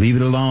 Absolutely. Leave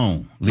it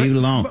alone.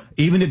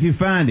 Even if you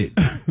find it,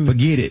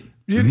 forget it.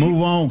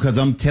 Move on, because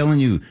I'm telling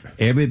you,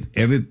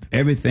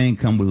 everything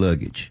come with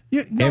luggage.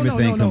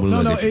 Everything come with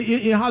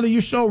luggage. Holly,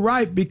 you're so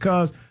right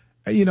because,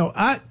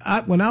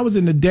 I when I was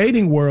in the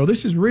dating world,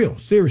 this is real,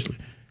 seriously.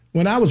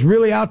 When I was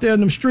really out there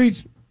in the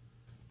streets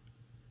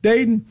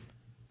dating,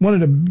 one of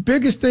the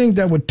biggest things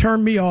that would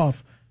turn me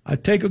off,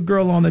 I'd take a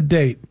girl on a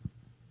date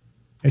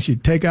and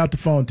she'd take out the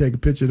phone and take a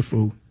picture of the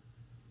food.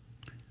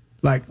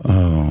 Like,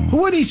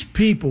 who are these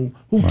people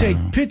who take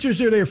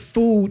pictures of their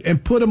food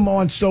and put them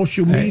on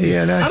social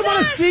media? I don't want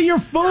to see your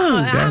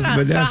food.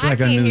 That's like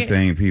a new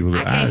thing, people.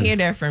 I can't hear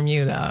that from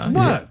you, though.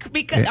 What?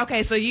 Because,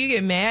 okay, so you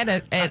get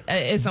mad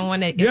at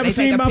someone that you ever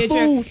seen my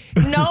food?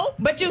 No,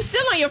 but you're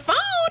still on your phone.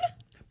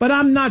 But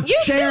I'm not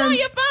You're sharing. still on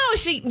your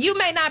phone. You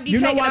may not be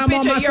taking a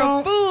picture of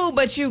your food,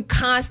 but you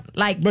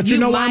But you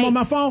know why I'm on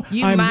my phone?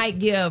 You might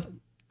give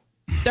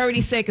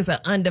 30 seconds of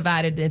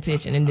undivided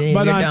attention, and then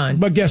you're done.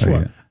 But guess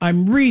what?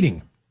 I'm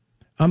reading.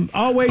 I'm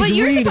always But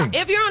reading.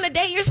 if you're on a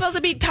date, you're supposed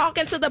to be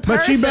talking to the person.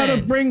 But she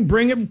better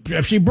bring it.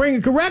 If she bring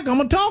it correct, I'm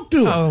gonna talk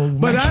to her. Oh,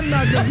 but I'm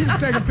not gonna. You can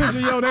take a picture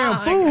of your damn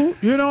food.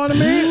 You know what I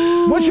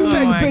mean? Once you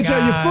take a picture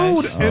of your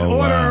food and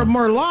order a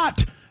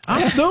merlot,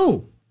 I'm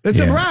through. It's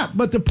a wrap.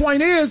 But the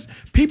point is,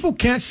 people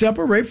can't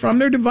separate from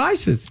their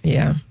devices.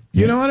 Yeah.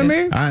 You know what I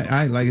mean?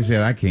 I like I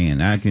said, I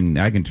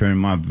can turn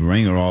my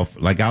ringer off.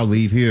 Like I'll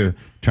leave here,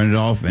 turn it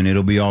off, and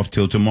it'll be off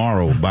till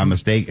tomorrow by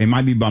mistake. It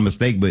might be by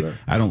mistake, but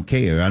I don't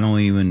care.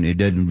 It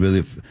doesn't really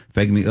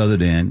affect me other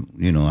than,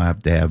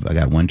 I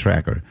got one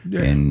tracker,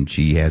 and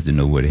she has to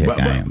know where the heck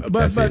I am.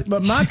 But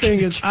my thing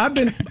is, I've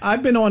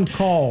been on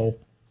call.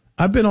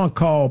 I've been on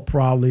call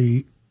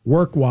probably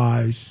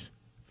work-wise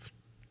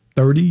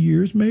 30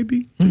 years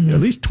maybe. Mm-hmm.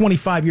 At least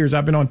 25 years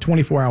I've been on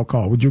 24-hour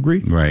call. Would you agree?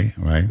 Right.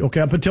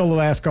 Okay, up until the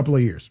last couple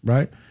of years,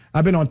 right?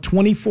 I've been on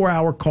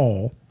 24-hour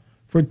call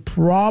for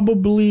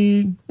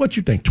probably, what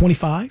you think,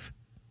 25?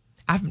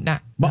 I've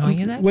not known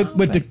you that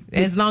long,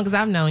 as long as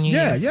I've known you.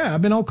 Yeah,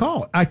 I've been on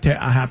call. I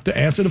have to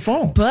answer the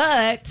phone.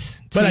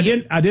 But I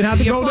didn't have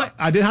to go.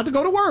 I didn't have to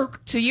go to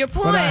work. To your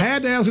point, but I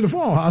had to answer the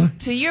phone.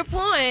 To your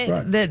point,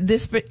 right. that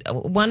this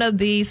one of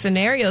the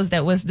scenarios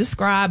that was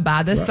described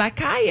by the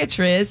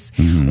psychiatrist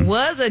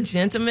was a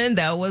gentleman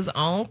that was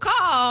on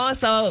call.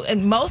 So,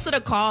 and most of the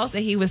calls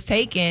that he was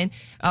taking,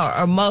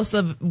 or most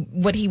of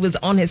what he was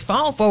on his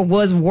phone for,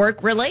 was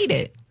work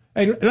related.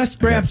 Hey, let's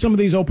grab some of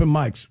these open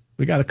mics.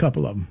 We got a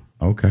couple of them.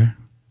 Okay.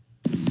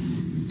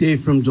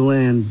 Dave from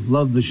DeLand,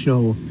 love the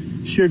show.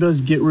 Sure does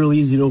get real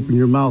easy to open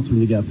your mouth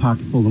when you got a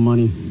pocket full of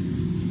money.